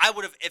unbelievable. I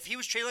would have, if he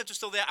was Trey Lance was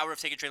still there, I would have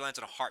taken Trey Lance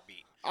in a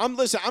heartbeat.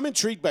 I'm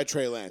intrigued by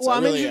Trey Lance. Well, I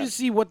I'm really interested am. to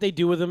see what they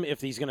do with him. If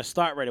he's going to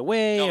start right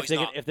away. No, if he's they're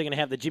not. gonna, if they're going to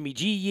have the Jimmy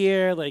G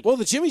year. Like, Well,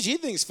 the Jimmy G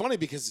thing is funny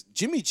because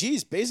Jimmy G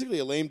is basically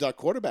a lame duck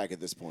quarterback at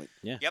this point.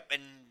 Yep,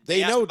 and They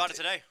they asked know him about it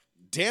today.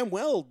 Damn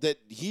well that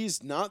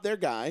he's not their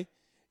guy.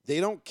 They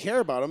don't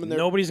care about him, and they're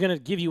nobody's going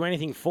to give you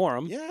anything for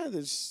him. yeah.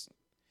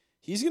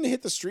 He's going to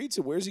hit the streets,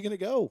 and where's he going to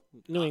go?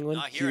 New England.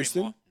 Not here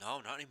Houston? anymore.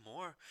 No, not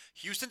anymore.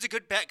 Houston's a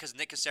good bet because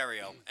Nick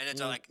Casario, and it's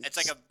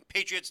like a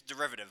Patriots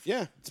derivative.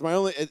 Yeah, it's my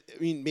only. I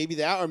mean, maybe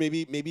that, or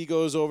maybe he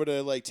goes over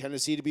to like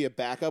Tennessee to be a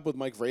backup with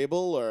Mike Vrabel,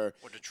 or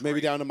Detroit. maybe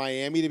down to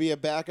Miami to be a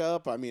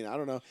backup. I mean, I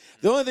don't know.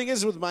 The only thing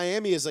is with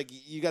Miami is like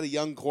you got a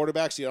young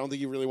quarterback, so I don't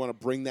think you really want to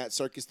bring that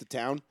circus to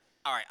town.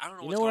 All right, I don't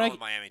know You what's know going where on with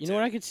Miami. you know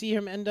where I could see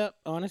him end up?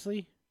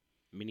 Honestly,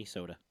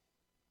 Minnesota.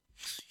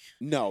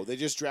 No, they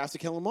just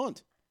drafted Kellen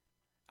Mond.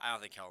 I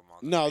don't think Kellen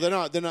Mond. No, they're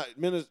not. They're not.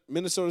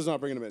 Minnesota's not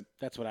bringing him in.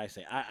 That's what I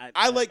say.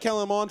 I like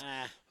Kellen Mond.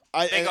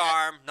 Big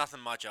arm,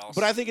 nothing much else.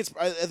 But I think it's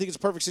a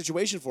perfect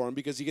situation for him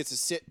because he gets to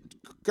sit.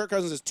 Kirk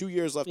Cousins has 2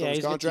 years left Yeah, on his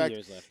he's got 2 contract.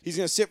 years left. He's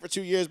going to sit for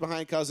 2 years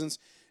behind Cousins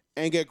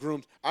and get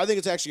groomed. I think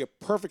it's actually a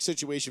perfect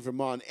situation for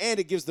Mon, and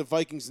it gives the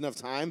Vikings enough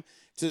time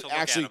to look at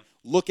actually him.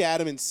 look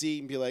at him and see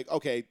and be like,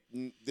 okay,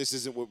 this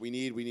isn't what we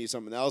need. We need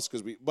something else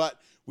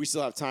but we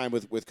still have time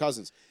with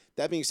Cousins.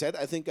 That being said,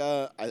 I think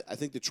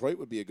Detroit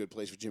would be a good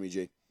place for Jimmy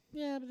G.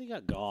 Yeah, but they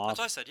got Goff. That's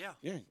what I said. Yeah.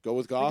 Yeah, go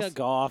with They Goff. got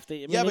Goff. They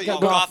Yeah, they but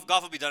got you- Goff.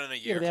 Goff will be done in a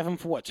Yeah, year. but they have him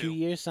for what? 2 Two.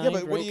 years Yeah, signed.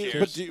 but what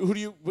right?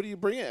 do you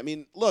bring in? I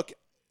mean, look,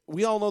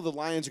 we all know the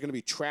Lions are going to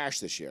be trash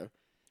this year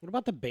What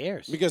about the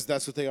Bears? because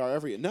that's what they are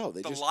every year. No,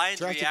 they The just Lions'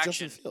 drafted reaction.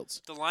 Justin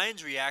Fields. The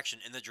Lions' reaction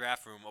in the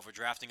draft room over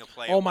drafting a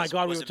player. Oh my was-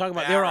 God, we was were talking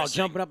about they were all embarrassing.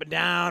 jumping up and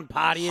down,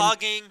 partying,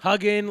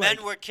 hugging, like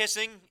men were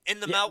kissing in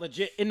the yeah, mouth.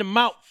 legit in the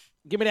mouth.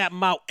 Give me that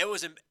mouth. It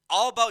was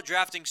all about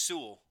drafting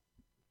Sewell.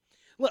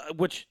 Look,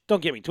 which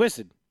don't get me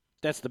twisted.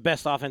 That's the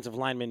best offensive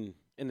lineman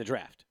in the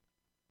draft.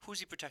 Who's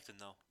he protecting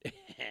though?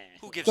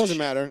 Who gives Doesn't a shit?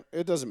 matter.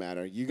 It doesn't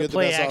matter. You The get the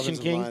play best action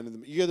offensive king.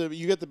 line.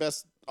 You get the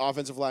best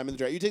offensive lineman in the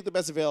draft. You take the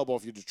best available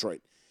if you're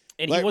Detroit.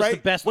 And Like, he was the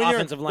right? best When you're-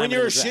 offensive when lineman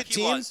you're in a the draft. shit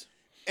He team, was.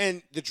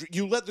 and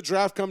you let the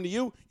draft come to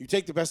you, you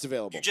take the best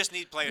available. You just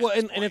need players. Well, at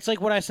this and point. it's like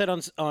what I said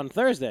on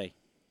Thursday.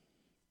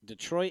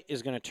 Detroit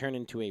is going to turn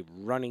into a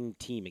running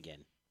team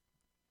again.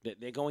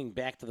 They're going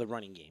back to the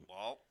running game.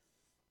 Well,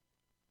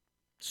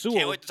 can't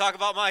Sewell, wait to talk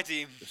about my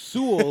team.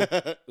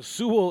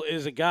 Sewell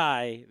is a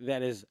guy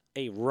that is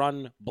a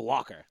run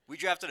blocker. We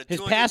drafted a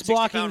His pass 260-pound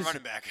blocking's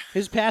running back.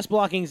 His pass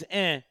blocking's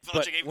but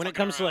Belichick ain't when it fucking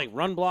comes to around. like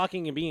run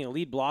blocking and being a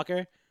lead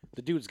blocker,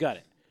 the dude's got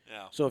it.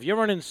 Yeah. So if you're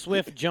running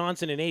Swift,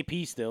 Johnson, and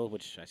AP still,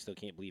 which I still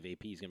can't believe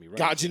AP is gonna be running.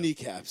 Got your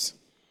kneecaps.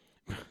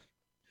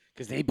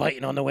 Because they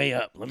biting on the way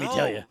up. Let me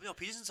tell you. No,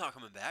 Peterson's not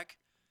coming back.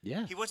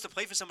 Yeah. He wants to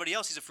play for somebody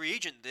else. He's a free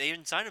agent. They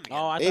didn't sign him again.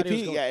 Oh, I AP, thought he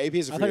was going, AP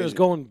is a I free thought he was agent.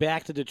 going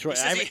back to Detroit.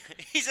 he, I says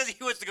haven't- he says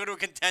he wants to go to a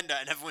contender,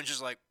 and everyone's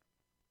just like,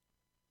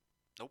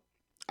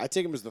 I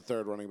take him as the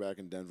third running back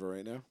in Denver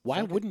right now.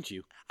 Why wouldn't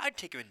you? I'd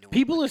take him in New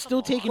People England. are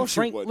still Come on. taking course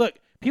you Frank. would. Look,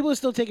 people are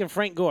still taking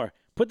Frank Gore.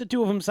 Put the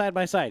two of them side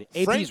by side.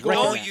 AP's Frank right Gore-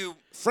 No, there. you.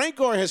 Frank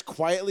Gore has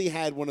quietly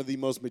had one of the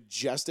most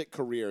majestic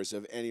careers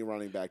of any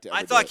running back to ever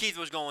I thought do it. Keith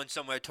was going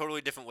somewhere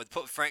totally different with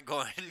put Frank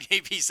Gore and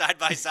AP side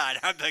by side.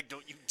 I'm like,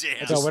 don't you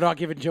dare. So we're not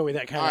giving Joey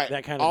that kind All of right,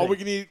 that kind all of we're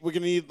thing. gonna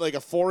need like a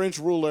 4-inch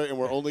ruler, and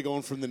we're only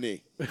going from the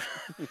knee.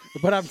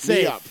 But I'm Knee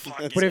saying, up. Fuck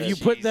but if you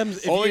put Jeez. them,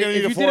 if Only you, gonna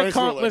need if a you did a 4-inch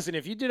ruler. listen,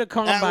 if you did a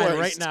combine right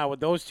worst. now with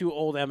those two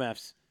old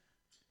MFs,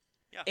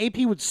 Yeah.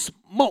 AP would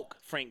smoke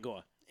Frank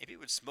Gore. AP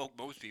would smoke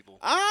most people.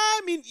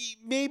 I mean,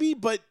 maybe,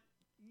 but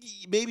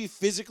maybe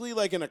physically,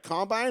 like in a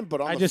combine. But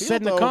on I the just field,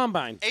 said in the though,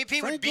 combine. AP would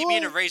Frank beat me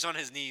in a Gore? race on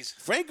his knees.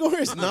 Frank Gore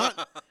is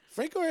not.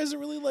 Frank Gore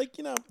hasn't really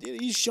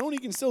he's shown he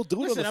can still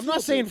do it. Listen, on the I'm not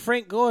field, saying dude.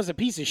 Frank Gore is a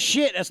piece of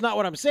shit. That's not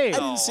what I'm saying. I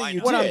No, didn't say I you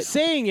know. What did. I'm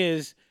saying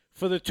is,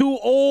 for the two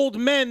old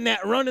men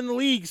that run in the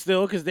league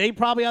still, because they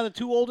probably are the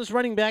two oldest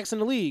running backs in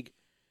the league,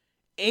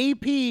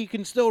 AP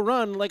can still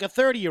run like a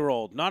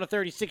 30-year-old, not a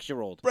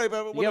 36-year-old. Right,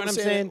 but You what get I'm what I'm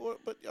saying?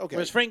 But okay.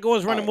 Whereas Frank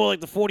Gore's running All right. more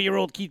like the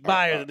 40-year-old Keith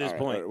Byers at this All right,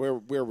 point. all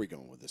right. Where are we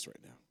going with this right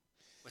now?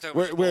 We're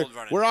talking about We're old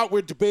running. we're out.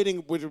 We're debating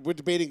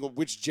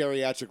which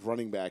geriatric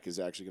running back is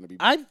actually going to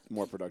be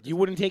more productive. You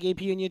wouldn't take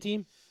AP in your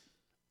team?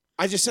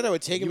 I just said I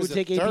would take You him would as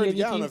take the AP third. in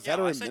your Yeah, on team? a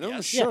veteran I said minimum.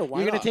 yes. Sure, yeah, why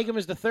you're going not? to take him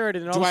as the third,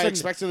 and then all Do of a I sudden,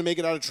 expect him to make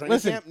it out of training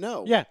listen, camp?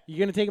 No. Yeah, you're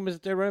going to take him as the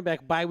third running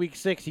back. By week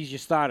 6, he's your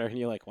starter, and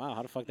you're like, wow,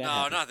 how the fuck that No,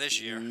 happened? not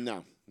this year.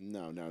 No,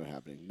 not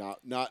happening. Not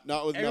with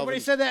Everybody Melvin.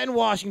 said that in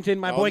Washington.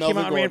 My No, boy came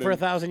Melvin out and ran for Gordon.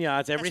 1,000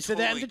 yards. Everybody That's said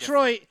that in totally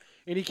Detroit,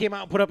 and he came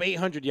out and put up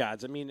 800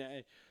 yards. I mean, No,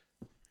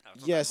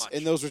 it's not Yes, that much.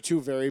 and those were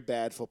two very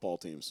bad football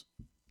teams.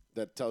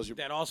 That tells you.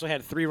 that also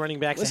had 3 running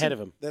backs Listen, ahead of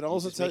him. That He's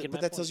also just tells, making but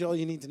my that tells point. you all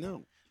you need to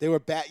know. They were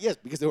bad. Yes,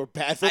 because they were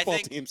bad football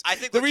teams. I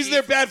think the what reason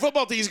Keith- they're bad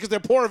football teams is because they're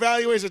poor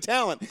evaluators of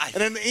talent. I-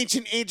 And then the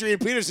ancient Adrian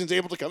Peterson's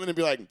able to come in and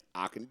be like,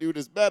 I can do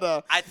this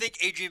better. I think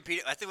I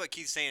think what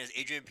Keith's saying is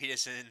Adrian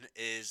Peterson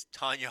is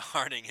Tanya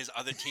Harding, his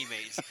other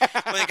teammates. When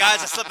the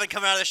guys are slipping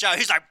coming out of the shower,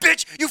 he's like,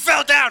 "Bitch, you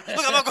fell down. Look,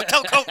 I'm gonna go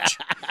tell coach."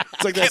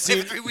 It's like that Can't play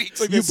scene. for 3 weeks. It's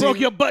like You that broke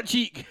scene- your butt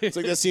cheek. It's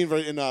like that scene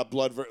in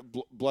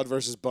Blood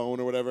versus Bone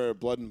or whatever,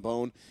 Blood and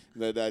Bone.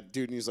 That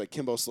dude, and he's like,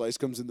 Kimbo Slice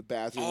comes in the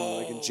bathroom,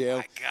 like in jail.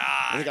 my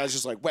God. And the guy's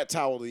just like, wet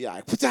towel to the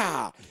eye.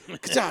 Ka-ta,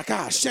 ka-ta,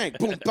 ka, shank,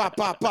 boom, ba,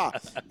 ba, ba.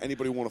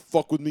 Anybody want to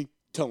fuck with me?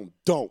 Tell them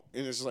don't.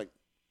 And it's just like,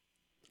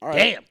 all right.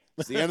 Damn.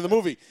 It's the end of the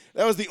movie.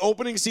 That was the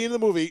opening scene of the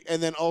movie,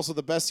 and then also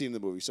the best scene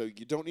of the movie. So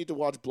you don't need to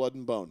watch Blood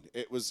and Bone.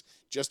 It was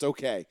just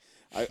okay.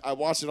 I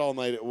watched it all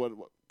night.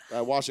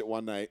 I watched it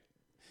one night.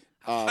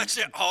 Watched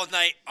it all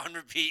night on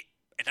repeat,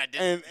 and I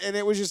didn't. And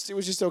it was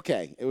just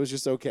okay. It was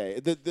just okay.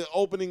 The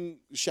opening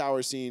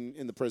shower scene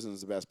in the prison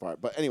is the best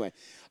part. But anyway,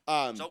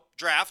 So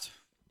draft.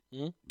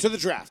 to the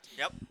draft.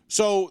 Yep.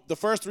 So the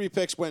first 3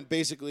 picks went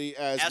basically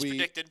as we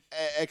predicted.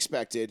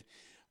 Expected.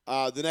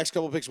 The next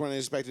couple picks went as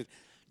expected.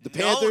 The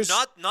Panthers,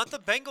 No, not the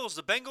Bengals.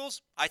 The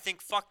Bengals, I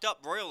think, fucked up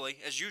royally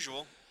as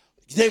usual.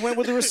 they went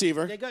with the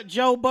receiver. They got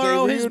Joe They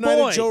Burrow, his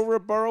reunited boy. Joe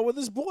Burrow with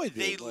his boy. Dude.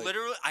 They Like,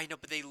 literally, I know,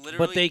 but they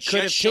literally they could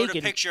have just showed taken-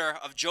 a picture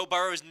of Joe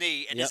Burrow's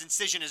knee, and his Yep.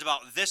 incision is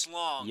about this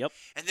long. Yep.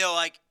 And they're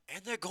like,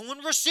 and they're going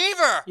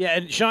receiver. Yeah,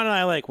 and Sean and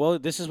I are like, well,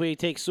 this is where you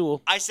take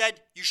Sewell. I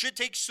said you should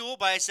take Sewell,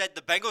 but I said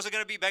the Bengals are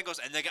going to be Bengals,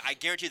 and I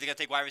guarantee they're going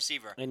to take wide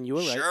receiver. And you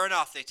were right. Sure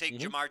enough, they take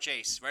Jamar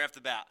Chase right off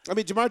the bat. I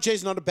mean, Jamar Chase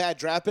is not a bad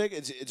draft pick.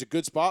 It's a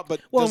good spot,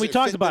 but Well, does and we it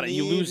talked fit about the it.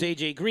 You need? lose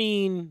A.J.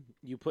 Green,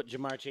 you put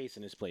Jamar Chase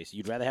in his place.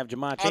 You'd rather have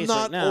Jamar Chase I'm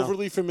not right now.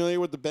 overly familiar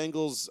with the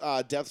Bengals'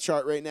 depth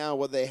chart right now,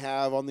 what they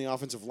have on the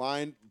offensive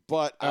line,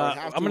 but I would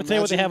have to I'm going to tell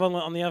you what they have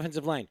imagine- on the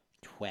offensive line.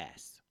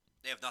 Trash.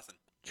 They have nothing.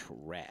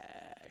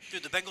 Trash.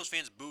 Dude, the Bengals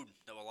fans booed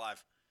that were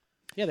live.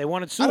 Yeah, they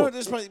wanted I Sewell. don't at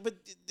this point, but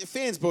the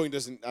fans booing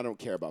doesn't. I don't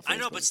care about. I Fans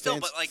know, booing. but still,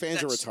 fans, but, like,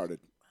 fans are that's- retarded.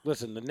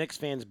 Listen, the Knicks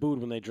fans booed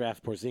when they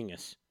draft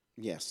Porzingis.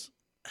 Yes.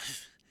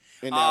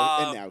 And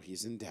Uh, now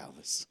he's in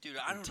Dallas. Dude,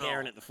 I don't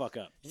Tearing know. it the fuck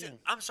up.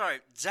 I'm sorry,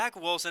 Zach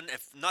Wilson.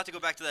 If not to go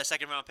back to that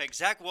second round pick,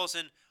 Zach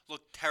Wilson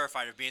looked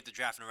terrified of being at the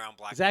draft and around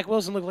black. Zach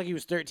Wilson looked like he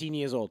was 13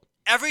 years old.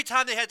 Every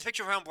time they had the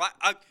picture around black,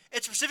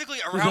 it's specifically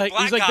He's around like,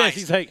 black he's like guys.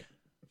 this. He's like,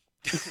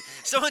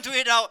 Someone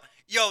tweeted out,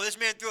 "Yo, this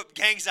man threw up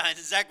gang signs,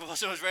 and Zach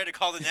Wilson was ready to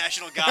call the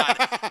National Guard."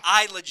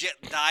 I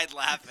legit died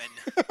laughing.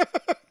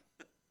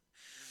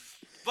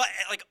 But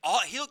like,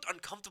 he looked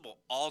uncomfortable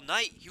all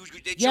night. He was.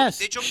 They yes,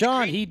 they choked the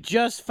Sean, green. he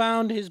just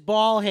found his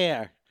ball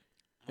hair.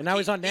 And now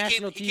he's on He came-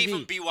 national He came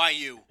from TV.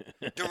 BYU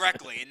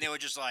directly, and they were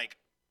just like,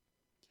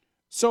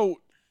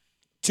 So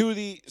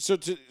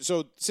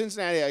so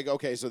Cincinnati.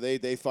 Okay, so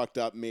they fucked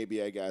up.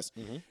 Maybe I guess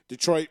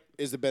Detroit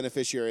is the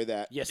beneficiary of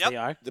that. Yes, Yep. they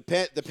are.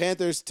 The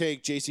Panthers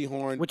take J.C.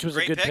 Horn, Which was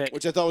Great a good pick. pick.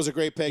 which I thought was a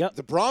great pick. Yep.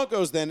 The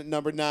Broncos then at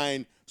number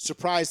 9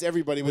 surprised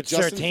everybody with With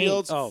Justin Surtain.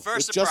 Fields. Oh.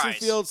 First with Justin surprise.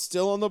 Fields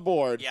still on the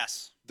board.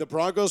 "Yes." The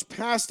Broncos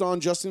passed on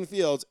Justin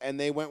Fields, and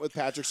they went with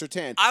Patrick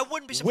Surtain. I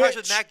wouldn't be surprised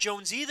with Which- Mac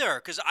Jones either,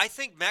 because I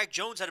think Mac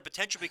Jones had a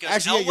potential because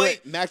Actually, yeah, Elway. you're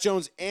right. Mac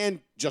Jones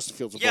and Justin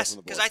Fields were Yes, both on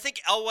the board. because I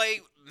think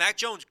Elway, Mac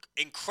Jones,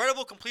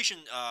 incredible completion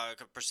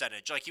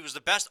percentage. Like he was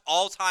the best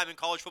all time in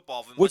college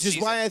football. In Which one is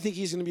season. why I think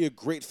he's going to be a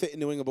great fit in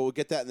New England, but we'll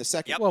get that in a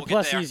second. Yep. Well, we'll get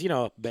plus there. he's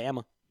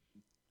Bama.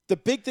 The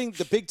big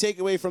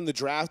takeaway from the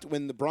draft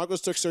when the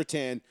Broncos took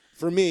Surtain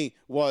for me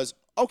was,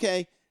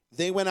 okay,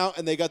 they went out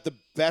and they got the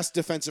best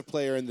defensive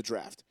player in the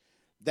draft.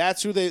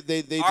 That's who they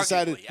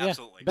decided. Arguably,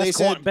 absolutely. They Best,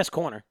 said- best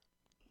corner.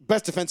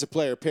 Best defensive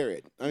player,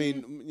 period. I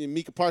mean,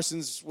 Micah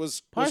Parsons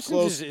was Parsons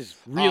close. is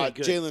really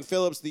good. Jalen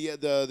Phillips, the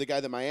guy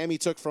that Miami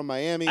took from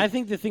Miami. I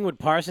think the thing with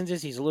Parsons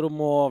is he's a little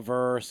more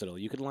versatile.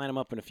 You could line him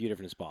up in a few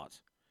different spots.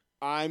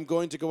 I'm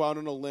going to go out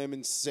on a limb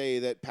and say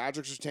that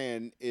Patrick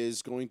Surtain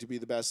is going to be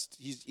the best.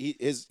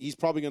 He's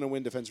probably going to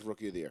win Defensive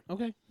Rookie of the Year.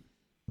 Okay.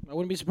 I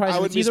wouldn't be surprised I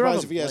if wouldn't it's be either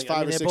of surprised them. if he has Like, 5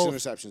 or they're 6 both-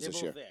 interceptions they're this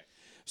both year. there.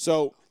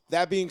 So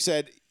that being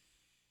said,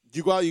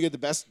 you go out, you get the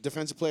best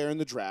defensive player in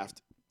the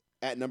draft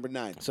at number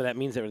 9. So that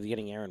means they were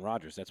getting Aaron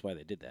Rodgers. That's why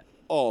they did that.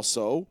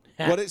 Also,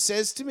 what it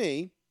says to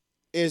me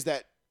is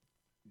that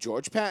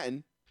George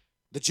Patton,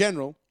 the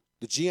general,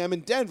 the GM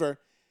in Denver,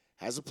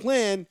 has a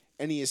plan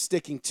and he is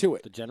sticking to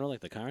it. The general,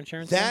 like the car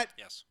insurance. That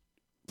Yes.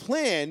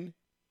 plan,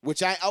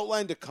 which I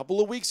outlined a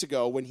couple of weeks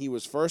ago when he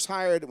was first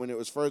hired, when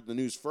the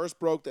news first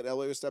broke that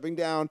LA was stepping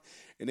down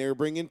and they were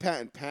bringing in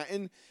Patton.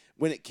 Patton,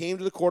 when it came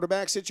to the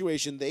quarterback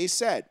situation, they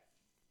said,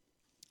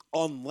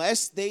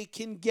 unless they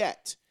can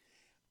get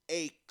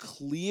a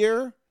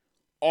clear,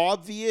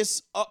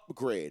 obvious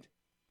upgrade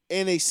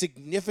and a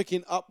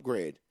significant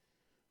upgrade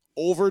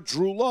over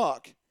Drew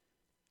Lock,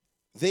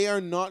 they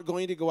are not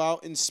going to go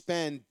out and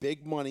spend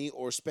big money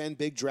or spend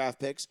big draft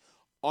picks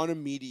on a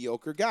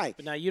mediocre guy.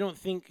 But now you don't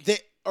think They,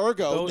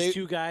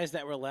 two guys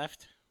that were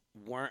left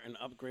weren't an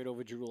upgrade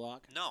over Drew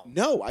Lock?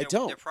 No, I They're-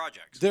 don't. They're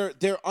projects.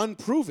 They're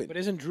unproven. But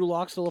isn't Drew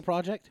Lock still a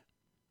project?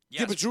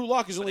 Yes, Yeah, but Drew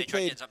Lock has but only they tried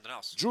to played. get something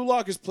else. Drew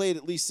Lock has played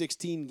at least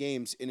 16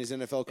 games in his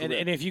NFL career.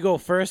 And if you go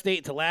first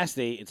date to last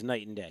date, it's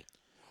night and day.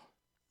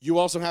 You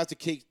also have to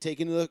take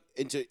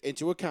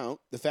into account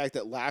the fact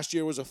that last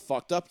year was a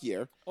fucked up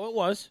year. Oh, it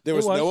was. There It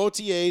was no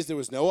OTAs. There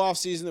was no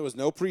offseason. There was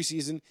no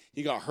preseason.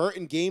 He got hurt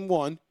in game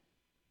 1.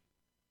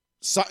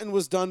 Sutton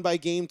was done by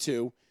game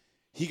 2.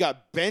 He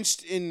got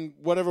benched in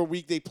whatever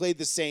week they played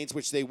the Saints,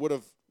 which they would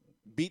have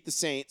beat the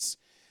Saints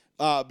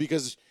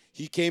because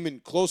he came in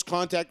close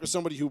contact with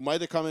somebody who might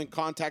have come in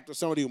contact with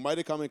somebody who might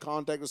have come in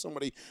contact with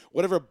somebody,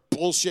 whatever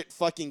bullshit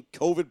fucking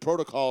COVID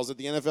protocols that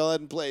the NFL had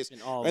in place.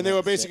 And they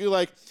were basically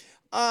like,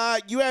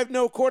 you have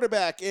no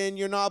quarterback, and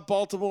you're not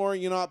Baltimore,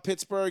 you're not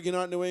Pittsburgh, you're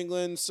not New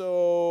England,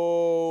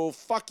 so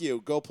fuck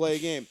you. Go play a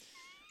game.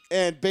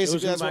 And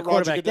basically that's my what Roger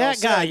quarterback. Goodell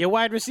That guy, said. your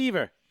wide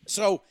receiver.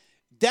 So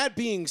that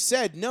being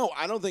said, no,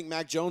 I don't think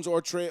Mac Jones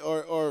or Trey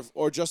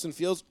or Justin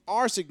Fields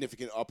are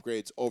significant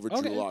upgrades over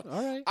Drew Lock.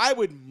 All right. I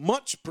would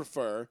much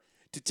prefer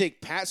to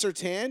take Pat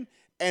Surtain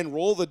and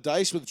roll the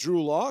dice with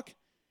Drew Lock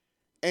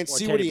and Or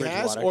see Teddy what he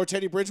has, Bridgewater. or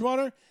Teddy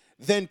Bridgewater,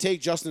 than take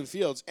Justin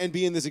Fields and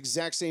be in this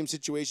exact same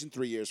situation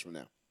 3 years from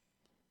now.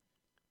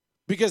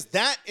 Because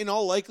that, in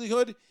all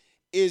likelihood,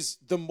 is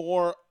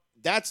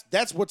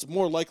that's what's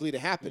more likely to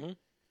happen,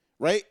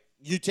 right?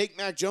 You take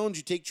Mac Jones,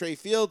 you take Justin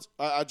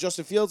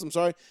Fields. I'm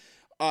sorry.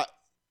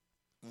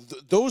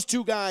 Those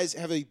two guys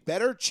have a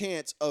better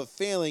chance of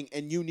failing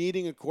and you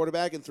needing a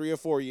quarterback in 3 or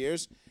 4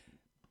 years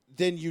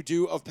than you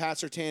do of Pat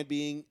Surtain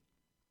being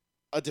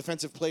a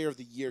defensive player of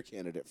the year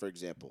candidate, for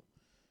example.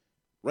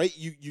 Right?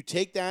 You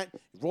take that,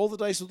 roll the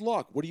dice with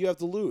Lock. What do you have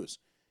to lose?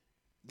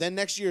 Then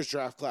next year's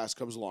draft class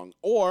comes along.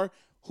 Or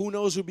who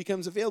knows who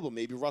becomes available?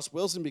 Maybe Russ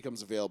Wilson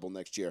becomes available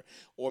next year.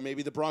 Or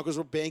maybe the Broncos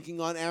were banking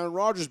on Aaron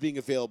Rodgers being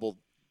available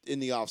in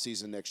the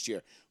offseason next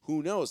year.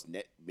 Who knows?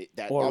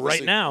 That Or right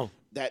obviously- now.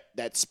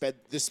 That sped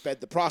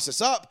the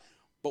process up.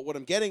 But what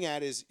I'm getting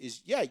at is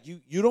yeah,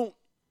 you don't.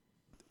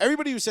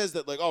 Everybody who says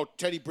that, like, oh,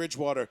 Teddy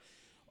Bridgewater,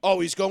 oh,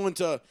 he's going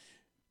to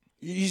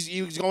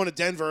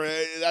Denver.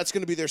 That's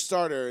going to be their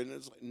starter. And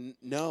it's like,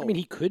 no. I mean,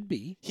 he could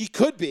be. He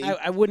could be.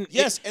 I wouldn't.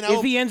 Yes,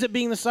 if he ends up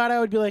being the starter, I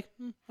would be like,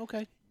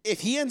 okay. If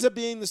he ends up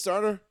being the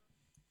starter,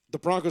 the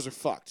Broncos are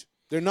fucked.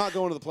 They're not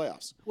going to the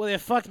playoffs. Well, they're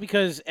fucked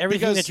because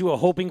everything that you were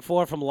hoping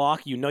for from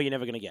Locke, you know you're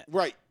never going to get.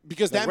 Right.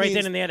 Because Like that right means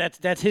then and there,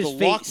 that's his the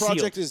fate Lock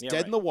project sealed. is Yeah, dead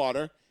right. in the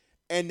water.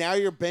 And now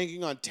you're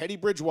banking on Teddy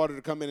Bridgewater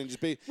to come in and just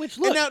be. Which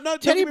and look, now,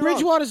 don't Teddy get me wrong.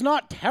 Bridgewater's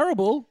not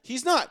terrible.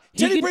 He's not. He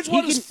Teddy can-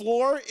 Bridgewater's he can-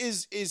 floor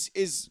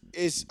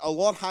is a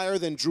lot higher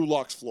than Drew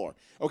Lock's floor.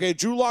 Okay,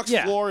 Drew Lock's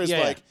Yeah, floor is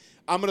yeah, like,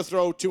 I'm going to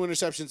throw 2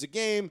 interceptions a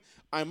game.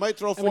 I might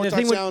throw 4 the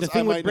thing touchdowns. with, the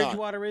thing I with might not.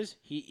 Bridgewater is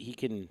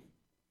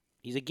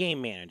he's a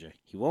game manager.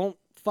 He won't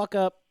fuck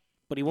up,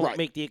 but he won't Right.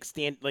 make the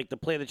extent like the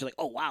play that you're like,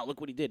 oh wow, look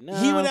what he did. No,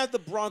 He would have the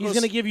Broncos He's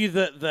going to give you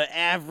the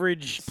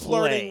average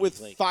flirting play. with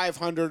Like,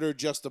 500 or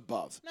just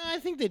above. no, I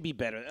think they'd be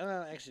better.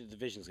 Actually, the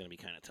division's going to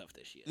be kind of tough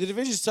this year. The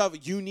division's tough.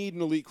 You need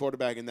an elite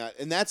quarterback in that.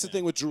 And that's the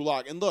thing with Drew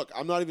Lock. And look,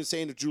 I'm not even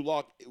saying if Drew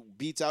Lock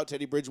beats out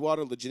Teddy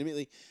Bridgewater,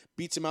 legitimately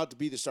beats him out to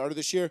be the starter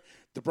this year,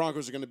 the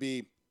Broncos are going to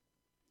be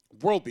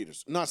World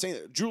beaters. I'm not saying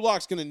that. Drew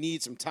Lock's going to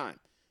need some time,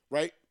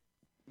 right?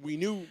 We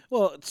knew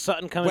Well,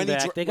 Sutton coming When he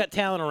back. dr- They got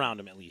talent around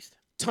him at least.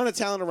 ton of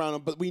talent around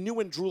him, but we knew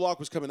when Drew Lock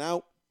was coming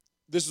out,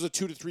 this was a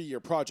 2 to 3 year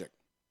project.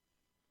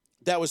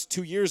 That was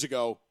 2 years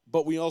ago,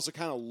 but we also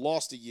kind of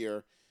lost a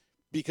year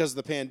because of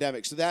the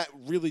pandemic. So that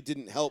really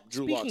didn't help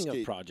Drew Speaking Lock's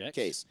of projects,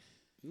 case.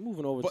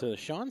 moving over But- to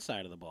Sean's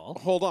side of the ball.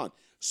 Hold on.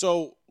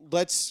 So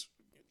let's.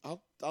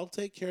 I'll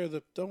take care of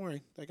the. Don't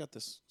worry, I got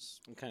this.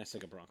 I'm kind of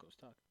sick of Broncos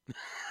talk.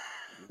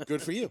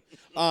 Good for you.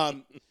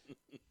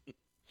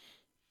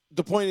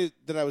 The point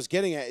that I was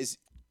getting at is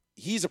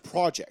he's a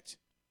project.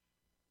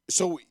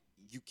 So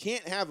you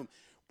can't have him.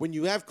 When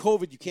you have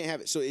COVID, you can't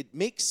have it. So it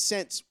makes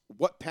sense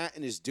what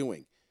Patton is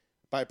doing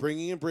by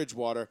bringing in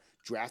Bridgewater,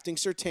 drafting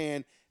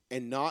Surtain,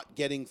 and not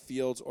getting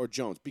Fields or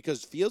Jones.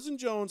 Because Fields and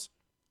Jones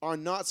are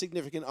not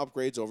significant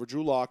upgrades over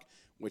Drew Lock,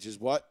 which is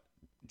what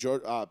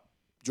George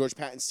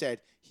Patton said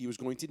he was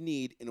going to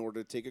need in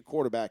order to take a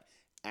quarterback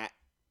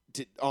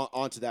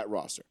onto that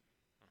roster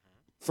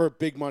for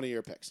big money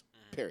or picks,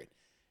 period.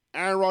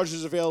 Aaron Rodgers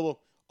is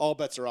available. All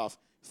bets are off.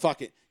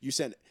 Fuck it. You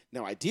send it.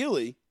 Now,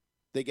 ideally,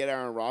 they get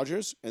Aaron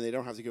Rodgers, and they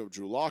don't have to give up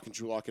Drew Lock, and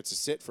Drew Lock gets to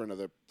sit for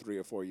another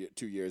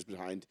 2 years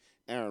behind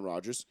Aaron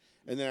Rodgers.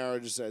 And then Aaron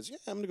Rodgers says, yeah,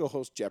 I'm going to go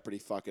host Jeopardy.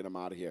 Fuck it. I'm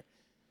out of here.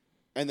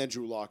 And then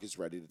Drew Lock is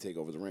ready to take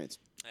over the reins.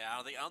 Yeah,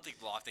 I don't think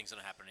Lock thing's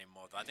gonna happen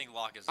anymore. Though. I think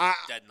Lock is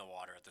dead in the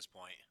water at this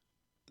point.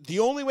 The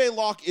only way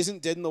Lock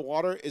isn't dead in the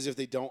water is if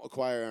they don't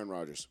acquire Aaron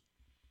Rodgers.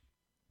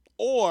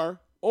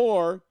 Or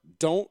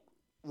don't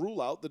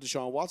rule out the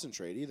Deshaun Watson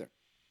trade either.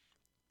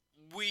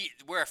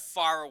 We're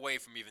far away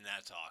from even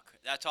that talk.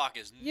 That talk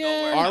is Yeah.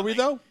 nowhere. Are we, coming.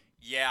 though?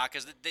 Yeah,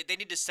 because they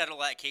need to settle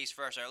that case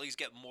first, or at least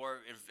get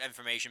more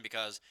information,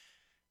 because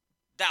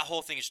that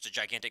whole thing is just a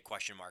gigantic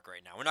question mark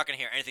right now. We're not going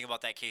to hear anything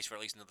about that case for at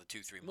least another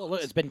 2-3 months. Well,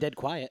 look, it's been dead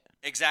quiet.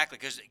 Exactly,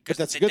 because But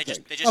that's a they good just,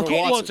 thing. they just For Okay,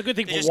 gaining, well, it's a good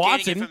thing they're for just gaining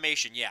Watson.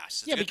 information. Yes,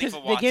 it's Yeah, a good thing because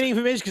for they're Watson. getting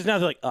information because now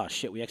they're like, oh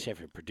shit, we actually have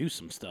to produce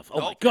some stuff. Oh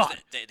No, my 'cause god.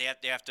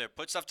 they have to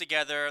put stuff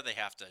together. They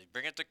have to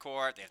bring it to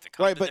court. They have to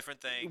come Right, to but different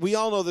things. we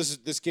all know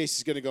this case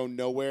is going to go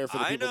nowhere for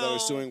the I people that know. are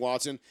suing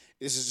Watson.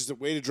 This is just a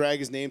way to drag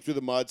his name through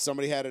the mud.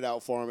 Somebody had it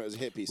out for him. It was a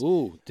hit piece.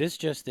 Ooh, this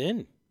just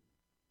in.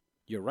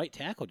 Your right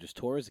tackle just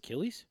tore his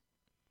Achilles.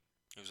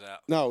 Who's that?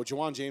 No,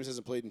 Jawan James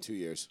hasn't played in 2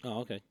 years. Oh,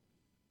 okay.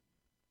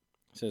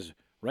 It says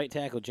right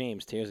tackle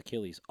James tears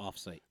Achilles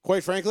offsite.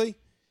 Quite frankly,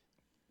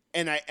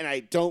 and I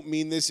don't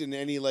mean this in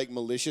any like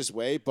malicious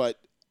way, but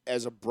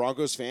as a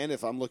Broncos fan,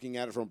 if I'm looking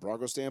at it from a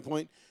Broncos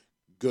standpoint,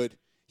 good.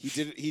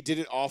 He did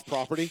it off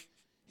property.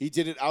 He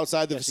did it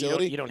outside the Yeah, so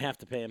facility. you don't have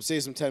to pay him.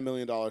 Saves him $10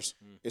 million.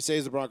 It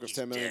saves the Broncos He's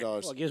 $10 million. dead.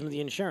 Well, it gives them the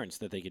insurance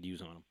that they could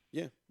use on him.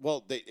 Yeah.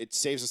 Well, it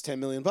saves us $10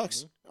 million.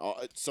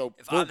 So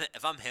If boom.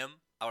 I'm him,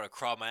 I would have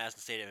crawled my ass in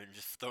the stadium and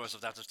just throw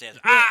myself down some stairs.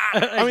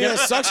 I mean, it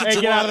sucks for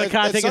Hey, get out of the Juwan,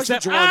 car, it take a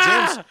sucks for step. Juwan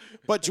Ah! James.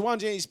 But Juwan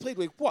James, he's played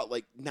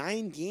like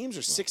 9 games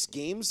or 6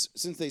 games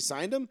since they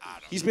signed him.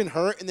 He's been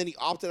hurt, and then he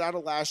opted out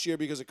of last year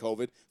because of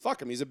COVID.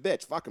 Fuck him. He's a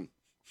bitch. Fuck him.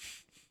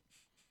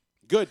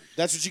 Good.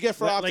 That's what you get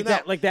for opting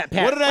out. Like that,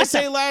 Pat. What did I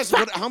say last?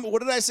 What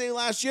did I say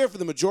last year? For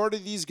the majority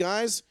of these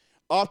guys,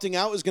 opting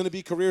out is going to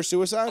be career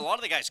suicide. A lot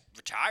of the guys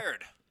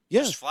retired.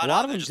 Yeah, Just flat A lot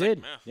out, of they're them just did.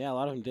 Like, Yeah, a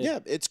lot of them did. Yeah,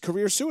 it's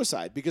career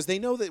suicide because they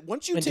know that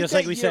once you And take just that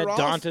like we year said, off,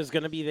 Donta's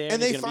going to be there.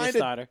 and he's they gonna find be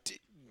a starter.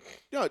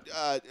 No,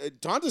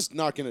 Donta's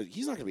not gonna.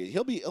 He's not gonna be.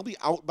 He'll be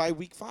out by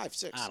week 5,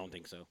 6. I don't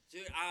think so.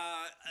 Dude,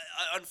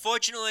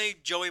 unfortunately,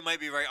 Joey might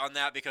be right on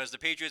that because the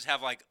Patriots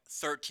have like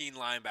 13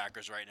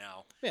 linebackers right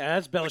now. Yeah,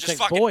 that's Which is Belichick's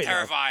fucking boy. though.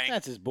 terrifying.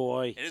 That's his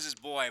boy. It is his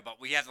boy, but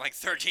we have like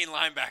 13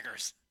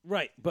 linebackers.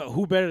 Right, but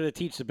who better to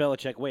teach the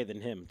Belichick way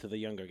than him to the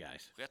younger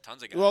guys? We got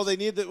tons of guys. Well, they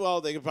need that.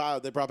 Well, they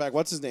brought back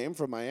what's his name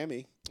from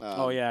Miami.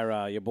 Oh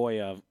yeah, your boy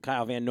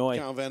Kyle Van Noy.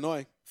 Count Van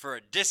Noy. for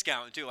a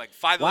discount too, like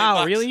 $5 million.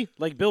 Wow, really?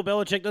 Like Bill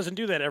Belichick doesn't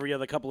do that every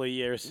other couple of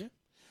years.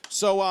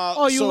 So,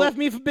 Oh, you left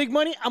me for big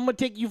money? I'm gonna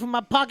take you for my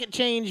pocket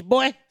change,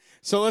 boy.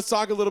 So let's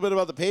talk a little bit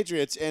about the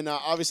Patriots, and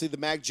obviously the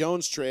Mac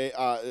Jones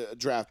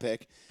draft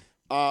pick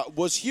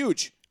was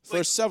huge for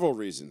Wait, several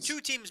reasons.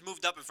 2 teams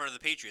moved up in front of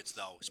the Patriots,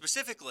 though.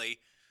 Specifically,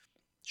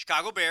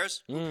 Chicago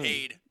Bears, who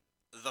paid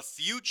the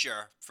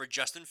future for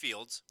Justin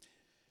Fields.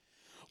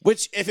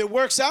 Which, if it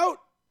works out,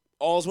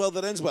 all's well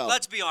that ends well.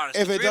 Let's be honest.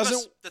 If the it three of us-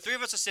 doesn't- the 3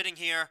 of us are sitting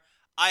here.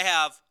 I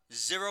have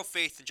zero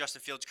faith in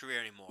Justin Fields' career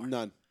anymore.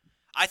 None,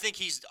 I think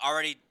he's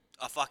already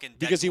a fucking dead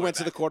because he went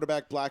to the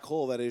quarterback. quarterback black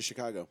hole that is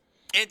Chicago.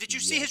 And did you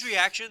see his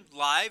reaction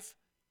live?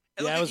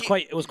 Yeah, looked it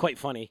like was quite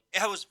funny.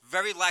 It was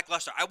very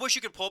lackluster. I wish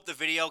you could pull up the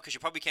video because you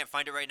probably can't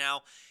find it right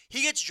now.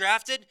 He gets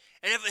drafted,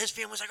 and his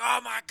family was like,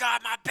 "Oh my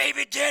God, my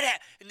baby did it!"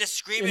 And they're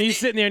screaming. And he's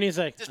sitting there and he's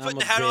like, just I'm putting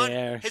a the hat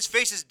bear. on. His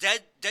face is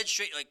dead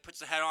straight. Like puts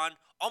the hat on,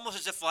 almost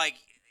as if like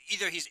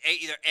either he's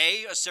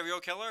a serial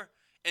killer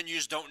and you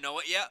just don't know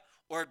it yet,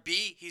 or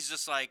B, he's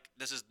just like,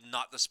 this is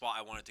not the spot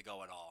I wanted to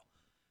go at all.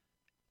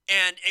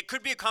 And it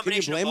could be a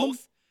combination blame of him?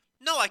 both.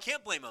 No, I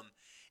can't blame him.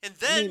 And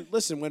then, I mean,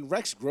 listen, when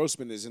Rex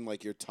Grossman is in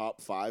like your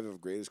top 5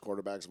 of greatest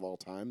quarterbacks of all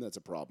time, that's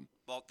a problem.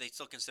 well, they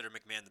still consider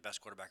McMahon the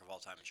best quarterback of all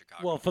time in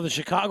Chicago. Well, for the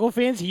Chicago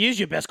fans, he is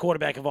your best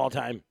quarterback of all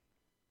time.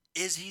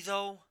 Is he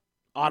though?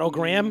 Otto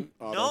Graham?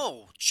 Otto.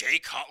 No, Jay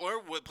Cutler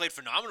played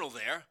phenomenal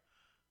there.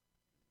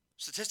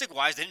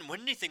 Statistic-wise, they didn't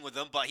win anything with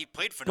him, but he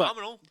played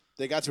phenomenal.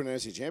 They got to an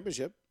NFC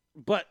championship.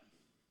 But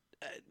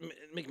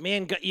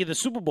McMahon got you the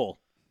Super Bowl.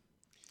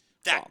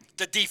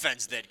 The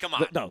defense did. Come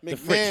on. No, the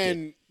Fritz did.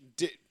 McMahon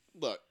did.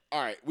 Look,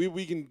 all right,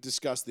 we can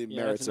discuss the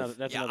Yeah, merits that's of.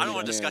 another, Yeah, that's I don't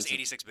want to another discuss Yeah.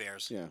 86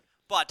 Bears. Yeah.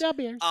 But Da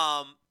Bears.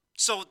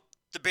 so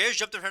the Bears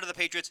jumped in front of the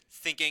Patriots,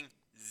 thinking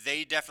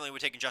they definitely were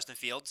taking Justin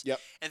Fields. Yep.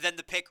 And then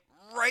the pick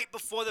right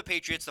before the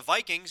Patriots, the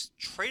Vikings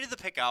traded the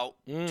pick out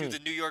to the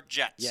New York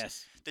Jets.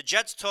 Yes. The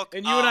Jets took.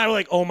 And you and I were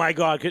like, oh, my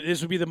God,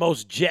 this would be the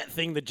most Jet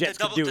thing the Jets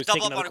could do is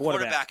take double up another on a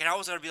quarterback. And I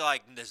was going to be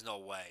like, there's no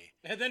way.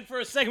 And then for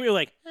a second, we were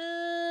like,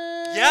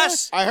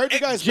 Yes. I heard you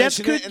guys Jets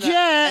mention it, could and,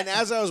 jet. and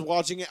as I was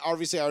watching it,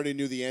 obviously I already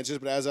knew the answers,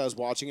 but as I was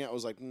watching it, I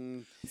was like,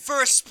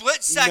 For a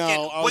split second,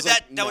 No, I was would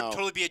like, that no. would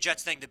totally be a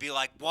Jets thing to be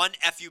like, one,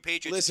 FU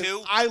Patriots, listen,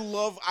 two. I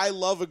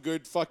love a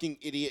good fucking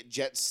idiot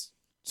Jets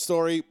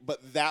story,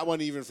 but that one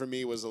even for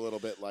me was a little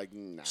bit like,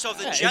 nah. So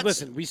the Yeah, Jets.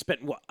 listen, we spent,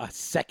 a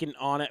second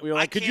on it. We were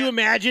I like, could you can't-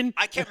 imagine?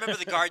 I can't remember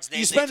the guard's name.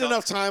 you they spend took.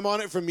 enough time on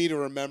it for me to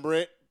remember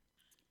it,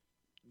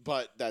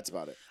 but that's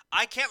about it.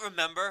 I can't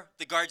remember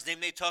the guard's name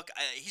they took.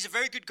 He's a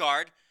very good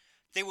guard.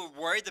 They were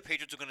worried the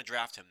Patriots were going to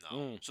draft him,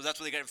 though. So that's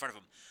what they got in front of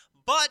him.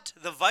 But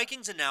the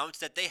Vikings announced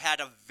that they had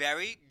a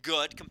very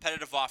good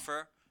competitive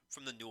offer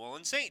from the New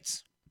Orleans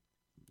Saints.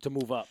 To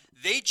move up.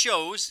 They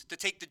chose to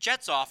take the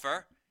Jets'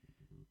 offer,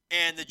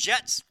 and the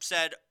Jets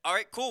said, all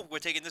right, cool, we're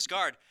taking this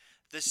guard.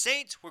 The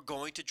Saints were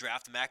going to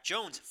draft Mac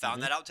Jones.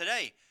 Found that out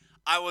today.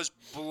 I was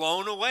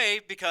blown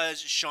away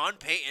because Sean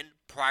Payton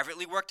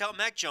privately worked out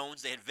Mac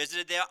Jones. They had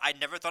visited there. I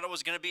never thought it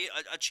was going to be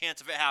a chance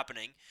of it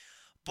happening.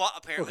 But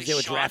apparently,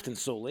 Because they were drafting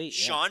so late.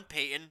 Yeah. Sean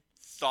Payton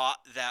thought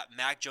that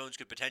Mac Jones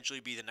could potentially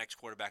be the next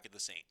quarterback of the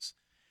Saints.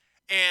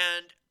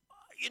 And,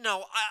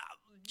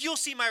 you'll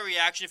see my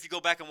reaction if you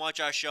go back and watch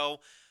our show.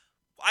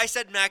 I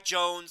said Mac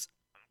Jones,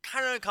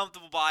 kind of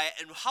uncomfortable by it.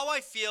 And how I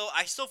feel,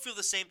 I still feel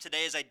the same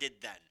today as I did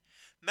then.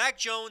 Mac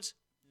Jones,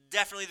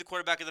 definitely the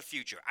quarterback of the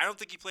future. I don't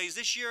think he plays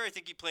this year. I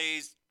think he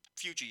plays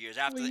future years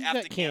after, Well, you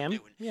after got Cam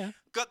Newton. Yeah.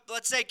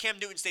 Let's say Cam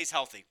Newton stays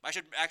healthy. I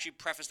should actually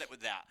preface that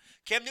with that.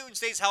 Cam Newton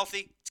stays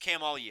healthy, it's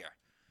Cam all year.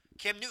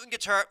 Cam Newton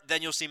gets hurt,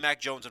 then you'll see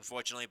Mac Jones,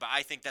 unfortunately. But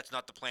I think that's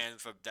not the plan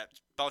for that.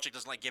 Belichick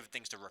doesn't like giving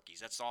things to rookies.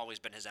 That's always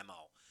been his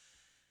MO.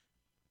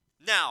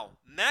 Now,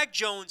 Mac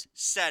Jones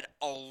said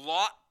a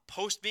lot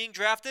post being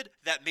drafted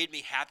that made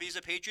me happy as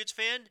a Patriots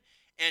fan.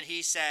 And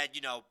he said,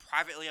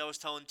 privately I was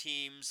telling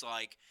teams,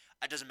 like,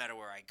 it doesn't matter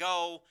where I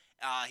go.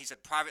 He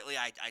said privately,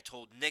 I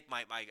told Nick,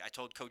 I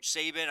told Coach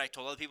Saban, I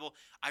told other people,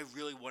 I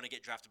really want to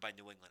get drafted by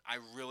New England. I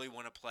really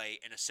want to play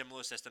in a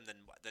similar system than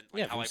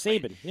Yeah, how from I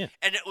played. Saban. Yeah.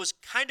 And it was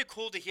kind of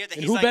cool to hear that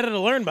And he's who like, better to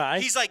learn by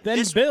he's like than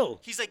this, Bill?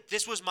 He's like,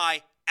 this was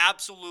my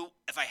absolute.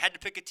 If I had to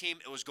pick a team,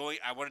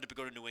 I wanted to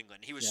go to New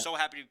England. He was Yeah. so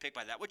happy to be picked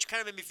by that, which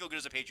kind of made me feel good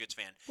as a Patriots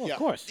fan. Well, Yeah. of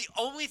course. The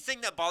only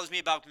thing that bothers me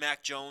about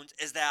Mac Jones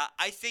is that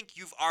I think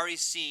you've already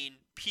seen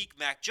peak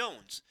Mac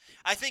Jones.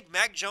 I think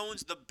Mac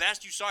Jones, the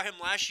best you saw him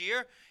last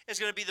year, is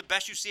going to be the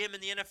best you see him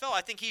in the NFL.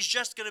 I think he's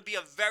just going to be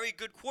a very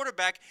good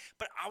quarterback,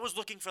 but I was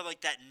looking for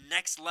like that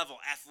next level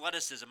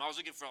athleticism. I was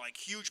looking for like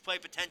huge play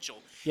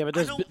potential. Yeah,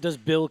 but does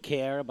Bill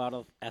care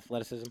about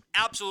athleticism?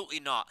 Absolutely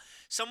not.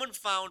 Someone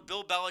found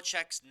Bill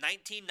Belichick's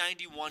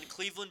 1991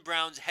 Cleveland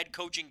Browns head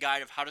coaching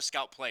guide of how to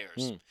scout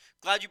players.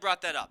 Glad you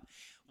brought that up.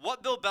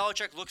 What Bill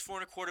Belichick looks for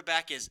in a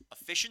quarterback is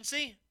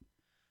efficiency,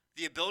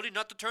 the ability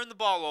not to turn the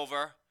ball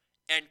over,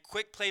 and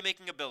quick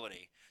playmaking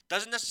ability.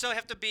 Doesn't necessarily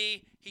have to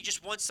be, he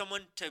just wants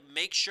someone to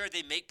make sure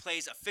they make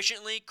plays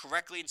efficiently,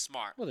 correctly, and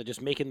smart. Well, they're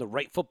just making the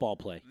right football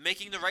play.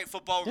 Making the right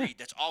football read.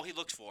 That's all he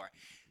looks for.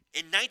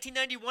 In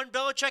 1991,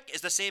 Belichick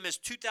is the same as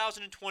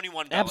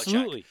 2021 Belichick.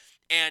 Absolutely.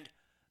 And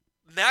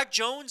Mac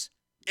Jones,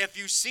 if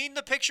you've seen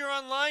the picture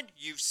online,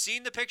 you've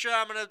seen the picture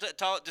I'm going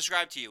to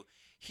describe to you.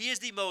 He is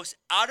the most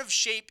out of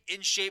shape,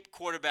 in shape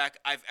quarterback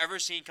I've ever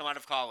seen come out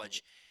of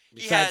college.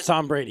 Besides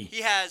Tom Brady.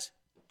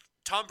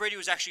 Tom Brady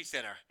was actually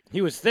thinner.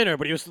 He was thinner,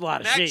 but he was still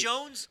out of Mac shape.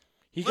 Jones,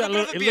 He's little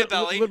got bit of a beer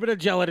belly. little bit of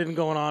gelatin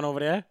going on over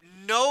there.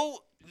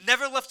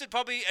 Never lifted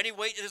probably any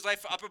weight in his life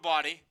for upper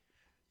body.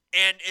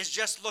 And it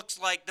just looks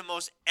like the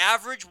most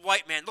average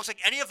white man. Looks like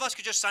any of us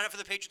could just sign up for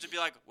the Patriots and be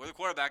like, we're the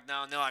quarterback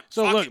now. No, I'm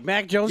So fucking. look,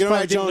 Mac Jones You know,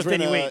 probably Mac didn't Jones lift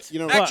any ran a- weights. you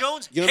know, Mac but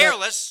Jones, you know that-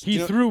 hairless. he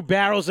threw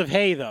barrels of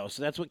hay though,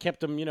 so that's what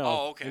kept him,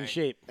 Oh, okay. in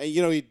shape. And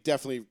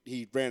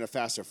he ran a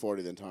faster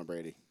 40 than Tom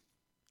Brady.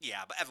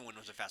 Yeah, but everyone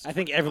knows a fast. I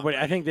think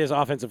there's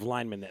offensive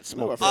linemen that No,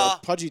 smoke. but for a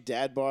pudgy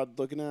dad bod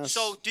looking ass.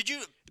 So did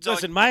you?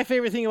 Listen, my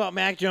favorite thing about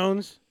Mac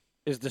Jones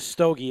is the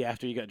stogie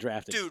after he got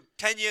drafted. dude,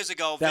 10 years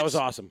ago. that Vince- was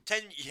awesome.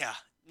 Yeah.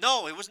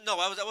 No, it wasn't. No,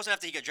 that wasn't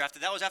after he got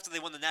drafted. That was after they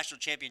won the national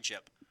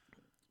championship.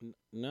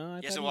 No,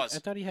 Yes, it was. I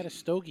thought he had a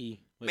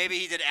stogie. like, Maybe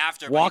he did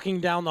after. but walking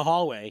down the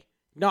hallway,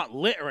 not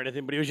lit or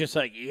anything, but he was just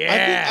like,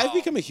 yeah. I've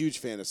become a huge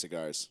fan of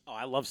cigars. Oh,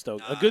 I love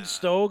stogie. A good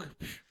stogie,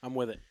 I'm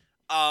with it.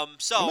 I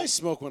So might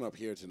smoke one up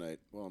here tonight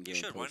while I'm You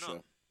doing should, why post not?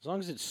 show. As long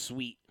as it's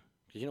sweet,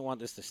 because you don't want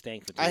this to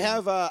stink for too I long.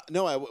 have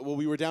well,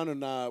 we were down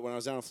in when I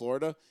was down in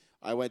Florida.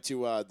 I went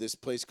to this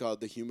place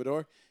called the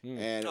Humidor,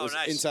 and it Oh, was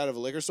nice. inside of a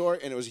liquor store,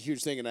 and it was a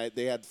huge thing. And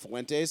they had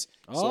Fuentes,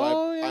 so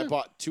Oh, I yeah.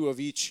 bought 2 of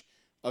each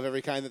of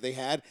every kind that they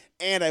had,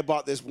 and I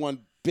bought this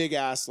one big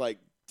ass like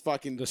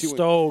fucking The 2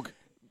 Stogue.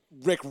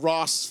 Rick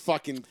Ross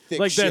fucking thick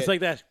Like shit. this, like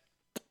that.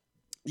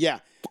 Yeah,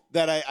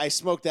 that I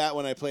smoked that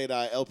when I played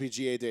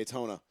LPGA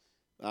Daytona.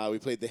 We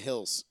played the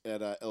Hills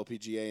at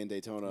LPGA in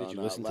Daytona Did you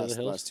on listen to the Hills?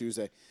 last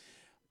Tuesday.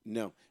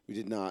 No, we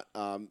did not.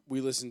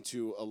 We listened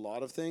to a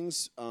lot of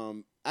things.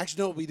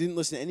 Actually, no, we didn't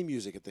listen to any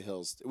music at the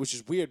Hills, which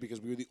is weird because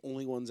we were the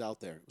only ones out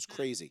there. It was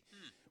crazy.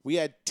 We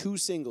had 2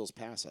 singles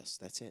pass us.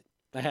 That's it.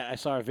 I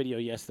saw a video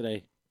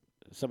yesterday.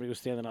 Somebody was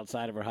standing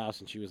outside of her house,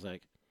 and she was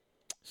like,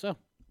 "So,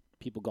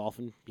 people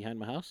golfing behind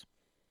my house?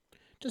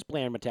 Just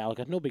playing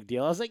Metallica. No big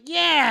deal." I was like,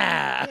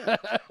 "Yeah."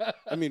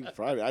 I mean,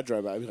 probably I'd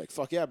drive by. I'd be like,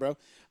 "Fuck yeah, bro."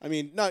 I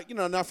mean, not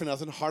for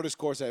nothing. Hardest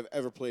course I've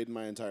ever played in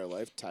my entire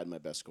life. Tied my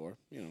best score.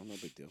 No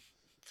big deal.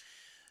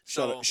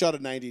 So Shot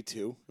at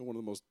 92. One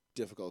of the most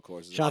difficult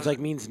courses. Sounds like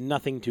means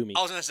nothing to me.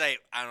 I was gonna say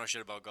I don't know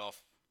shit about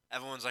golf.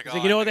 Everyone's like, It's oh,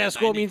 like, you know I what got that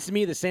score 90. means to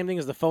me? The same thing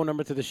as the phone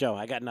number to the show.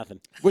 I got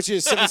nothing. Which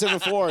is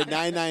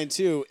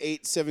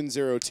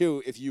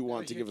 774-992-8702 if you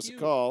want to give us a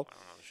call. I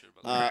don't know shit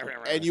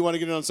about that. And you want to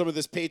get in on some of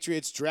this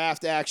Patriots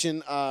draft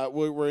action.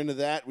 We're into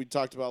that. We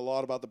talked about a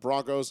lot about the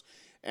Broncos,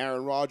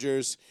 Aaron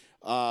Rodgers.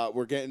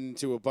 We're getting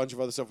to a bunch of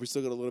other stuff. We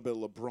still got a little bit of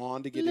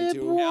LeBron to get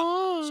into.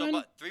 Yeah. So,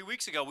 but 3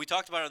 weeks ago, we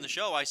talked about it on the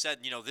show. I said,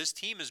 this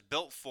team is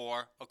built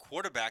for a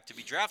quarterback to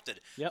be drafted.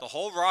 Yep. The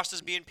whole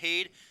roster's being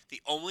paid.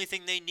 The only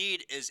thing they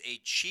need is a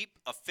cheap,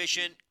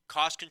 efficient,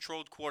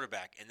 cost-controlled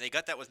quarterback, and they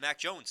got that with Mac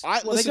Jones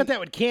Well, they Listen, got that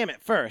with Cam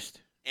at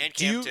first. and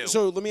do Cam you, too.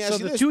 so let me ask So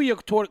you the this. 2 of your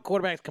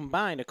quarterbacks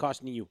combined are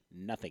costing you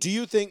nothing. Do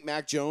you think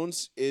Mac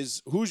Jones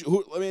is who's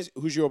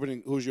your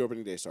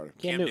opening day starter?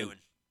 Cam Newton.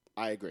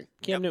 I agree.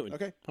 Cam Newton.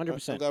 Okay.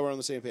 100%. I'm glad we're on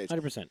the same page.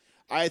 100%.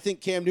 I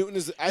think Cam Newton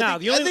is. Now,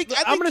 the only-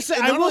 I'm gonna say-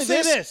 and I not will only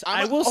say this.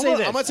 I will hold say on,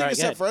 this. I'm going to take All a right,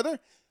 step go further.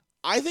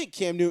 I think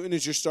Cam Newton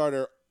is your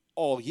starter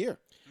all year.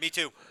 Me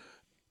too,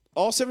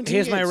 All 17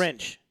 Here's my games.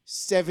 wrench.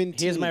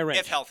 17. Here's my wrench.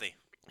 if healthy.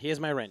 Here's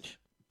my wrench.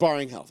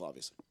 Barring health,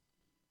 obviously.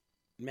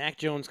 Mac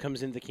Jones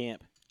comes into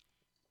camp,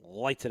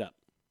 lights it up.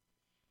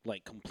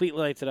 Like,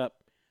 completely lights it up.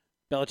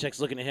 Belichick's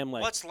looking at him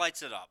like, Let's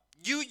lights it up.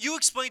 You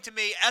explain to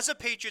me, as a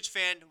Patriots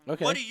fan,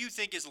 Okay. what do you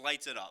think is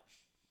lights it up?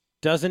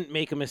 doesn't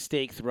make a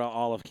mistake throughout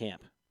all of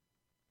camp.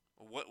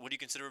 What do you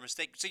consider a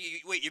mistake? So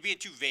you're being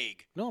too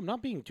vague. No, I'm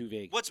not being too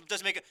vague. What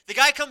doesn't make the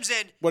guy comes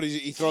in What is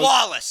he throws?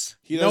 flawless.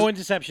 He No doesn't.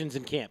 interceptions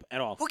in camp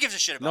at all. Who gives a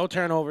shit about No that?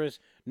 turnovers.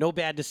 No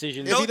bad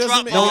decisions. If No he doesn't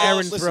drop make- No balls.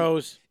 errant listen,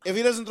 throws. If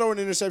he doesn't throw an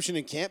interception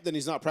in camp, then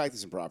he's not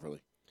practicing properly.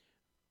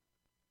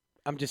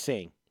 I'm just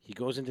saying. He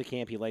goes into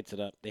camp. He lights it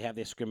up. They have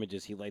their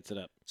scrimmages. He lights it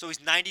up. So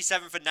he's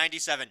 97 for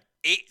 97,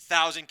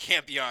 8,000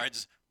 camp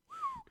yards.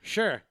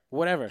 Sure.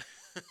 Whatever.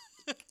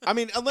 I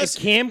mean, If unless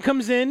Cam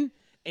comes in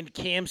and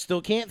Cam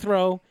still can't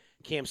throw,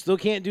 Cam still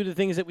can't do the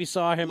things that we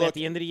saw him Look- at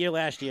the end of the year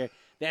last year,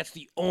 that's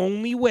the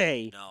only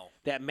way No.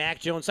 that Mac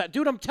Jones...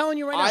 Dude, I'm telling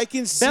you right now. I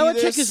can see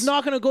Belichick this- is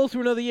not going to go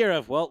through another year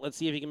of, well, let's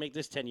see if he can make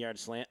this 10-yard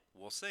slant.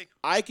 We'll see.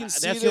 I can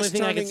see that's the only this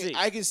thing I can turning, see.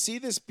 I can see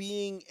this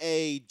being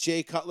a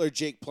Jay Cutler,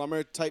 Jake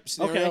Plummer type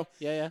scenario. Okay.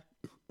 Yeah.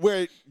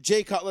 Where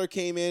Jay Cutler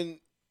came in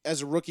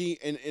as a rookie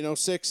in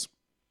 06,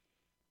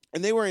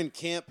 and they were in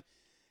camp,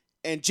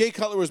 and Jay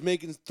Cutler was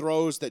making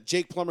throws that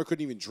Jake Plummer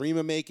couldn't even dream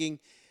of making,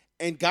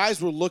 and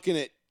guys were looking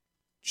at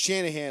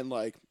Shanahan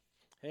like,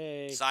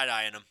 Hey.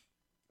 Side-eyeing him.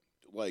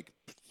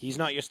 He's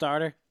not your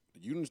starter?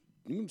 you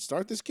can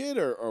start this kid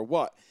or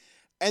what?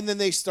 And then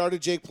they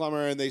started Jake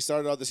Plummer, and they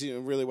started out the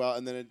season really well,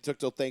 and then it took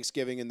till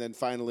Thanksgiving, and then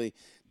finally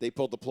they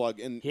pulled the plug.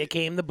 And Here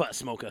came the butt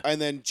smoker. And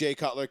then Jay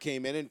Cutler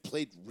came in and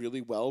played really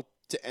well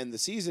to end the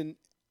season.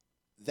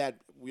 That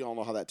we all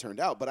know how that turned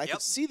out, but I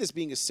could see this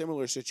being a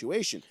similar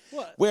situation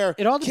What? where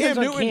It all depends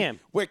on Newton, Cam.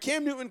 where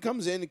Cam Newton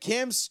comes in, and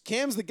Cam's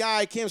the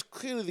guy. Cam's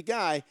clearly the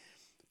guy,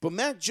 but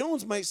Mac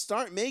Jones might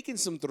start making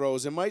some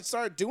throws and might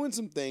start doing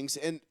some things,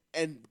 and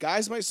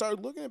guys might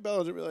start looking at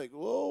Belichick and be like,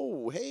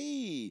 "Whoa,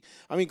 hey!"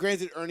 I mean,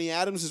 granted, Ernie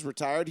Adams is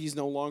retired; he's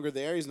no longer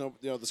there. He's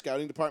the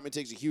scouting department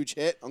takes a huge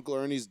hit. Uncle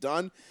Ernie's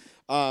done.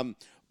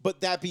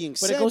 But that being But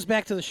said, it goes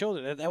back to the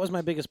shoulder. That was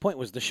my biggest point,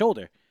 was the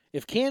shoulder.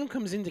 If Cam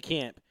comes into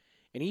camp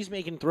and he's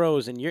making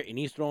throws and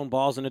he's throwing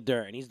balls in the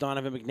dirt and he's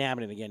Donovan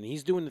McNabb again and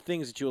he's doing the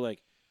things that you're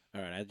like,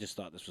 all right, I just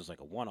thought this was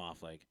like a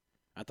one-off. Like,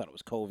 I thought it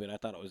was COVID. I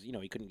thought it was,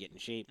 he couldn't get in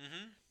shape.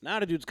 Mm-hmm. Now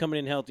the dude's coming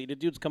in healthy. The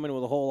dude's coming in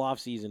with a whole off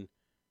season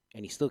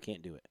and he still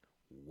can't do it.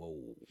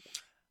 Whoa.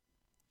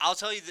 I'll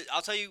tell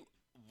you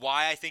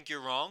why I think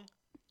you're wrong.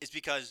 Is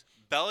because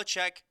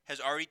Belichick has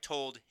already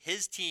told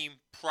his team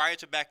prior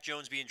to Mac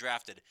Jones being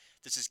drafted,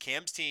 this is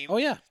Cam's team. Oh,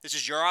 yeah. This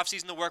is your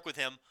offseason to work with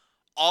him.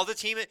 All the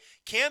team.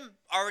 Cam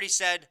already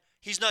said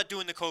he's not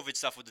doing the COVID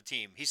stuff with the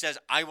team. He says,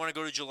 I want to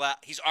go to Gillette.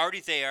 He's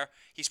already there.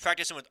 He's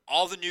practicing with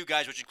all the new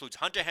guys, which includes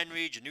Hunter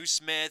Henry, Janu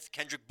Smith,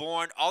 Kendrick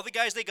Bourne. All the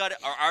guys they got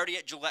are already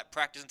at Gillette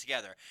practicing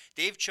together.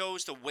 They've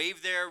chose to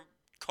waive their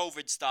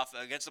COVID stuff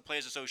against the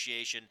Players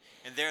Association,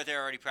 and they're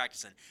there already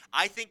practicing.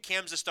 I think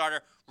Cam's the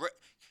starter.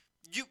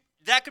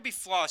 that could be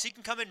flawless. He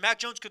can come in. Mac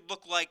Jones could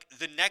look like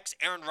the next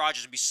Aaron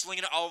Rodgers and be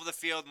slinging it all over the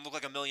field and look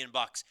like $1 million.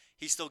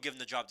 He's still giving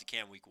the job to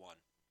Cam week 1.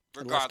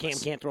 Unless Regardless.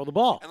 Cam can't throw the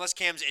ball. Unless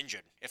Cam's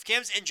injured. If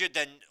Cam's injured,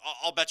 then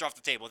all bets are off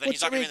the table. Then Which,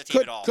 he's not I going mean, to be on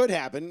the team could, at all. Could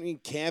happen. I mean,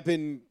 camp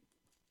and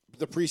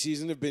the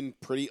preseason have been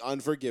pretty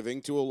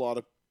unforgiving to a lot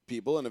of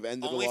people and have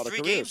ended Only a lot of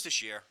 3 careers. games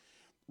this year.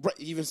 Right,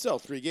 even still,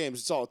 3 games.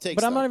 It's all it takes.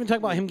 But I'm though. not even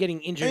talking about him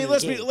getting injured. I mean, in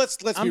let's the be game. let's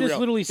I'm be just real.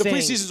 literally The saying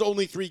preseason's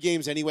only 3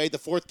 games anyway. The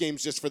 4th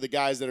game's just for the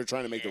guys that are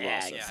trying to make the Yeah,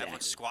 roster. Yeah, exactly.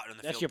 everyone's squatting in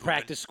the that's field. your pooping.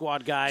 practice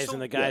squad guys So-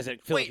 and the guys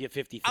that fill Wait, up your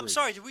 53. I'm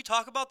sorry, did we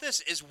talk about this?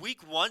 Is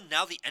week 1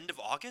 now the end of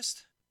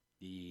August?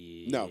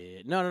 No.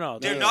 No.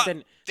 They're They not-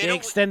 extend- they they don't-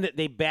 extended.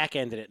 They back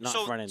ended it, not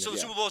so front ended so the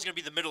it. Super Bowl is going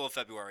to be the middle of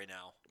February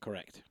now.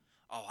 Correct.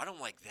 Oh, I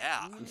don't like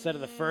that. Instead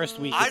of the first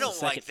week, I it's the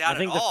don't like second. that I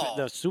think at all.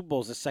 the Super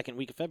Bowl is the second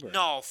week of February.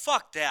 No,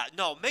 fuck that.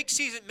 No, make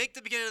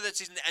the beginning of the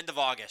season the end of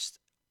August.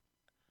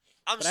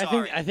 I'm But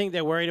sorry. I think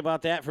they're worried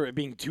about that for it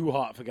being too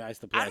hot for guys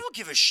to play. I don't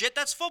give a shit.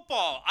 That's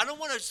football. I don't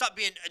want to stop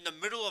being in the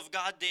middle of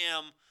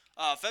goddamn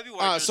February.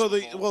 for So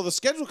Super Bowl. the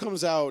schedule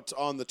comes out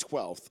on the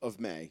 12th of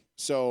May.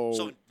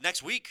 So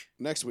next week.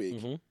 next week.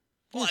 Mhm.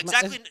 Well, That's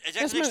exactly that's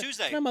next my,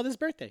 Tuesday. It's my mother's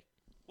birthday.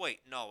 Wait,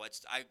 no,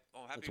 it's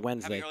happy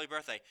Wednesday. happy early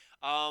birthday.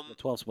 The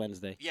 12th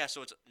Wednesday. Yeah,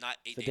 so it's not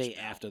 8 The days day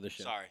from now. after the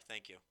show. Sorry,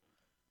 thank you.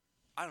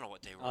 I don't know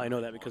what day we're Oh, on I know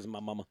that anymore. because of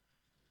my mama.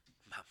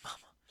 My mama.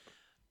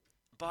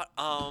 But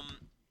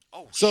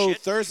So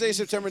shit. Thursday,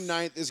 September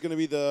 9th is going to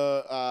be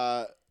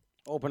the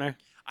Opener.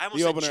 I almost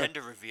the said opener.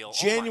 gender reveal.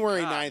 Oh my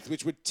January God. 9th,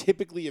 which would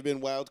typically have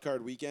been Wild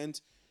Card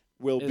Weekend,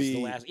 will Is be the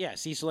last. Yeah.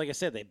 See, so like I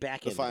said, they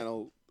back the ended.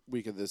 final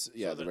week of this.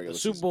 Yeah, So the regular the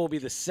Super season. Bowl will be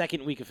the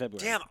second week of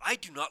February. Damn, I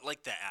do not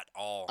like that at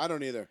all. I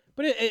don't either.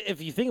 But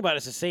if you think about it,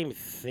 it's the same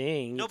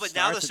thing. No, It but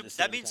now starts at the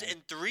that same means time.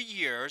 in 3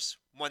 years,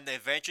 when they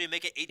eventually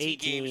make it 18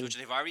 games, 18. which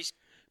they've already.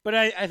 But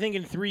I think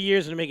in 3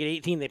 years, when they make it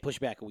 18, they push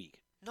back a week.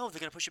 No,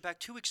 they're gonna push it back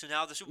 2 weeks. So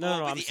now the Super No, Bowl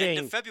no, will I'm be the saying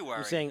end of February.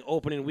 I'm saying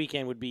opening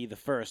weekend would be the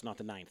 1st, not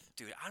the 9th.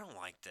 Dude, I don't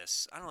like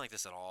this. I don't like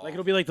this at all. Like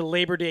it'll be like the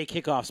Labor Day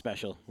kickoff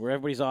special, where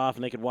everybody's off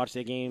and they could watch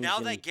their games. now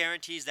and that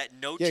guarantees that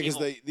no Yeah, team. because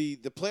Will, the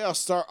playoffs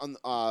start on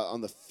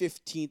the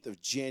 15th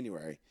of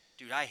January.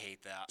 dude, I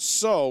hate that.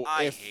 So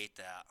I if hate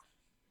that.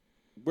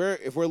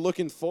 we're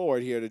looking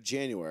forward here to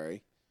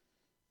January,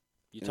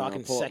 you're and I'll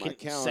talking pull up my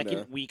calendar.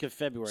 second week of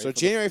February. so for the-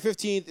 January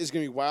 15th is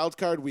going to be Wild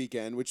Card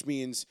Weekend, which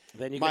means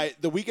then you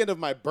the weekend of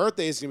my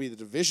birthday is going to be the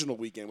divisional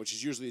weekend, which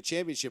is usually a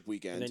championship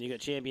weekend. and then you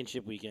got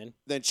championship weekend.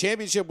 Then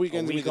championship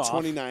weekend is going to be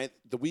week the off. 29th,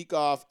 the week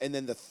off, and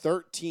then the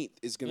 13th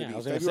is going to Yeah, be I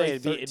was gonna February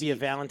say it'd be a 13th.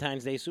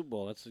 Valentine's Day Super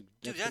Bowl. That's Dude,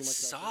 pretty that much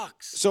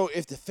sucks. So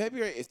if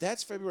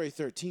that's February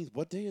 13th,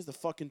 what day is the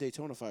fucking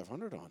Daytona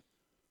 500 on?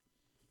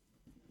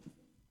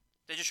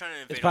 They're just trying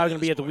to invade. It's probably all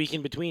gonna be at the sports. week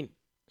in between.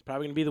 It's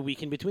probably gonna be the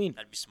week in between.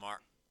 That'd be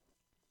smart.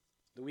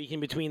 The week in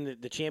between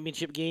the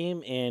championship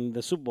game and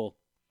the Super Bowl.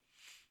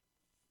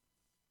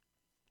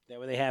 That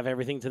way they have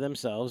everything to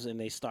themselves and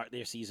they start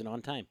their season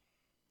on time.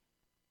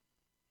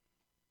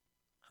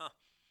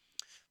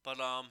 But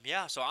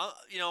yeah. So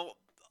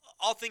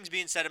all things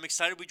being said, I'm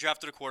excited we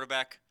drafted a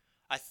quarterback.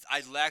 I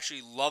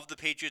actually love the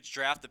Patriots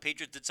draft. The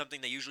Patriots did something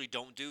they usually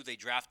don't do. They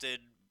drafted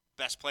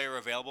best player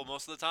available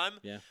most of the time.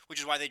 Yeah. Which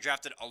is why they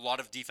drafted a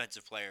lot of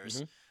defensive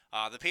players.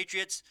 Mm-hmm. The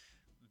Patriots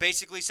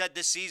basically said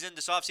this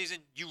offseason,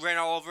 you ran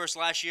all over us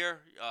last year.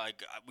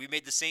 We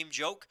made the same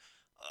joke.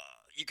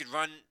 You could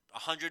run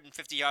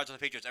 150 yards on the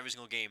Patriots every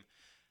single game.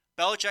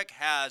 Belichick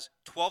has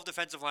 12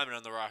 defensive linemen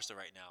on the roster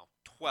right now.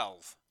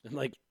 12. And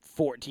like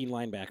 14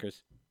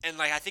 linebackers. And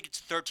I think it's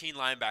 13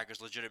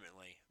 linebackers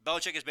legitimately.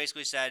 Belichick has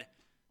basically said,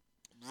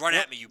 run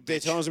at me, you bitch.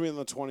 Daytona's going to be on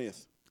the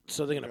 20th.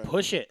 So they're gonna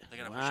push it. They're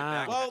gonna push it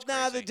back. Well,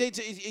 That's the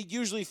crazy. it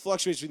usually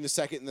fluctuates between the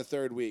second and the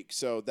third week,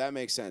 so that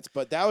makes sense.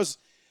 But that's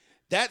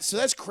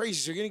crazy.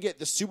 So you're gonna get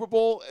the Super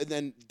Bowl and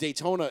then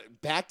Daytona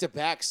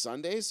back-to-back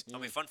Sundays. That'll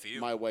be fun for you.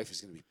 My wife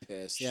is gonna be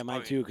pissed. Yeah,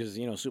 mine probably- too, because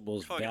Super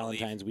Bowl's probably gonna leave.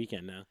 Valentine's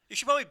weekend now. You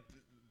should probably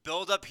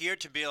build up here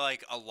to be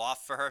like a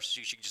loft for her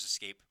so she can just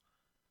escape.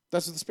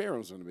 That's what the spare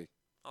room's gonna be.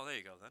 Oh, there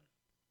you go then.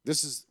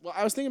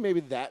 I was thinking maybe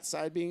that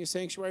side being a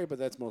sanctuary, but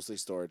that's mostly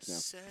storage now.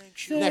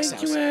 Sanctuary. Next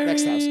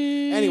house.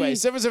 Anyway,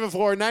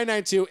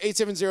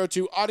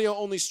 774-992-8702. Audio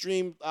only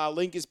stream.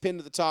 Link is pinned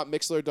to the top,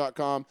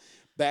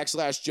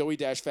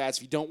 mixler.com/Joey-Fats.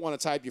 If you don't want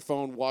to type your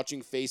phone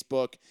watching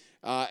Facebook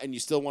and you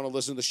still want to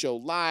listen to the show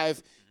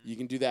live, you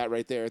can do that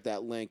right there at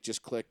that link.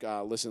 Just click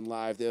listen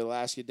live. They'll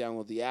ask you to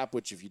download the app,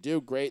 which if you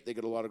do, great. They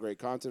got a lot of great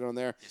content on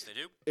there. Yes, they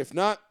do. If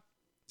not,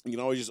 you can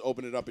always just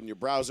open it up in your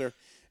browser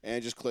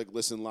and just click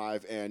listen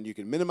live, and you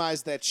can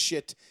minimize that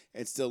shit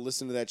and still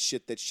listen to that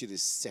shit. That shit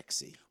is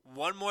sexy.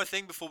 One more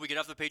thing before we get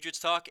off the Patriots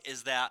talk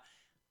is that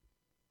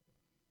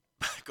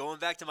going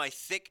back to my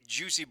thick,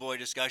 juicy boy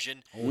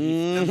discussion,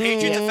 the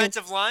Patriots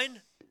offensive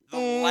line, the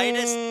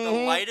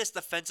lightest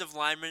offensive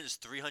lineman is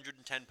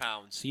 310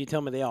 pounds. So you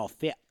tell me they all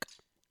thick.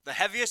 The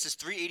heaviest is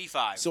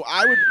 385. So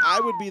I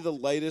would be the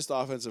lightest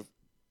offensive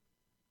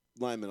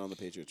lineman on the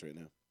Patriots right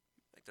now.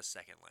 Like the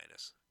second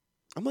lightest.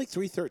 I'm like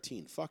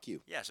 313. Fuck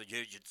you. Yeah, so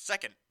you're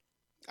second.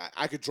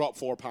 I could drop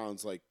 4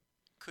 pounds like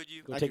Could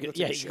you? I Take could a, go take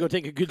yeah, a you shit. can go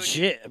take a good Could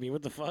you? shit. I mean,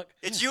 what the fuck?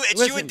 It's you. It's you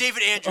Listen, and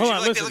David Andrews. hold You on,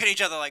 like they listen. look at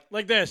each other like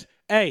Like this.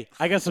 Hey,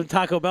 I got some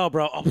Taco Bell,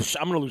 bro. Oh,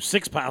 I'm gonna lose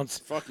 6 pounds.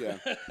 Fuck yeah.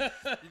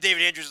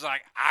 David Andrews is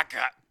like I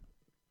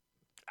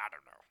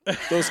don't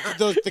know.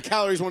 those the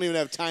calories won't even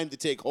have time to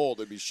take hold.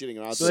 They'd be shitting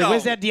them out. So, there. like,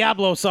 where's that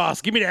Diablo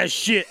sauce? Give me that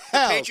shit.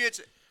 Hell,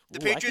 Patriots. The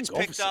Ooh, I Patriots can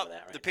go for picked some of up.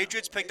 that right The now.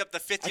 Patriots picked up the I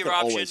fifth-year could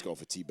option. always go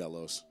for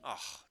T-Bellows. Oh,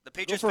 the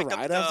Patriots for a picked up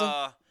ride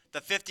after?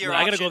 the fifth-year No,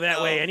 I option. gotta go that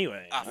of- way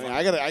anyway. Ah, I mean, fuck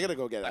I gotta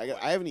go get it.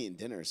 I haven't eaten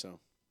dinner, so.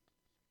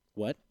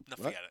 What? No,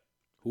 forget it.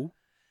 Who?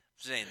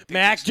 Saying the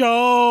Mac Patriots,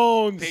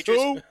 Jones.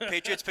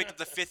 Patriots picked up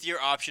the fifth-year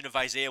option of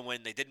Isaiah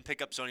Wynn. They didn't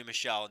pick up Sony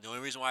Michel. And the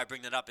only reason why I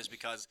bring that up is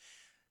because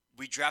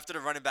we drafted a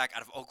running back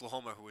out of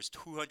Oklahoma who was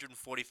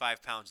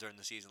 245 pounds during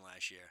the season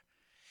last year.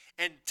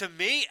 And to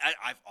me,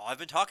 all I've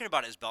been talking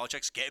about is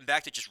Belichick's getting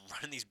back to just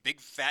running these big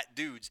fat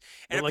dudes.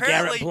 And The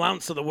apparently, LeGarrette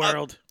Blounts of the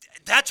world.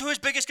 that's who his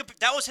biggest.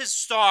 That was his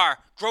star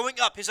growing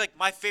up. His like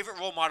my favorite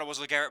role model was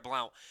LeGarrette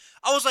Blount.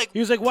 I was like, He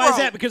was like, why is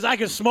 "Bro." that? Because I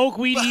can smoke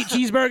weed, eat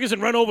cheeseburgers,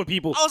 and run over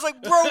people. I was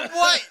like, bro,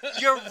 what?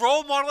 Your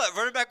role model at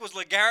running back was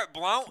LeGarrette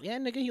Blount? Yeah,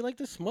 nigga, he like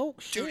to smoke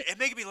shit. Dude, it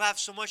making me laugh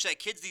so much that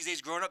kids these days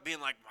growing up being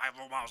like, my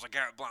role model was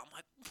LeGarrette Blount. I'm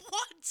like,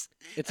 what?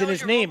 It's That in was his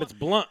your name. role It's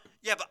Blunt.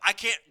 Yeah, but I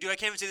can't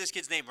even say this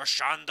kid's name.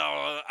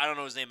 Rashonda. I don't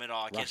know his name at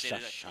all. I can't say it.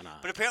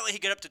 Rashana. But apparently he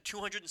got up to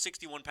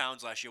 261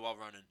 pounds last year while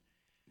running.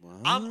 Wow.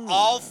 I'm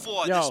all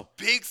for this Yo,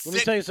 big, Let me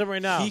thick, tell you something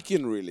right now. He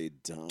can really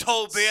dance.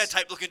 tall bear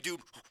type looking dude.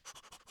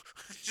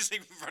 Just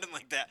like running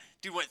like that.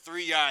 Dude went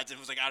 3 yards and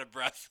was like out of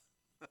breath.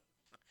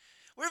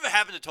 Whatever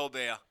happened to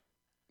Tolbert?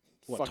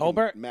 What, Fucking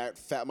Tolbert?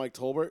 Fat Mike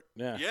Tolbert.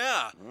 Yeah.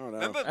 Yeah. I don't know.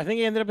 Remember? I think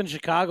he ended up in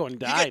Chicago and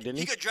died, didn't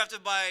he he? got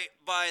drafted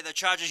by the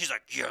Chargers. He's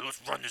like, yeah,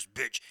 let's run this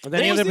bitch. And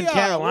then he What ended up was in the, What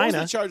was Carolina.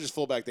 the Chargers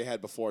fullback they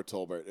had before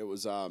Tolbert? It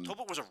was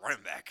Tolbert was a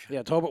running back.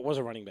 Yeah, Tolbert was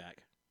a running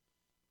back.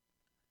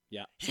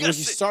 Yeah. He Well, got,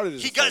 he si- started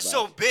as a he got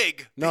so fullback.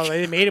 big. No,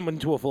 they made him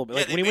into a fullback. Yeah,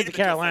 Like they when he made went to him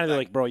into a Carolina, they're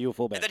fullback. like, bro, you a And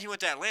fullback. then he went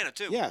to Atlanta,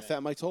 too. yeah,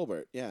 Fat Mike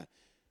Tolbert. Yeah.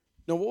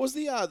 No, what was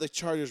the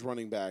Chargers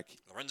running back?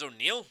 Lorenzo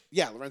Neal?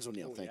 Yeah, Lorenzo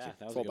Neal. Oh, Thank yeah, you.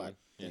 that was a good Fullback. one.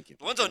 Yeah. Thank you.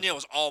 Lorenzo Neal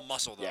was all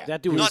muscle, though. Yeah.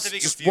 That dude Not was to be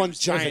just confused. one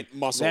giant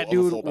muscle. That of a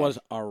dude fullback. was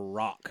a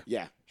rock.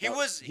 Yeah. He No,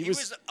 was a he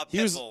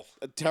pit was bull.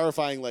 a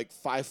terrifying, like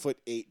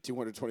 5'8",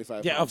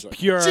 225 Yeah, pounds. of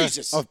pure,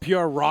 Jesus. of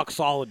pure rock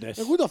solidness.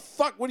 Like, who the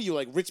fuck? What are you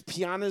like? Rich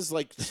Piana's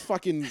like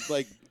fucking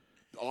like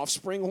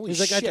offspring? Holy He's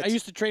like, shit! I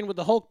used to train with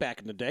the Hulk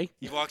back in the day.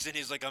 He walks in,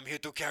 he's like, I'm here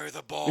to carry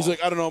the ball. He's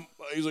like, I don't know.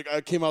 He's like, I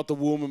came out the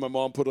womb and my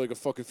mom put like a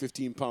fucking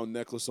 15-pound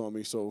necklace on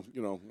me, so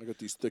I got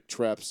these thick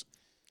traps.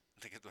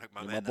 I think it's like,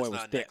 my Yeah, man, my boy that's was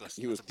not a thick. necklace.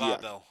 He was That's a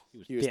barbell.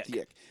 He was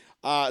thick.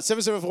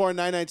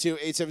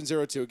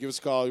 774-992-8702. Give us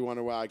a call. You want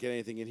to get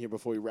anything in here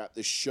before we wrap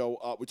this show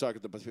up? We're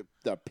talking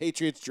the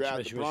Patriots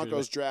draft, the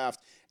Broncos draft,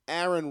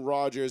 Aaron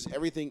Rodgers,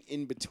 everything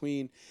in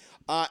between.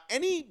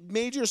 Any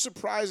major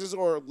surprises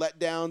or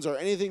letdowns or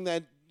anything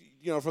that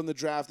from the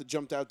draft that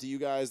jumped out to you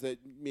guys that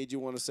made you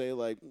want to say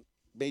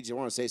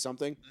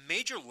something?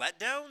 Major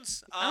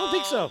letdowns? I don't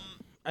think so.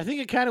 I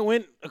think it kind of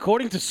went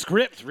according to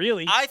script,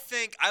 really. I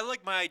think I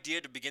like my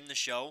idea to begin the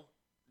show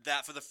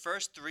that for the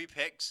first 3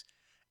 picks,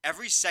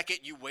 every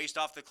second you waste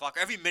off the clock,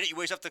 every minute you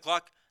waste off the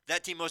clock,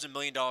 that team owes $1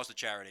 million to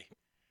charity.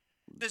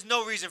 There's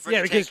no reason for it yeah,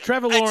 to because take.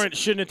 Trevor It's- Lawrence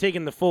shouldn't have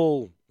taken the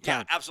full Yeah,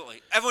 time.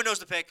 absolutely. Everyone knows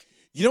the pick.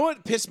 You know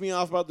what pissed me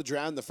off about the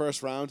draft in the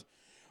first round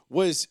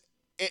was,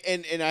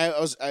 and I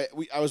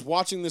was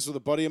watching this with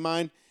a buddy of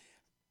mine,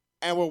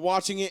 and we're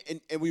watching it,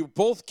 and we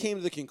both came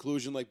to the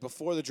conclusion, like,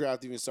 before the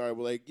draft even started,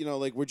 we're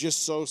like, we're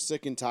just so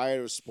sick and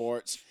tired of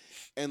sports,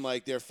 and,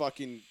 like, they're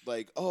fucking,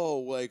 like, oh,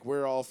 like,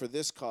 we're all for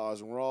this cause,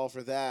 and we're all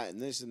for that,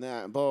 and this and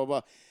that, and blah, blah,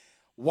 blah.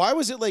 Why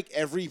was it, like,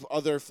 every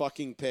other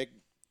fucking pick,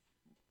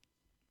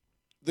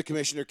 the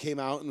commissioner came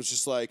out and was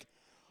just like,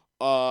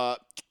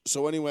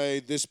 so anyway,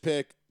 this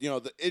pick,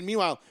 and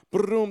meanwhile,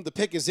 boom, the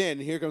pick is in,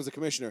 and here comes the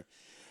commissioner.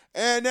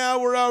 And now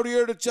we're out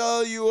here to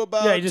tell you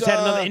about Yeah, he just had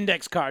another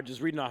index card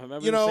just reading off him.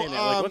 Everyone saying that.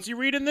 Like, what's he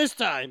reading this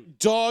time?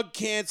 dog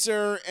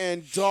cancer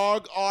and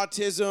dog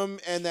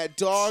autism, and that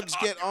dogs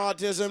get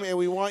autism, and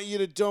we want you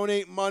to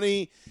donate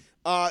money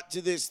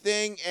to this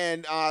thing.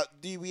 And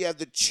we have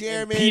the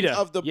chairman PETA,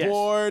 of the yes.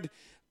 board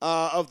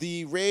of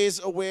the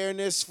Raise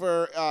Awareness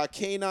for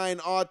Canine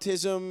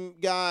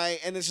Autism guy,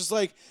 and it's just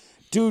like,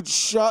 dude,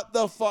 shut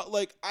the fuck.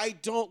 Like, I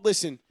don't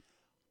listen.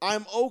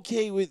 I'm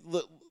okay with.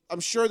 I'm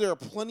sure there are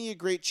plenty of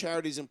great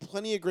charities and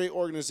plenty of great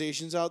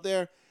organizations out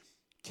there.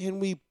 Can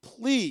we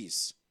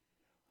please,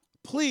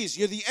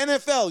 you're the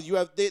NFL. You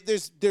have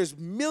there's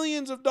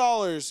millions of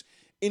dollars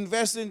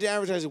invested into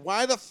advertising.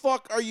 Why the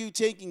fuck are you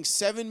taking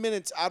 7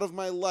 minutes out of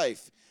my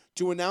life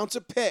to announce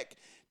a pick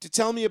to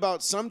tell me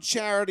about some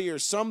charity or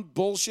some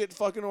bullshit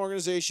fucking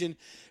organization?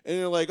 And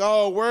you're like,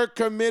 oh, we're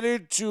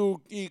committed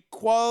to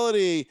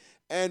equality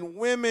and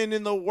women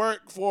in the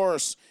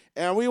workforce.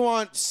 And we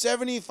want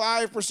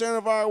 75%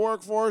 of our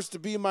workforce to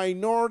be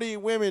minority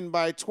women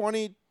by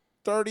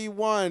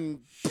 2031.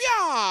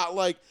 Pyah!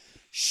 Like,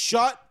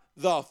 shut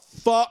the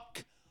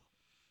fuck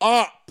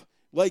up.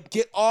 Like,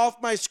 get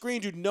off my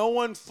screen, dude. No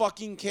one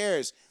fucking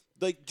cares.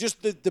 Like,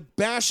 just the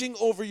bashing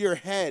over your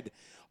head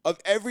of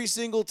every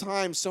single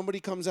time somebody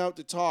comes out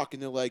to talk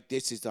and they're like,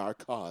 this is our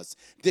cause.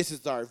 This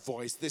is our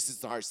voice. This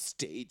is our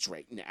stage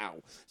right now.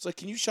 It's like,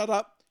 can you shut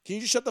up? Can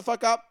you just shut the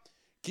fuck up?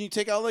 Can you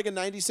take out like a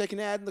 90-second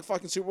ad in the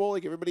fucking Super Bowl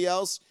like everybody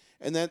else?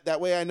 And then that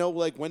way I know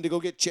like when to go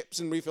get chips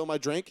and refill my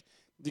drink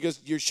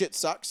because your shit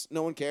sucks.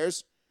 No one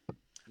cares.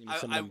 Give me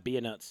some of them beer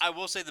nuts. I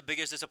will say the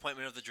biggest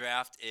disappointment of the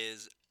draft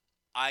is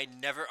I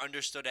never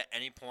understood at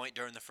any point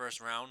during the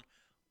first round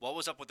what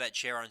was up with that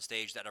chair on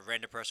stage that a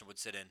random person would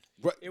sit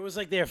in. It was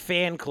like their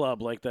fan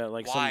club, like Why?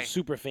 some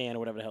super fan or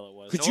whatever the hell it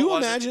was. Could No, you it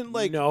wasn't. imagine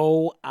like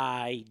No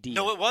idea.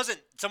 No, it wasn't.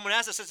 Someone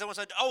asked us. Someone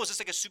said, "Oh, is this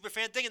like a super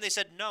fan thing?" And they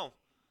said, "No."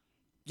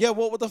 yeah,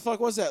 what the fuck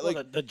was that? Well,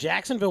 Like the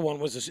Jacksonville one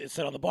was it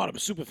said on the bottom,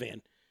 super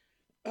fan.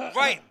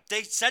 Right.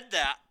 They said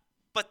that,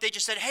 but they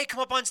just said, "Hey, come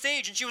up on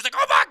stage," and she was like,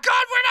 "Oh my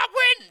God, we're not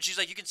winning." She's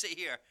like, "You can sit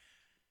here."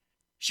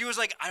 She was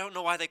like, "I don't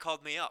know why they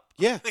called me up."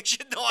 Yeah. Like, she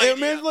had no Hey,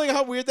 idea. imagine like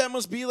how weird that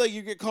must be. Like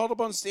you get called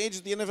up on stage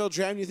at the NFL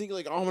draft and you think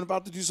like, oh, I'm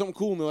about to do something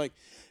cool, and they're like,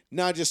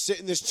 nah, just sit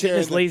in this chair.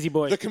 this and lazy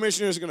boy. The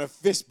commissioner's gonna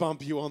fist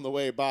bump you on the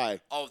way by.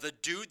 Oh, the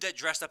dude that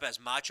dressed up as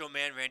Macho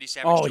Man Randy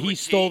Savage. Oh, doing he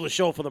stole tea. the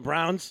show for the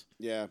Browns.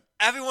 Yeah.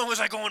 Everyone was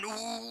like going,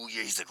 "Ooh,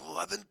 yeah." He's like, "Oh,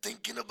 I've been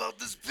thinking about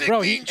this big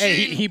Bro, mean he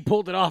Gene." he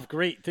pulled it off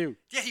great too.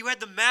 Yeah, he had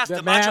the mask,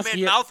 the mask, Macho Man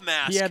he had- mouth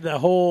mask. He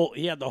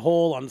had the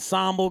whole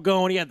ensemble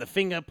going. He had the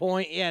finger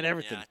point. He had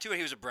everything. Yeah, too bad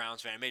he was a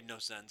Browns fan. It made no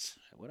sense.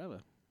 Whatever.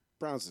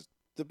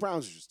 The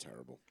Browns are just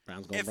terrible.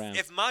 Browns going Browns.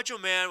 If Macho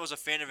Man was a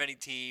fan of any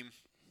team,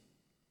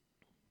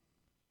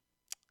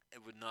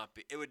 it would not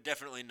be. It would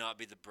definitely not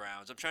be the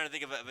Browns. I'm trying to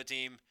think of a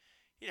team.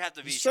 He'd have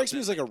to be. He strikes me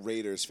as something like a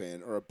Raiders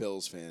fan or a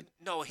Bills fan.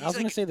 No, he's I was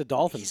like, gonna say the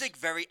Dolphins. He's like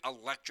very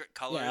electric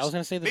colors. I was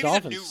gonna say the Maybe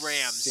Dolphins. the new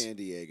Rams. San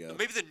Diego.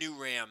 Maybe the new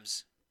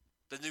Rams.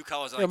 The new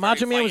colors. Are Yeah, like Macho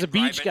very Man was a white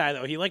beach and vibrant. guy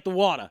though. He liked the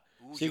water.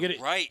 Ooh, So you you're get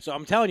it- right. So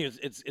I'm telling you,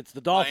 it's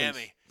the Dolphins.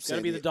 Miami. It's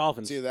gotta be the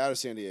Dolphins. It's either that or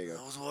San Diego.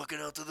 I was walking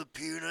out to the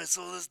pier and I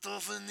saw this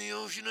dolphin in the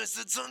ocean. I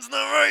said, "Something's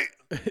not right."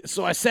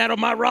 So I sat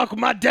on my rock with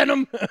my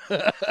denim. I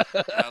love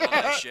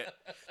that shit.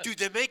 Dude,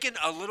 they're making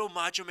a little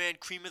Macho Man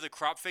cream of the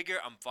crop figure.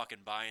 I'm fucking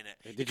buying it.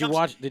 He Did you comes-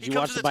 watch? he Did you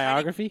comes watch with the a tiny-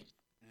 biography?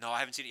 No, I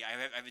haven't seen it. I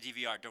have a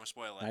DVR. Don't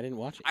spoil it. I didn't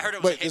watch it. I heard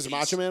it was Wait, a hit there's a piece.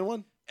 Macho Man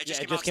one? It just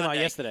Yeah, it came, just came out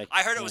Sunday. yesterday.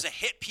 I heard it Yeah. was a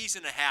hit piece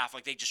and a half.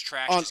 Like they just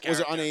trashed On, his was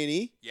it on character.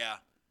 A&E? Yeah.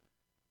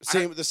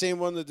 The same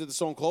one that did the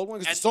Stone Cold one?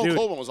 'Cause the And- Stone Dude,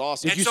 Cold one was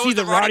awesome. Did And you so see was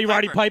the the Roddy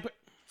Roddy Piper. Piper?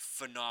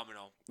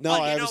 Phenomenal. No, But I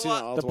you haven't know seen it.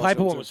 what? I'll have The to watch Piper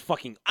that one too. was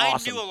fucking I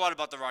awesome. knew a lot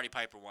about the Roddy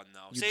Piper one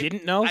though. You Same-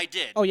 didn't know? I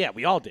did. Oh yeah,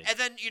 we all did. And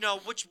then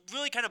which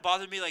really kind of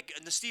bothered me, like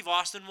in the Steve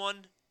Austin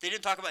one, they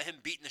didn't talk about him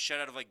beating the shit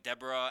out of like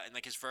Deborah and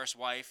like his first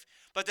wife.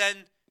 But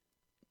then,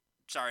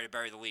 sorry to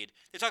bury the lead,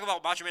 they talk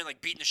about Macho Man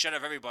like beating the shit out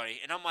of everybody,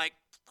 and I'm like,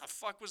 the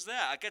fuck was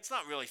that? Like, it's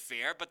not really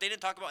fair. But they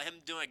didn't talk about him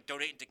doing like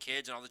donating to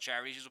kids and all the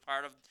charities he was a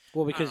part of.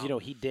 Well, I because don't know.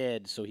 he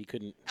did, so he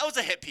couldn't. That was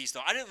a hit piece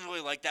though. I didn't really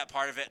like that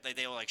part of it. Like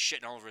they were like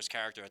shitting all over his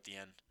character at the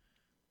end.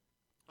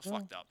 It was Well,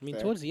 fucked up. I mean,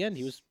 Fair. towards the end,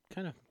 he was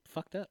kind of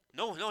fucked up.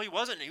 No, he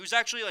wasn't. He was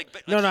actually like.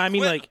 No, he I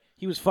mean quit. like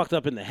he was fucked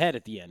up in the head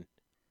at the end.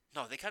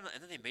 No, they kind of,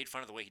 and then they made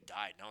fun of the way he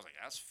died, and I was like,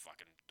 that's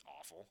fucking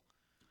awful.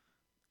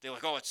 They're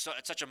like, oh, it's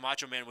such a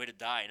Macho Man way to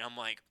die, and I'm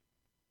like,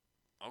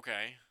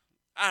 okay,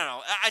 I don't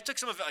know. I took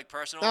some of it like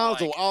personal. I'll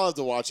have, like, I'll have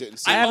to watch it and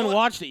see. I haven't only-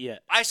 watched it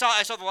yet. I saw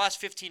the last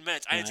 15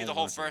 minutes. I No, didn't I see the haven't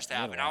whole watched it. first I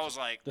half, haven't and I watched was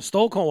like, The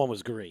Stone Cold one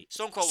was great.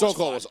 Stone Cold Stone was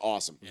Cold fun. was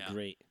awesome. It was Yeah.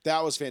 great.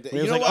 That was fantastic. He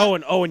You was know like,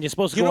 what? Owen, you're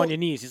supposed to You go know- on your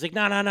knees. He's like,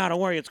 no, don't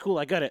worry, it's cool,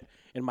 I got it.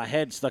 And my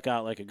head stuck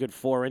out like a good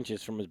 4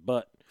 inches from his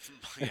butt.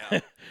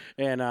 Yeah.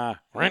 And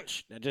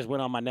wrench, that just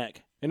went on my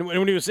neck. And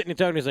when he was sitting there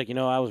talking, he's like,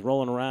 I was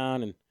rolling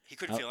around and He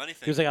couldn't feel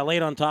anything. he was like, I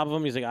laid on top of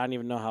him. He's like, I didn't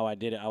even know how I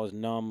did it. I was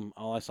numb.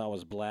 All I saw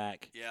was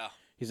black. yeah.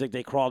 He's like,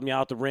 they crawled me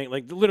out the ring.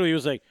 Like, literally, he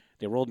was like,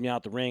 they rolled me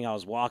out the ring. I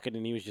was walking,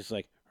 and he was just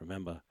like,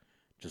 remember,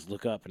 just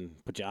look up and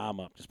put your arm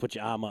up. Just put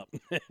your arm up.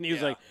 And he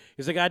was Yeah.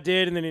 like, I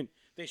did. And then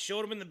they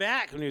showed him in the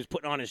back when he was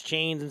putting on his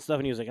chains and stuff.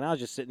 And he was like, and I was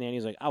just sitting there, and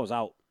he's like, I was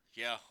out.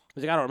 Yeah.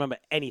 He's like, I don't remember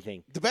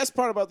anything. The best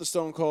part about the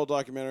Stone Cold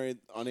documentary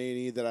on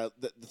A&E the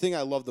thing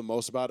I loved the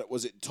most about it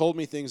was it told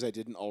me things I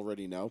didn't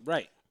already know.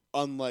 Right.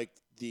 Unlike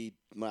the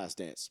Last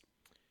Dance,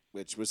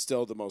 which was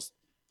still the most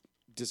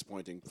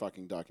disappointing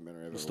fucking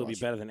documentary I've It'll ever still be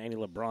watched. better than any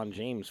LeBron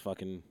James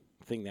fucking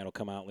thing that'll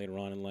come out later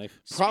on in life.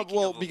 Speaking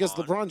Well, of because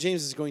LeBron- LeBron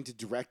James is going to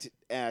direct,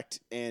 act,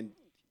 and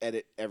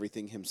edit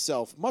everything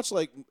himself, much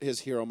like his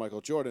hero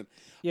Michael Jordan.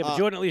 Yeah, but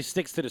Jordan at least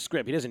sticks to the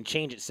script. He doesn't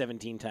change it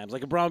 17 times.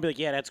 Like LeBron will be like,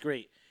 yeah, that's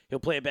great. He'll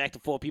play it back to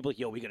 4 people. Like,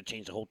 yo, we got to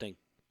change the whole thing.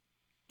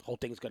 The whole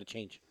thing's got to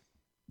change.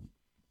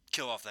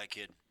 Kill off that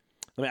kid.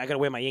 I got to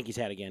wear my Yankees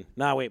hat again.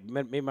 Nah, wait,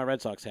 maybe my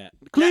Red Sox hat.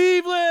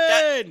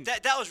 Cleveland!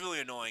 That was really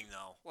annoying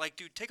though. Like,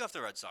 dude, take off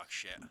the Red Sox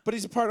shit. But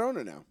he's a part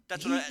owner now.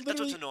 That's He that's what's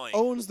literally annoying.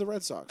 Owns the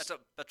Red Sox.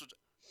 That's what's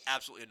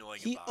absolutely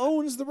annoying He about it.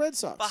 owns the Red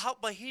Sox.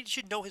 But he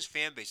should know his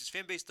fan base. His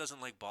fan base doesn't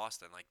like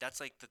Boston. Like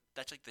that's like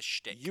the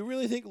shtick. You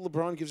really think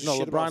LeBron gives a no,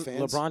 shit about LeBron,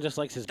 fans? LeBron just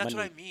likes his That's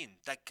money. what I mean.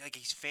 Like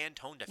he's fan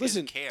tone deaf.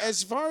 Listen, he doesn't care.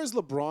 as far as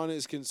LeBron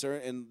is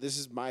concerned, and this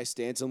is my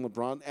stance on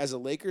LeBron, as a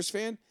Lakers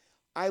fan,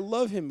 I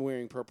love him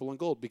wearing purple and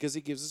gold because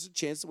he gives us a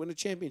chance to win a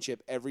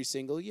championship every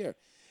single year.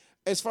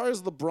 as far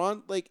as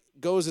LeBron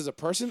goes as a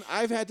person,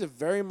 I've had to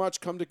very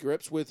much come to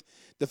grips with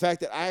the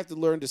fact that I have to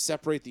learn to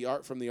separate the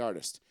art from the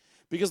artist.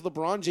 Because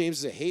LeBron James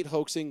is a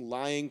hate-hoaxing,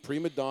 lying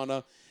prima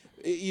donna.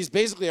 He's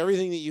basically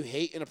everything that you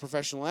hate in a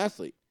professional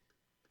athlete.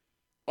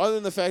 Other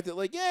than the fact that,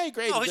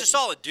 great. No, he's a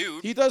solid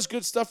dude. He does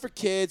good stuff for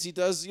kids. He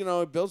does, he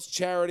builds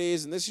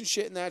charities and this and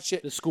shit and that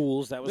shit. The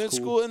schools, that was The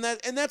cool. school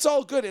and that's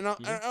all good. And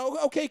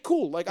okay,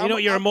 cool.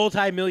 You're a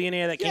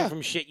multi-millionaire that came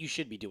from shit. You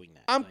should be doing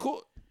that. I'm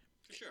cool.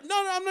 Sure.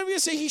 No, I'm not gonna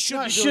say he should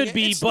No, be. it Doing should it.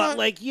 be, It's but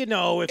not, if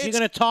you're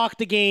gonna talk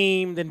the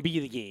game, then be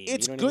the game.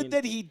 it's you know good what I mean?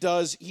 that he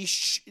does.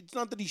 It's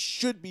not that he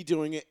should be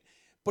doing it,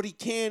 but he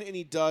can and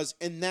he does,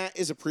 and that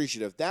is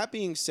appreciative. That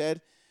being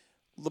said,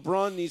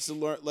 LeBron needs to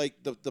learn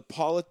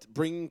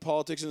bringing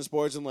politics into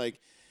sports and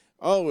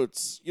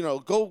it's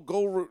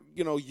go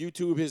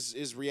YouTube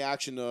his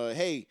reaction to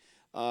hey,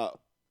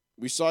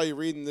 we saw you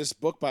reading this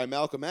book by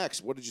Malcolm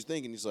X. What did you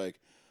think? And he's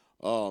like,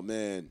 oh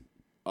man,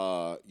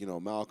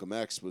 Malcolm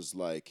X was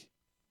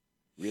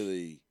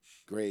really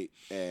great,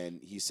 and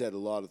he said a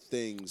lot of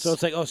things. So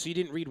it's so you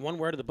didn't read one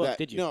word of the book,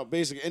 did you? No,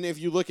 basically. And if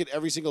you look at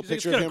every single It's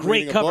picture got of a him great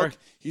reading cover. a book,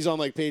 he's on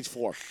page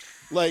 4.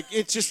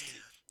 It's just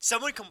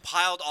Someone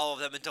compiled all of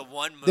them into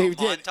one They did.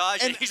 montage,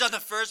 and And he's on the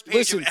first page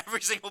listen, of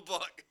every single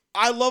book.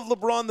 I love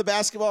LeBron, the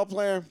basketball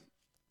player.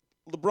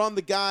 LeBron,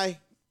 the guy,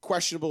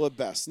 questionable at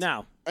best.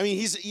 Now, I mean,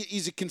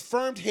 he's a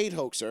confirmed hate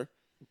hoaxer,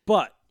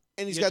 but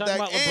and he's you're got that.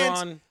 talking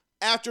about And LeBron.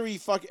 after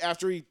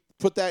he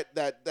put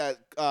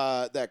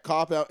that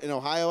cop out in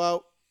Ohio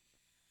out,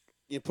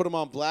 you put him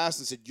on blast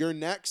and said, "You're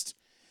next."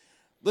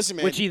 Listen,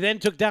 man. Which he then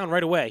took down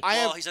right away.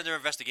 He's under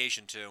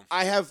investigation too.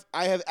 I have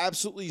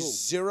absolutely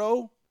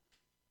zero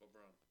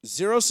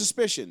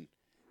suspicion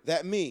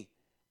that me,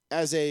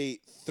 as a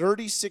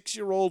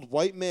 36-year-old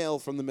white male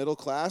from the middle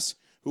class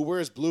who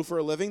wears blue for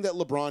a living, that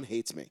LeBron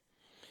hates me.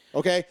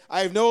 Okay?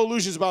 I have no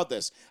illusions about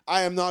this.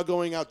 I am not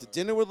going out to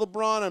dinner with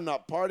LeBron. I'm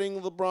not partying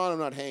with LeBron. I'm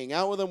not hanging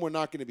out with him. We're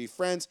not going to be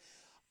friends.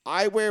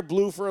 I wear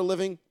blue for a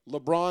living.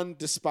 LeBron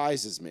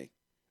despises me.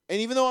 And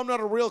even though I'm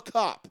not a real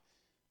cop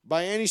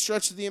by any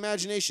stretch of the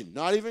imagination,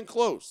 not even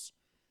close,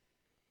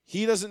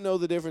 he doesn't know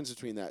the difference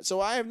between that.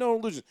 So I have no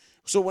illusion.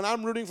 So when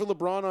I'm rooting for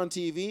LeBron on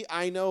TV,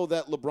 I know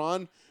that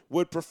LeBron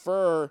would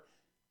prefer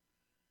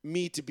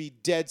me to be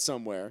dead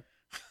somewhere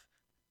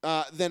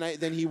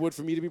than he would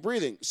for me to be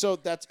breathing. So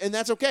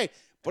that's okay.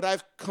 But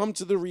I've come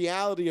to the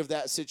reality of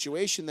that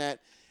situation that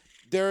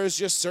there is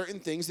just certain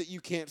things that you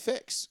can't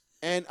fix.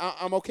 And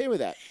I'm okay with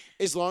that.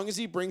 As long as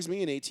he brings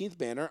me an 18th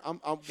banner, I'm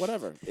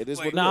whatever. It is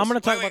what it is. I'm going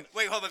to talk about.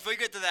 Wait, hold on. Before you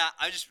get to that,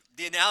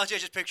 the analogy I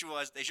just pictured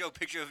was they show a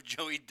picture of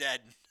Joey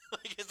dead.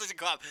 It's like a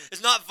cop.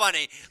 It's not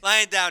funny.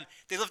 Lying down,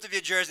 they lift up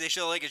your jersey. They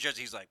show the Lakers jersey.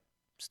 He's like,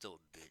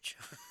 still a bitch.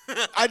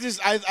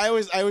 I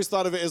always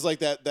thought of it as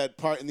that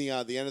part in the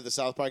end of the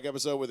South Park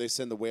episode where they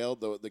send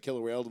the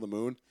killer whale to the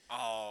moon.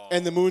 Oh.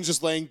 And the moon's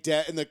just laying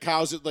dead, and the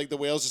cows, the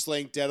whale's just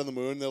laying dead on the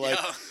moon. They're like,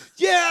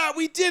 Yeah. "Yeah,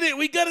 we did it.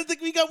 We got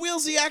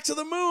Wheelsiac to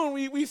the moon.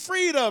 We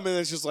freed him." And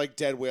it's just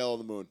dead whale on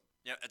the moon,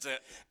 Yeah, that's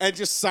it. and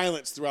just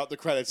silence throughout the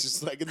credits.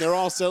 Just and they're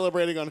all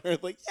celebrating on Earth,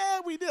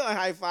 "Yeah, we did it,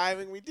 high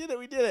fiving. We did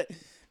it,"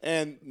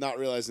 and not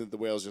realizing that the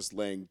whale's just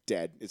laying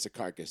dead. It's a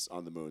carcass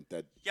on the moon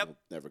that will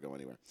never go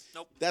anywhere.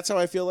 Nope. That's how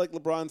I feel like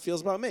LeBron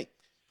feels about me,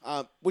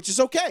 which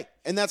is okay,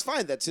 and that's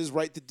fine. That's his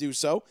right to do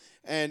so.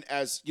 And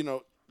as you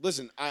know.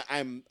 Listen,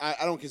 I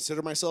don't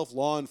consider myself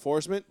law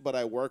enforcement, but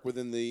I work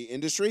within the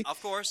industry.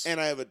 Of course.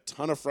 And I have a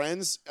ton of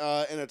friends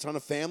and a ton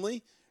of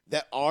family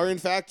that are, in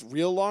fact,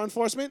 real law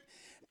enforcement.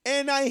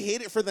 And I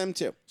hate it for them,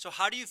 too. So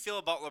how do you feel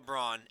about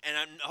LeBron?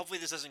 And hopefully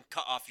this doesn't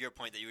cut off your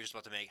point that you were just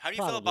about to make. How do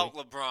you feel about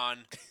LeBron,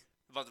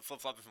 about the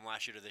flip-flopping from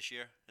last year to this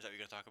year? Is that what you're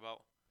going to talk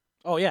about?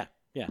 Oh, yeah.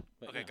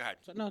 Okay, go ahead.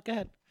 So, no, go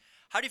ahead.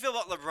 How do you feel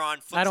about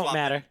LeBron flip-flopping? I don't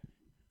matter.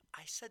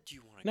 I said, do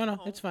you want to No,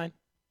 it's fine.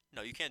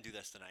 No, you can't do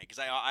this tonight because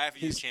I have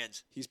you a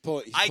chance. He's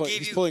pulling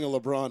a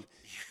LeBron.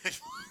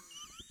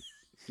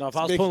 No, if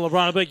I was pulling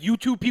LeBron, I'd be like, you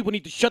two people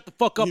need to shut the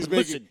fuck up and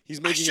listen.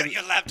 He's I making shut him,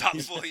 your laptop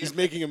for you. he's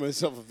making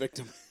himself a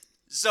victim.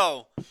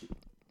 So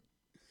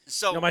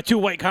My two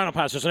white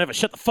counterparts just never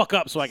shut the fuck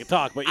up so I can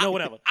talk, but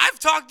whatever. I've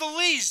talked the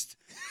least.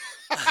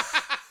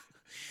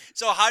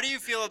 So how do you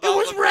feel about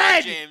was LeBron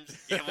red. James?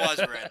 It was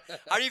red.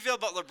 How do you feel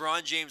about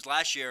LeBron James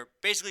last year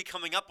basically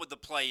coming up with the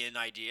play-in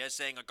idea,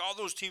 saying all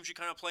those teams should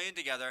kind of play in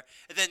together,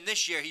 and then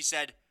this year he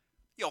said,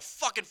 "Yo,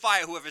 fucking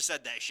fire whoever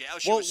said that shit."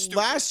 That shit was stupid.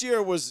 Last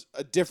year was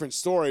a different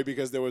story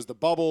because there was the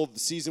bubble, the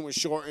season was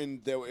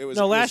shortened.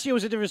 Last year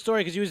was a different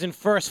story because he was in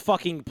first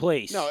fucking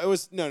place. No, it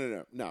was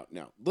no.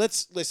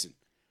 Let's listen.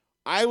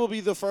 I will be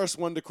the first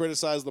one to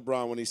criticize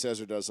LeBron when he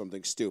says or does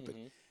something stupid.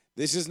 Mm-hmm.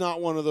 This is not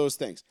one of those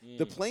things.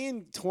 The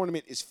play-in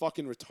tournament is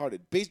fucking retarded.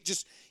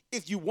 Just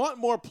if you want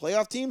more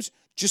playoff teams,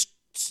 just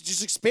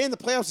just expand the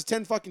playoffs to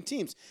 10 fucking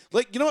teams.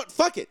 Like, you know what?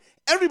 Fuck it.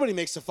 Everybody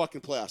makes the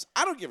fucking playoffs.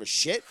 I don't give a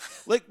shit.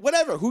 Like,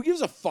 whatever. Who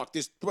gives a fuck?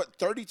 There's,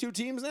 32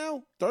 teams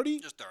now? 30?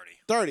 Just 30.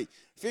 30.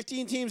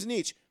 15 teams in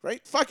each,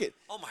 right? Fuck it.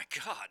 Oh my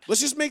God.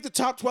 Let's just make the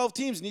top 12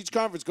 teams in each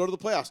conference go to the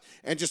playoffs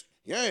and just,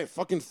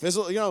 fucking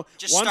fizzle,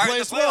 Just one start in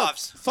place the well.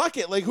 playoffs. Fuck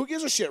it. Like, who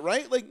gives a shit,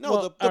 right? Like, no,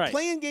 Well, the all right.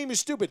 playing game is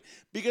stupid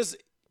because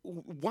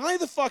why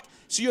the fuck?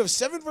 So you have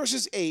 7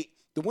 versus 8.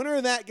 The winner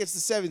of that gets the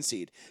 7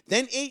 seed.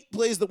 Then 8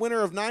 plays the winner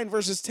of 9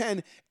 versus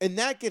 10, and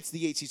that gets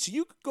the 8 seed. So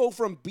you could go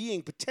from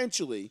being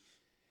potentially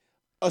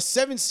a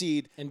 7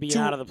 seed And being to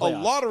out of the a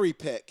playoffs. lottery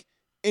pick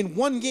in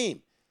one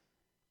game.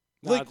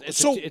 No, Like, it's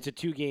so- a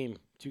two-game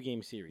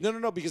series.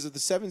 No, because if the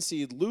 7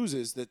 seed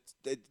loses, that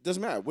it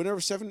doesn't matter. Winner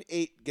of 7,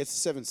 8 gets the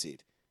 7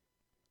 seed.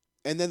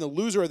 And then the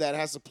loser of that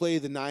has to play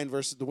the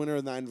winner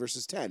of 9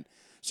 versus 10.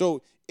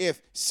 So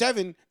if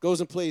 7 goes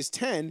and plays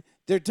 10,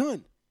 they're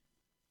done.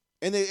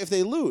 And if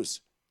they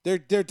lose, they're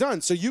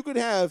done. So you could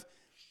have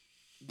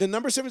the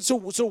number 7.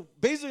 So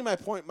basically my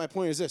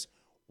point is this.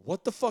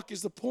 What the fuck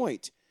is the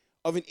point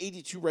of an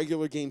 82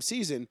 regular game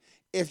season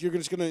if you're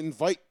just going to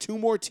invite 2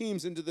 more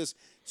teams into this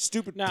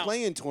stupid Now,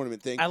 play-in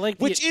tournament thing, I like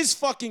which is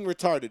fucking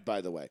retarded,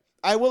 by the way.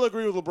 I will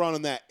agree with LeBron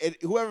on that.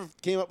 Whoever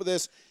came up with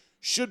this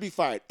should be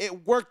fired.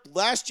 It worked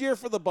last year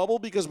for the bubble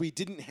because we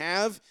didn't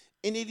have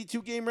an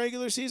 82-game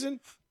regular season.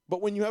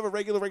 But when you have a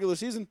regular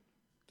season,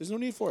 there's no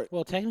need for it.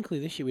 Well, technically,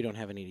 this year we don't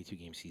have an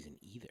 82-game season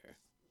either.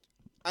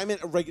 I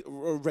meant a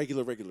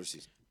regular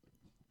season.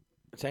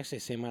 It's actually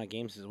the same amount of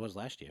games as it was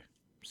last year.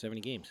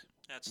 70 games.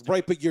 That's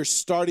Right, but you're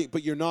starting,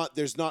 but you're not.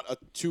 There's not a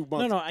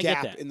 2-month No, I get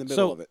gap that. in the middle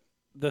So, of it.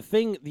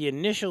 The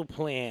initial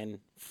plan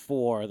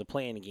for the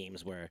play-in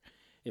games were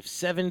if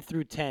 7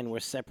 through 10 were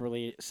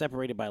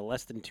separated by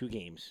less than 2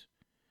 games,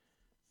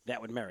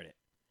 that would merit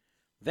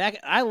it.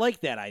 I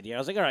like that idea. I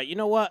was like, all right, you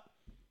know what?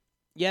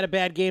 You had a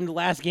bad game the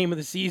last game of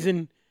the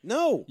season.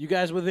 No, You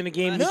guys within a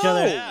game of each No.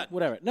 other.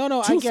 Whatever.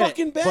 No, I too get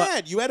fucking it. But-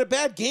 bad. You had a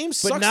bad game. But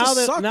Sucks now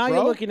to suck, now bro.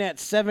 you're looking at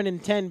 7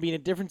 and 10 being a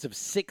difference of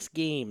 6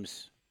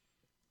 games.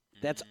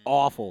 That's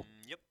awful.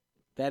 Yep.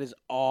 That is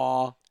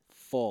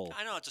awful.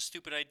 I know it's a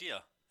stupid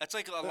idea. That's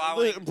like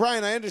allowing.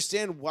 Brian, I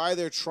understand why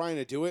they're trying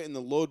to do it and the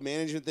load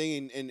management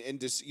thing, and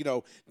just the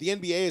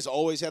NBA has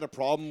always had a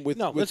problem with,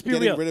 No, with let's be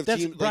getting real. rid of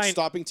That's- teams, Brian-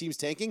 stopping teams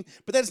tanking.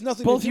 But that's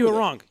nothing. Both to of do you with are it.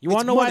 wrong. You It's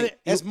wanna know why money.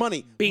 they- It's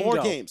money. Bingo.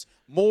 More games.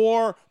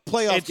 More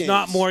playoff It's games.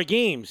 not more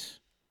games.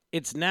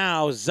 It's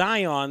now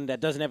Zion that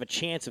doesn't have a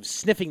chance of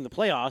sniffing the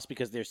playoffs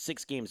because they're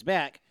 6 games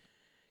back.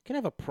 Can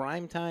have a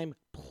primetime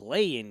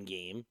play-in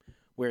game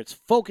where it's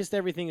focused.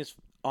 Everything is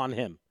on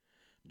him.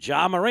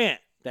 Ja Morant,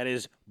 that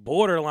is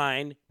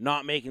borderline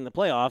not making the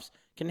playoffs,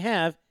 can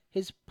have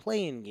his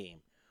play-in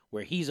game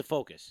where he's a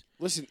focus.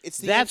 Listen, it's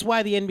the That's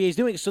why the NBA is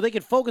doing it, so they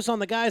can focus on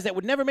the guys that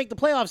would never make the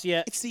playoffs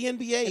yet. It's the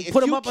NBA. And If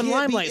put 'em you up in can't be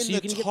limelight in so you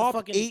the can get the top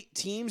fucking- 8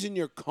 teams in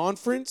your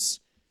conference.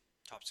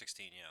 Top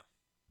 16, yeah.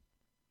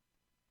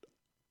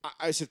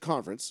 I said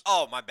conference.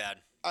 Oh, my bad.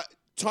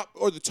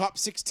 The top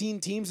 16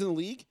 teams in the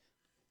league.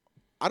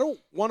 I don't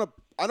want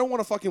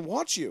to fucking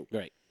watch you.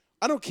 Right.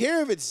 I don't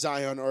care if it's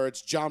Zion or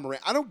it's Ja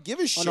Morant. I don't give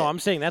a Oh, shit. no, I'm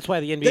saying that's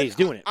why the NBA is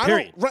doing it. I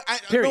Period. don't,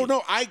 right, Period.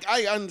 No,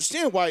 I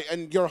understand why,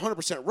 and you're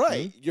 100%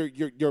 right.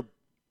 Mm-hmm. You're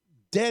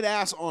dead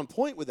ass on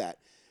point with that.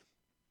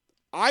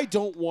 I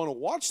don't want to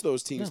watch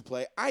those teams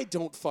play. I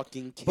don't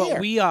fucking care. But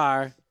we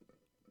are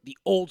the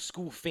old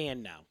school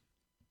fan now.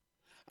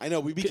 I know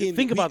we became.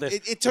 Think about this.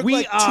 It took We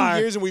like 2 are-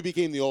 years, and we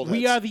became the old.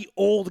 We heads. are the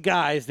old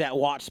guys that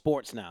watch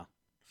sports now.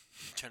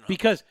 Turn on.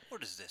 Because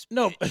What is this?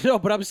 no, bitch? no,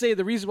 but I'm saying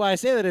the reason why I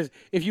say that is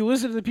if you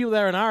listen to the people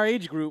that are in our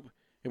age group,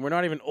 and we're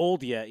not even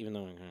old yet, even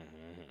though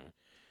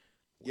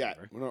Yeah,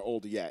 whatever. we're not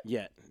old yet.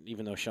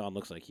 even though Sean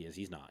looks like he is,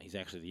 he's not. He's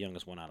actually the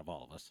youngest one out of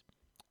all of us.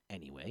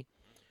 Anyway,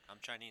 I'm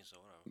Chinese, so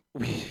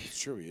whatever.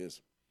 Sure, he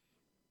is.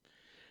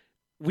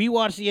 we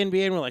watch the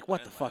NBA and we're like,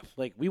 what I the didn't fuck? laugh.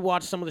 Like we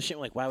watch some of the shit.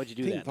 Like, why would you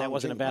do Ping that? pong, That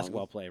wasn't a ping pong.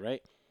 basketball play,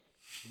 right?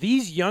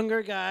 These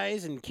younger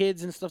guys and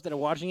kids and stuff that are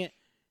watching it,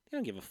 they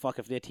don't give a fuck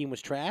if their team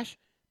was trash.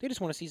 They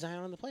just want to see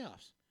Zion in the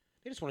playoffs.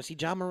 They just want to see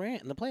Ja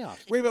Morant in the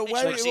playoffs. Wait, but They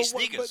why? just wanna see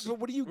But sneakers.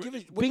 what do you give?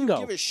 What do Bingo. you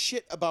give a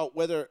shit about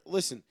whether?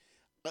 Listen,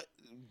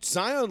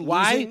 Zion.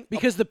 Why? losing-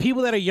 Because the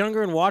people that are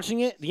younger and watching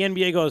it, the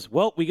NBA goes,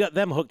 well, we got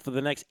them hooked for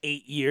the next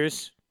 8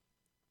 years.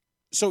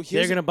 So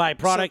They're going to buy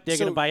product. They're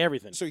going to buy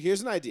everything. So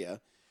here's an idea.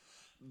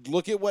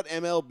 Look at what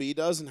MLB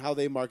does and how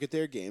they market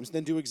their games,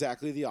 then do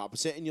exactly the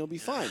opposite, and you'll be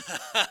fine.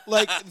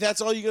 Like that's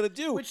all you got to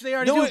do. Which they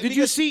already do. Did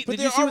you see- But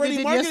did they're you see what they already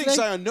did marketing yesterday?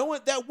 Zion. No one,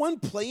 that one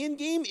play-in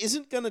game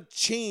isn't going to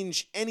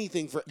change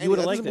anything for You any.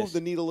 would've That liked doesn't move this. the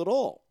needle at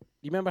all.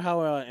 You remember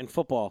how in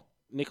football,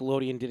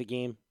 Nickelodeon did a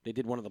game? They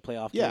did one of the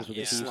playoff Yeah, games with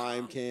the Yeah. Chiefs.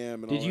 slime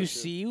cam. And Did all you that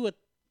shit. see what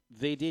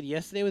they did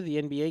yesterday with the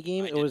NBA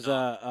game? I It did was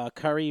not.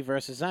 Curry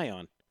versus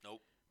Zion. Nope.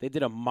 They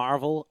did a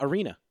Marvel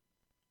arena.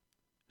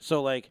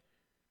 So, like,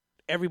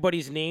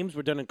 everybody's names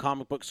were done in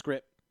comic book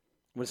script.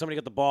 When somebody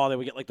got the ball, they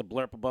would get, like, the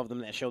blurb above them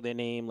that showed their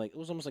name. Like, it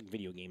was almost like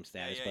video game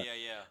status. Yeah.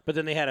 But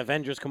then they had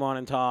Avengers come on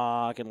and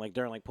talk, and, like,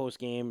 during, like,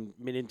 post-game,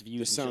 mid-interviews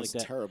This and shit sounds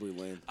like that. terribly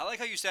lame. I like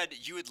how you said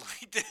you would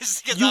like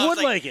this. 'cause You I was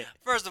would like it.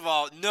 First of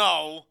all,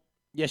 no.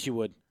 Yes, you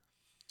would.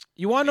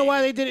 You want to know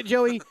why Maybe. they did it,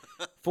 Joey?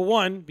 For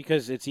one,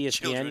 because it's ESPN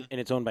Children. and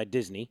it's owned by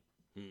Disney.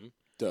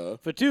 Duh.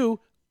 For two,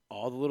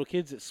 all the little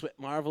kids that sweat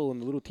Marvel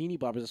and the little teeny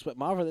boppers that sweat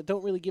Marvel that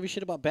don't really give a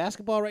shit about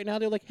basketball right now,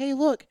 they're like, hey,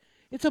 look,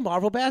 it's a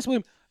Marvel basketball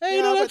game. Hey,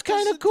 you know, that's but does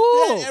kind of it-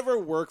 cool. Did that ever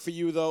work for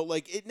you though?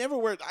 Like it never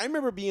worked. I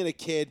remember being a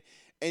kid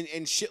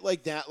and shit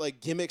like that, like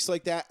gimmicks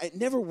like that. It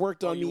never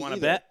worked on You me. want to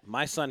either. bet?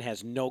 My son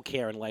has no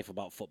care in life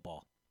about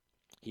football.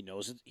 He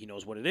knows it. He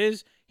knows what it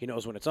is. He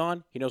knows when it's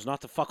on. He knows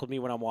not to fuck with me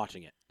when I'm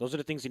watching it. Those are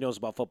the things he knows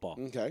about football.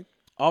 Okay.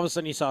 All of a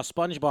sudden, he saw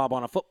SpongeBob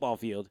on a football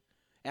field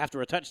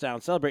after a touchdown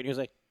celebrating. He was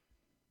like,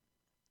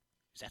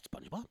 "Is that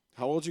SpongeBob?"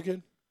 How old's your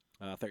kid?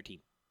 13.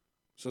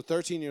 So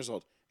 13 years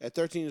old. At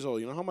 13 years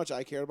old, you know how much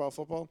I cared about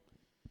football?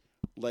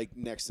 Like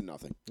next to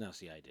nothing. No,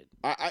 see, I did.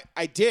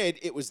 I did.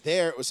 It was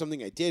there. It was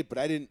something I did, but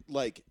I didn't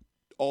like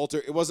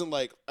alter. It wasn't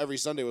like every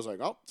Sunday was like,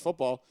 oh, it's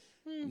football.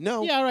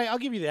 No. Yeah, all right, I'll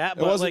give you that. It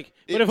But wasn't- like,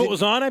 but if it it-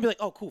 was on, I'd be like,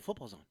 "Oh, cool,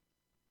 football's on."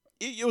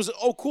 It was,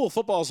 oh, cool,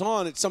 football's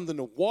on. It's something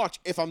to watch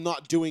if I'm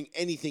not doing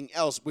anything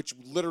else, which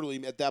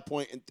literally at that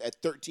point, at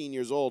 13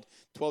 years old,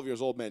 12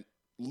 years old, meant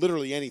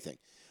literally anything.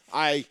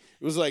 It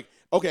was like,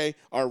 okay,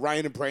 are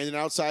Ryan and Brandon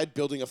outside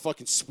building a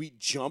fucking sweet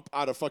jump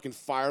out of fucking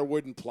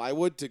firewood and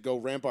plywood to go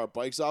ramp our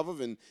bikes off of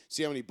and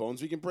see how many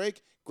bones we can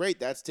break? Great,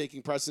 that's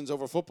taking precedence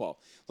over football.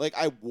 Like,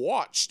 I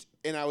watched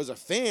and I was a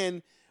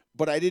fan,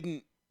 but I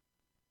didn't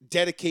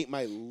dedicate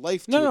my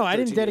life to it. No, at I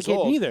didn't 13 years dedicate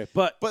old. neither.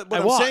 But But what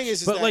I I'm watched. saying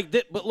is but that- like,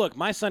 but look,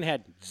 my son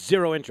had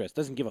zero interest.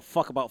 Doesn't give a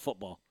fuck about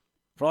football.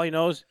 For all he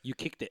knows, you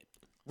kicked it.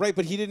 Right,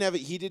 but he didn't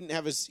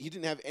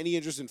have any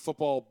interest in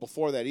football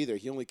before that either.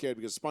 He only cared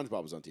because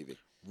SpongeBob was on TV.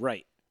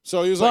 Right.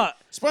 So he was But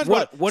like,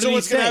 SpongeBob. what so did he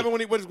what's gonna say?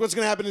 happen what's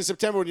gonna happen in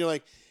September when you're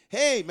like,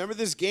 hey, remember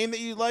this game that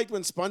you liked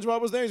when SpongeBob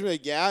was there? He's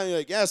like, yeah. And you're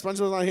like, yeah, SpongeBob's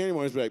not here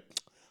anymore. He's like,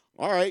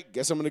 all right,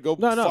 guess I'm gonna go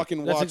No,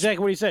 fucking that's watch.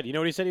 exactly what he said. You know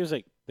what he said? He was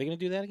like, "They gonna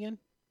do that again?"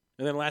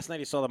 And then last night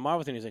he saw the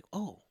Marvel thing. He's like,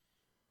 "Oh,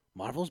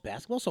 Marvel's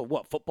basketball. So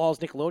what? Football's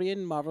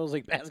Nickelodeon. Marvel's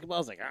like basketball." I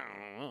was like,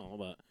 "I don't know,"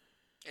 but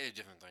It's a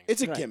different thing.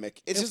 It's a Right.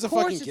 gimmick. It's Of just a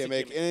course fucking it's a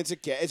gimmick, gimmick. and it's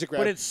a grab.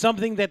 but it's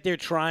something that they're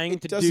trying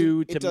It to doesn't-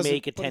 do it to doesn't-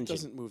 make but attention. It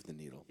doesn't move the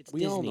needle. It's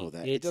We Disney. all know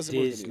that. It's it doesn't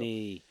move the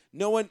needle.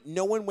 Disney.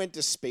 No one went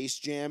to Space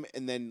Jam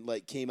and then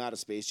like came out of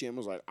Space Jam and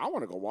was like, I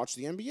want to go watch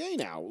the NBA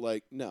now.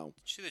 Like, no.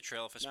 Did you see the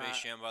trailer for Space Nah.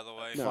 Jam, by the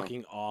way? No.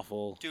 Fucking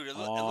awful. Dude, it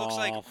looks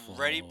like Awful.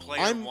 Ready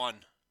Player I'm-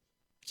 One.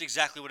 It's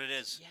exactly what it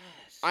is.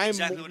 Yes. I'm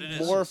exactly what it is.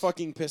 more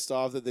fucking pissed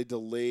off that they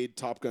delayed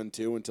Top Gun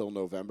 2 until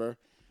November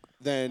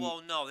than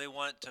Well, no, they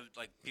want to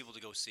like people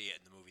to go see it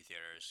in the movie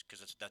theaters because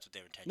that's what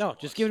their intention No, was.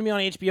 just give it to me on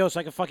HBO so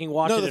I can fucking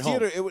watch no, it the at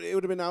theater home. it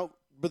would have been out,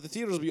 but the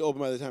theaters will be open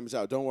by the time it's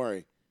out. Don't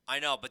worry. I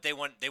know, but they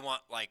want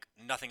like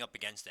nothing up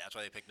against it. That's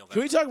why they picked November.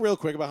 Can we talk real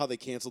quick about how they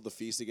canceled the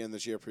feast again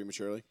this year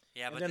prematurely?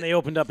 Yeah, And but then they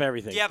opened up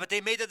everything. yeah, but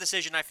they made the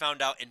decision. I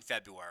found out in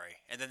February,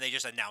 and then they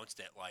just announced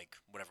it like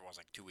whatever it was,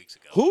 like 2 weeks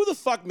ago. Who the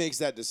fuck makes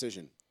that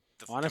decision?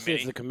 The Honestly,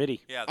 it's committee? the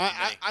committee. Yeah, the I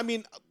committee. I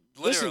mean,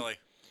 listen, Literally.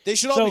 they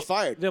should all be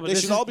fired. No, but They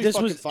this should is- all be this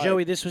fucking was, fired.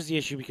 Joey, this was the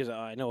issue because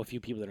I know a few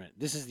people that are in it.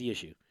 This is the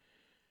issue.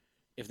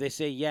 If they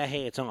say, yeah,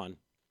 hey, it's on,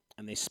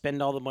 and they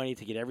spend all the money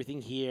to get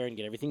everything here and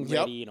get everything Yep.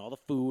 ready and all the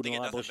food They and get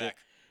all that nothing bullshit, back.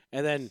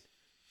 and then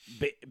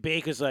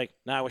Baker's like,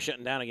 nah, we're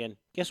shutting down again.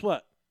 Guess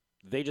what?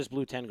 They just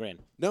blew 10 grand.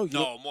 No, you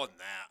know, No, more than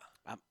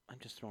that. I'm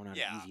just throwing out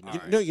Yeah, an easy all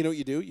number. right. no, you know what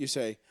you do? You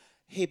say,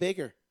 hey,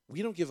 Baker,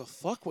 we don't give a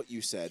fuck what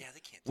you said. Yeah, they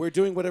can't. We're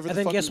doing whatever And the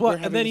then fuck guess we're what?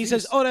 having And then a he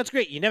says, feast. oh, that's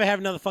great. You never have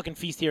another fucking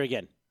feast here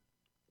again.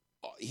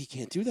 Oh, he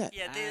can't do that.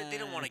 Yeah, they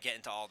don't want to get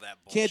into all that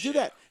bullshit. Can't do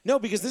that. No,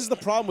 because this is the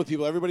problem with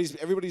people.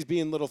 Everybody's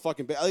being little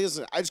fucking.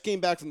 Listen, I just came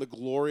back from the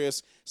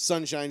glorious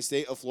Sunshine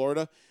State of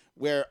Florida,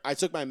 where I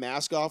took my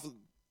mask off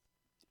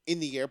in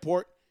the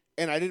airport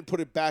and I didn't put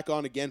it back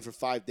on again for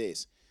 5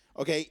 days.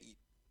 Okay,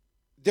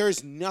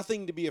 there's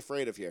nothing to be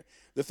afraid of here.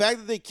 The fact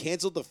that they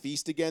canceled the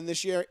feast again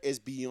this year is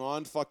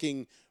beyond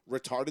fucking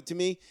retarded to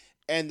me.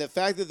 And the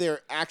fact that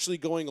they're actually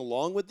going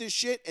along with this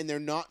shit and they're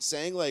not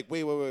saying like,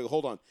 wait,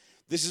 hold on.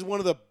 This is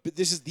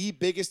the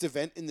biggest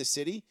event in the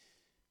city,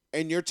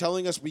 and you're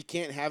telling us we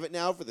can't have it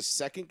now for the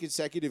second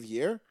consecutive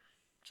year?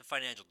 It's a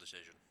financial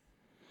decision.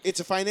 It's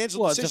a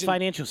financial Well, decision. it's a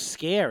financial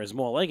scare is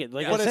more like it.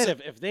 Like Yeah. I But it's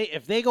said,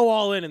 if they go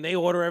all in and they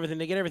order everything,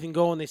 they get everything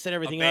going, they set A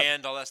everything up,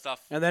 band, all that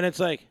stuff. and then it's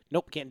like,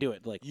 nope, can't do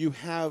it. Like, You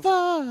have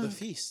Fuck. the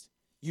feast.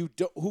 You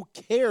don't. Who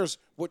cares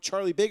what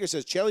Charlie Baker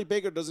says? Charlie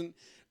Baker doesn't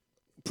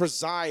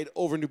preside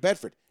over New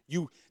Bedford.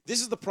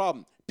 This is the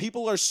problem.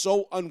 People are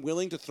so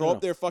unwilling to throw No,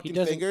 up their he fucking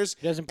doesn't- fingers.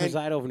 He doesn't and-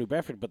 preside over New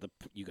Bedford, but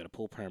you got to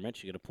pull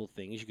permits, you got to pull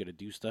things, you got to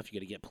do stuff, you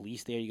got to get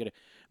police there, you got to.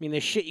 I mean,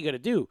 there's shit you got to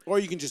do. Or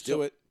you can just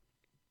do it.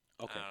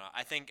 Okay. I don't know.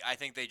 I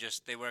think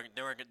they weren't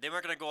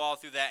going to go all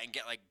through that and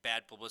get like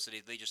bad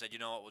publicity. They just said, you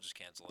know what, we'll just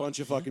cancel it. Bunch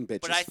of fucking bitches.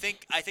 But I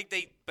think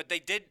they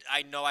did.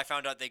 I know I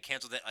found out they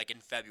canceled it like in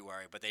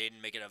February, but they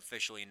didn't make it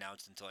officially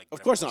announced until like. Of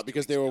whatever course it was, not, 2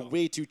 because weeks they were ago.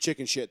 way too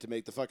chicken shit to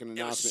make the fucking It was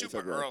announcement in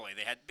super February. early.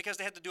 They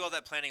had to do all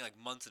that planning like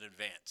months in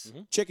advance.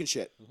 Chicken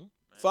shit.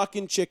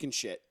 Fucking chicken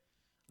shit.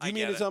 I You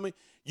mean get to it. tell me?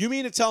 You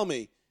mean to tell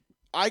me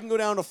I can go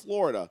down to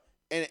Florida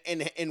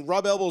and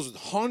rub elbows with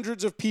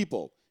hundreds of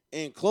people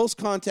in close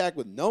contact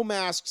with no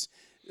masks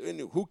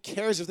And who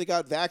cares if they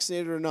got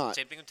vaccinated or not?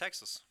 Same thing in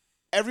Texas.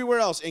 Everywhere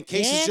else, and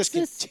cases just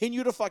Kansas?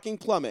 continue to fucking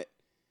plummet.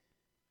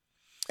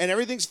 And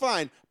everything's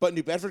fine, but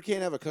New Bedford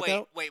can't have a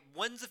cookout? Wait.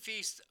 When's the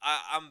feast?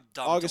 I'm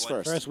dumb. August to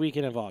when. 1st. First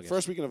weekend of August.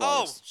 First weekend of Oh,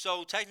 August.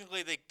 so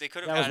technically they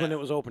could have That had was when it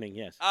was opening.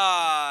 Yes.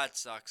 It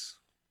sucks.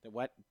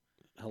 What?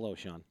 Hello,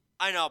 Sean.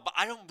 I know, but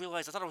I don't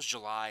realize. I thought it was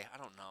July. I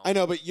don't know. I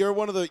know, but you're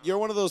one of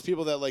those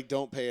people that like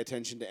don't pay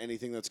attention to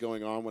anything that's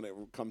going on when it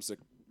comes to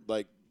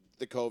like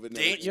the COVID. And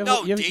Dates? everything.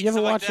 No, dates you ever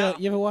are like watch?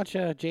 that. You ever watch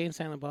Jay and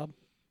Silent Bob?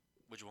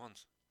 Which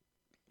ones?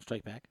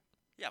 Strike Back.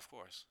 Yeah, of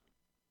course.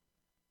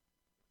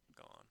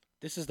 Go on.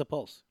 This is the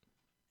pulse.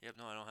 Yep.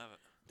 No, I don't have it.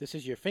 This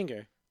is your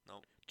finger.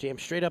 Nope. Jammed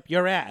straight up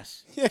your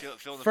ass,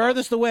 Fill in the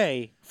furthest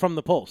away from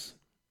the pulse.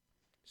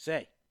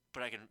 Say,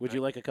 But I can. would you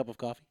like a cup of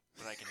coffee?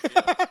 But I can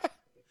feel it.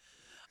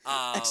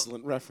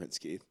 Excellent reference,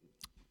 Keith.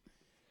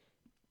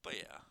 But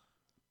yeah.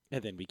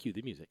 And then we cue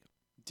the music.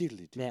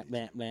 Diddly Map, diddly.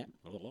 map, map.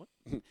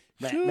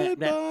 Map, map,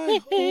 Goodbye,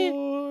 map.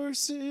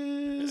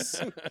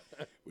 horses.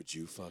 Would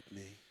you fuck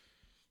me?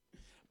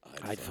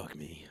 I'd fuck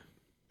me.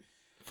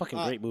 Fucking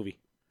Uh, great movie.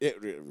 It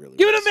really.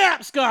 Give me was. the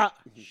map, Scott.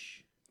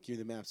 Give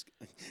me the maps.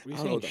 What are I you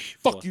don't know what saying? the Shh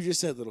fuck for? you just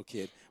said, little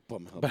kid. But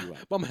I'm gonna help you out.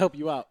 I'm gonna help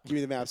you out. Give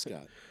me the map,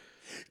 Scott.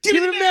 Give me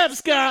the map,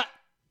 Scott.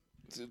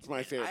 It's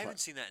my favorite I part. haven't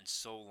seen that in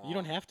so long. You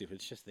don't have to.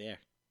 It's just there.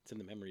 It's in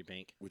the memory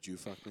bank. Would you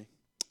fuck me?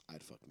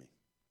 I'd fuck me.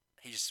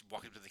 He just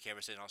walked up to the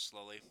camera, saying all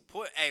slowly.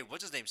 Hey,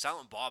 what's his name?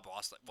 Silent Bob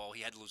lost. Well,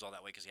 he had to lose all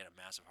that weight because he had a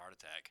massive heart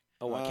attack.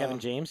 Oh, what, Uh, Kevin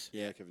James?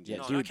 Yeah, Kevin Yeah, James.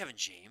 No, dude. not Kevin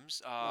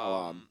James.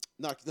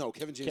 No,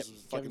 Kevin James Ke-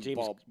 was Kevin fucking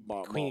James,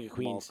 Queen of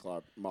Queens.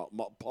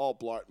 Paul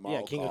Blart Mall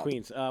Yeah, King of Cop.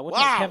 Queens. What's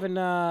Wow.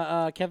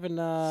 that? Kevin.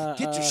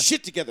 Get your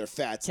shit together,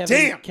 Fats. Kevin,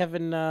 Damn.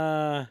 Kevin.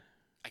 I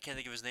can't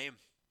think of his name.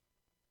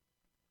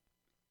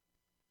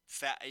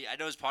 Fat. I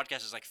know his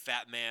podcast is like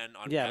Fat Man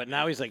on. Yeah, Fat but Man.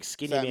 now he's like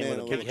skinny Fat man man with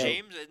a on big Kevin head.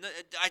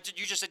 James.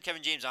 You just said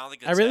Kevin James. I don't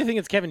think. I That's really it. think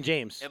it's Kevin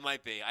James. It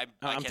might be. I I'm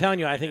can't telling think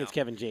you, I right think now. it's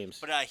Kevin James.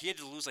 But he had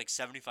to lose like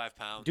 75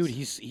 pounds. Dude,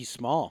 he's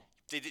small.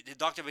 The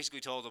doctor basically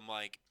told him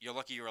like, "You're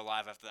lucky you're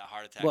alive after that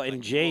heart attack." Well, like,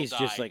 and you will Jay's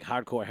just die." like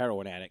hardcore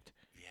heroin addict.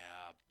 Yeah,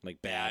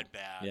 Like bad.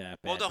 bad. Yeah,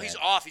 Well, bad, no, he's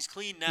bad. off. He's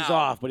clean now. He's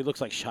off, but he looks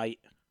like shite.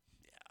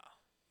 Yeah.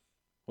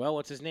 Well,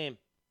 what's his name?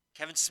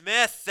 Kevin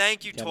Smith.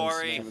 Thank you, Kevin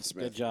Tori. Kevin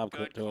Smith. Good job,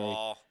 Good Tori.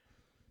 call.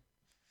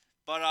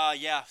 But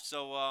yeah,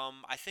 so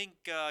I think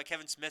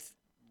Kevin Smith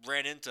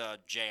ran into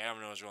Jay. I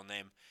don't know his real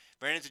name.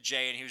 Ran into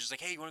Jay, and he was just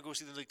like, "Hey, you want to go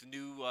see the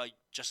new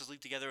Justice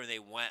League together?" And they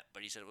went,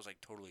 but he said it was like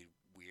totally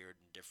weird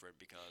and different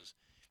because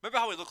remember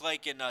how he looked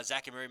like in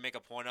Zack and Mary Make a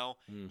Porno?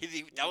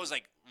 That was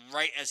like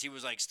right as he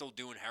was like still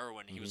doing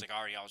heroin. He was like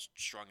already all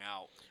strung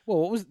out. Well,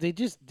 what was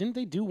didn't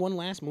they do one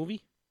last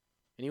movie?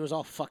 And he was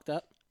all fucked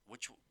up?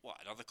 What,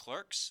 another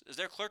Clerks? Is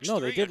there Clerks? No,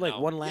 3 they did or like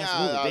no? one last Yeah,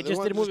 movie. They the just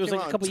one did a movie. It was came like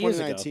a out in couple years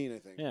ago. 2019, I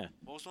think. Yeah.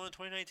 What was the one in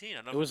 2019?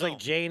 I don't It was like know.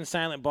 Jay and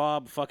Silent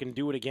Bob fucking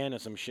do it again or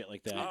some shit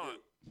like that. Oh,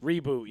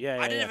 Reboot, yeah.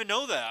 I didn't yeah. even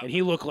know that. And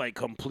he looked like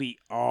complete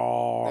Yeah,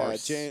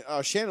 arse.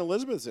 Shannon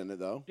Elizabeth's in it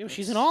though. Yeah,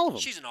 she's in all of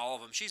them. She's in all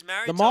of them. She's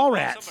married The to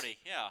Mallrats. somebody.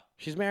 Yeah.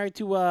 She's married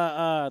to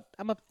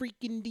I'm a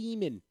freaking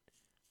demon.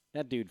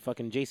 That dude,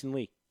 fucking Jason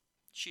Lee.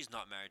 She's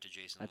not married to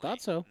Jason I Lee.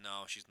 thought so.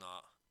 No, she's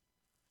not.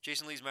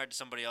 Jason Lee's married to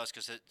somebody else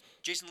because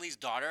Jason Lee's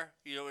daughter,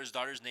 you know what his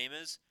daughter's name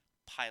is?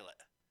 Pilot.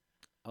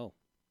 Oh.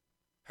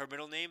 Her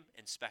middle name,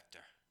 Inspector.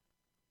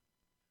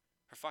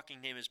 Her fucking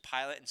name is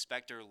Pilot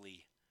Inspector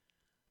Lee.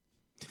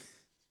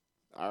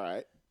 All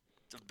right.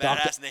 It's a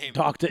badass name.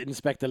 Doctor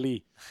Inspector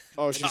Lee.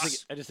 Oh, I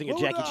she's. just think of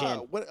What, Jackie Chan.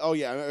 What? Oh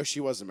yeah, she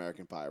was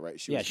American Pie, right?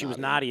 She was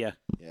Nadia.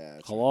 Yeah.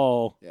 that's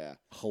Hello. right. Yeah.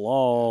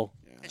 Hello.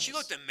 Yeah. And she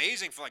looked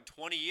amazing for like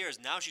 20 years.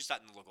 Now she's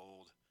starting to look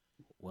old.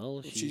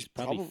 Well, She's, she's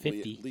probably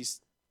 50. at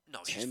least No,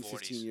 she's 10, 40s.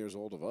 15 years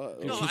old of us.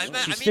 No, she's- I mean,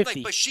 she's like,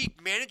 50. but she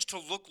managed to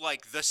look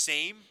like the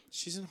same.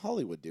 She's in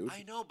Hollywood, dude.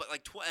 I know, but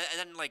like, and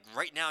then like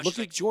right now, Look she's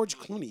at like, George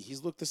Clooney.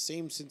 He's looked the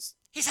same since.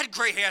 he's had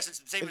gray hair since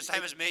the same It-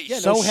 time as me. yeah,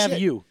 So no have shit.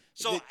 you.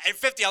 So at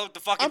 50, I look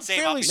the fucking I'm same.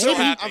 fairly I'm so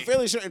certain. happy. I'm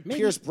fairly certain Maybe.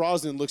 Pierce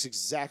Brosnan looks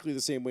exactly the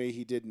same way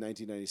he did in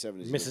 1997.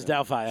 as he Mrs. did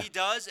then. Doubtfire. He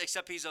does,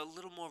 except he's a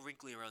little more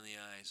wrinkly around the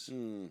eyes.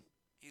 Hmm.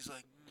 He's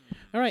like,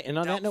 All right, and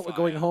on that note, we're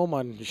going Doubtfire. home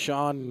on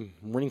Sean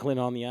wrinkling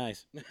on the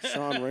eyes.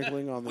 Sean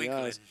wrinkling on the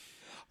wiggling. eyes.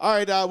 All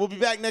right, we'll be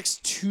back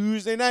next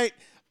Tuesday night.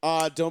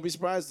 Don't be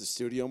surprised. The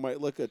studio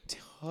might look a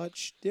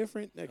touch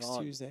different next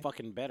Oh, Tuesday.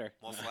 fucking better.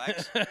 More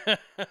flags?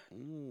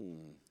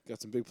 Got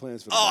some big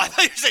plans for the Oh, I night.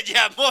 thought you said,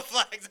 yeah, more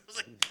flags. I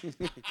was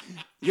like,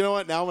 You know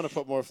what? Now I'm going to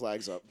put more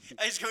flags up.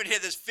 I just go in here,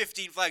 there's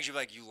 15 flags. You're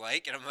like, you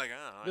like? And I'm like,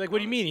 oh. You're like, what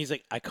do you mean? He's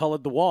like, I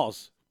colored the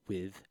walls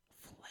with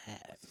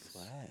flags.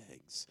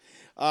 Flags.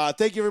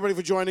 Thank you, everybody,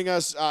 for joining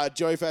us.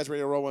 Joey Fats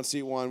Radio, Row 1,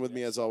 Seat 1. With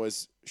me, as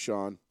always,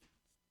 Sean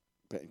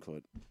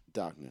Pettencourt,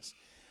 Darkness.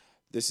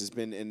 This has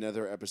been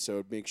another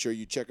episode. Make sure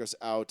you check us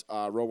out,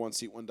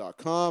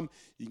 row1seat1.com.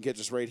 You can catch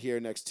us right here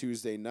next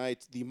Tuesday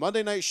night. The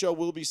Monday night show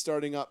will be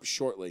starting up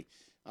shortly.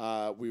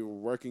 We were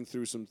working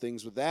through some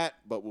things with that,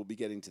 but we'll be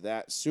getting to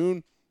that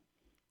soon.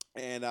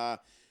 And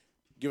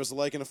give us a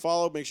like and a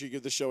follow. Make sure you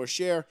give the show a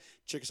share.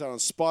 Check us out on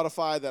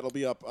Spotify. That'll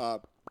be up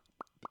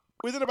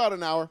within about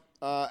an hour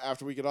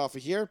after we get off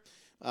of here.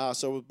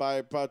 So by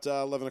about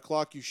 11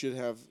 o'clock, you should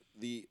have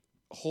the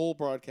whole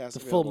broadcast The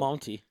full available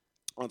Monty.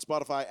 on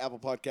Spotify, Apple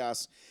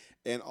Podcasts,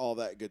 and all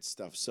that good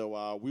stuff.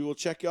 So we will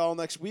check y'all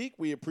next week.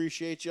 We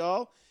appreciate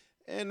y'all.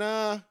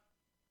 And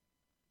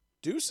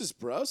deuces,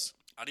 bros.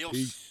 Adios.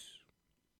 Peace.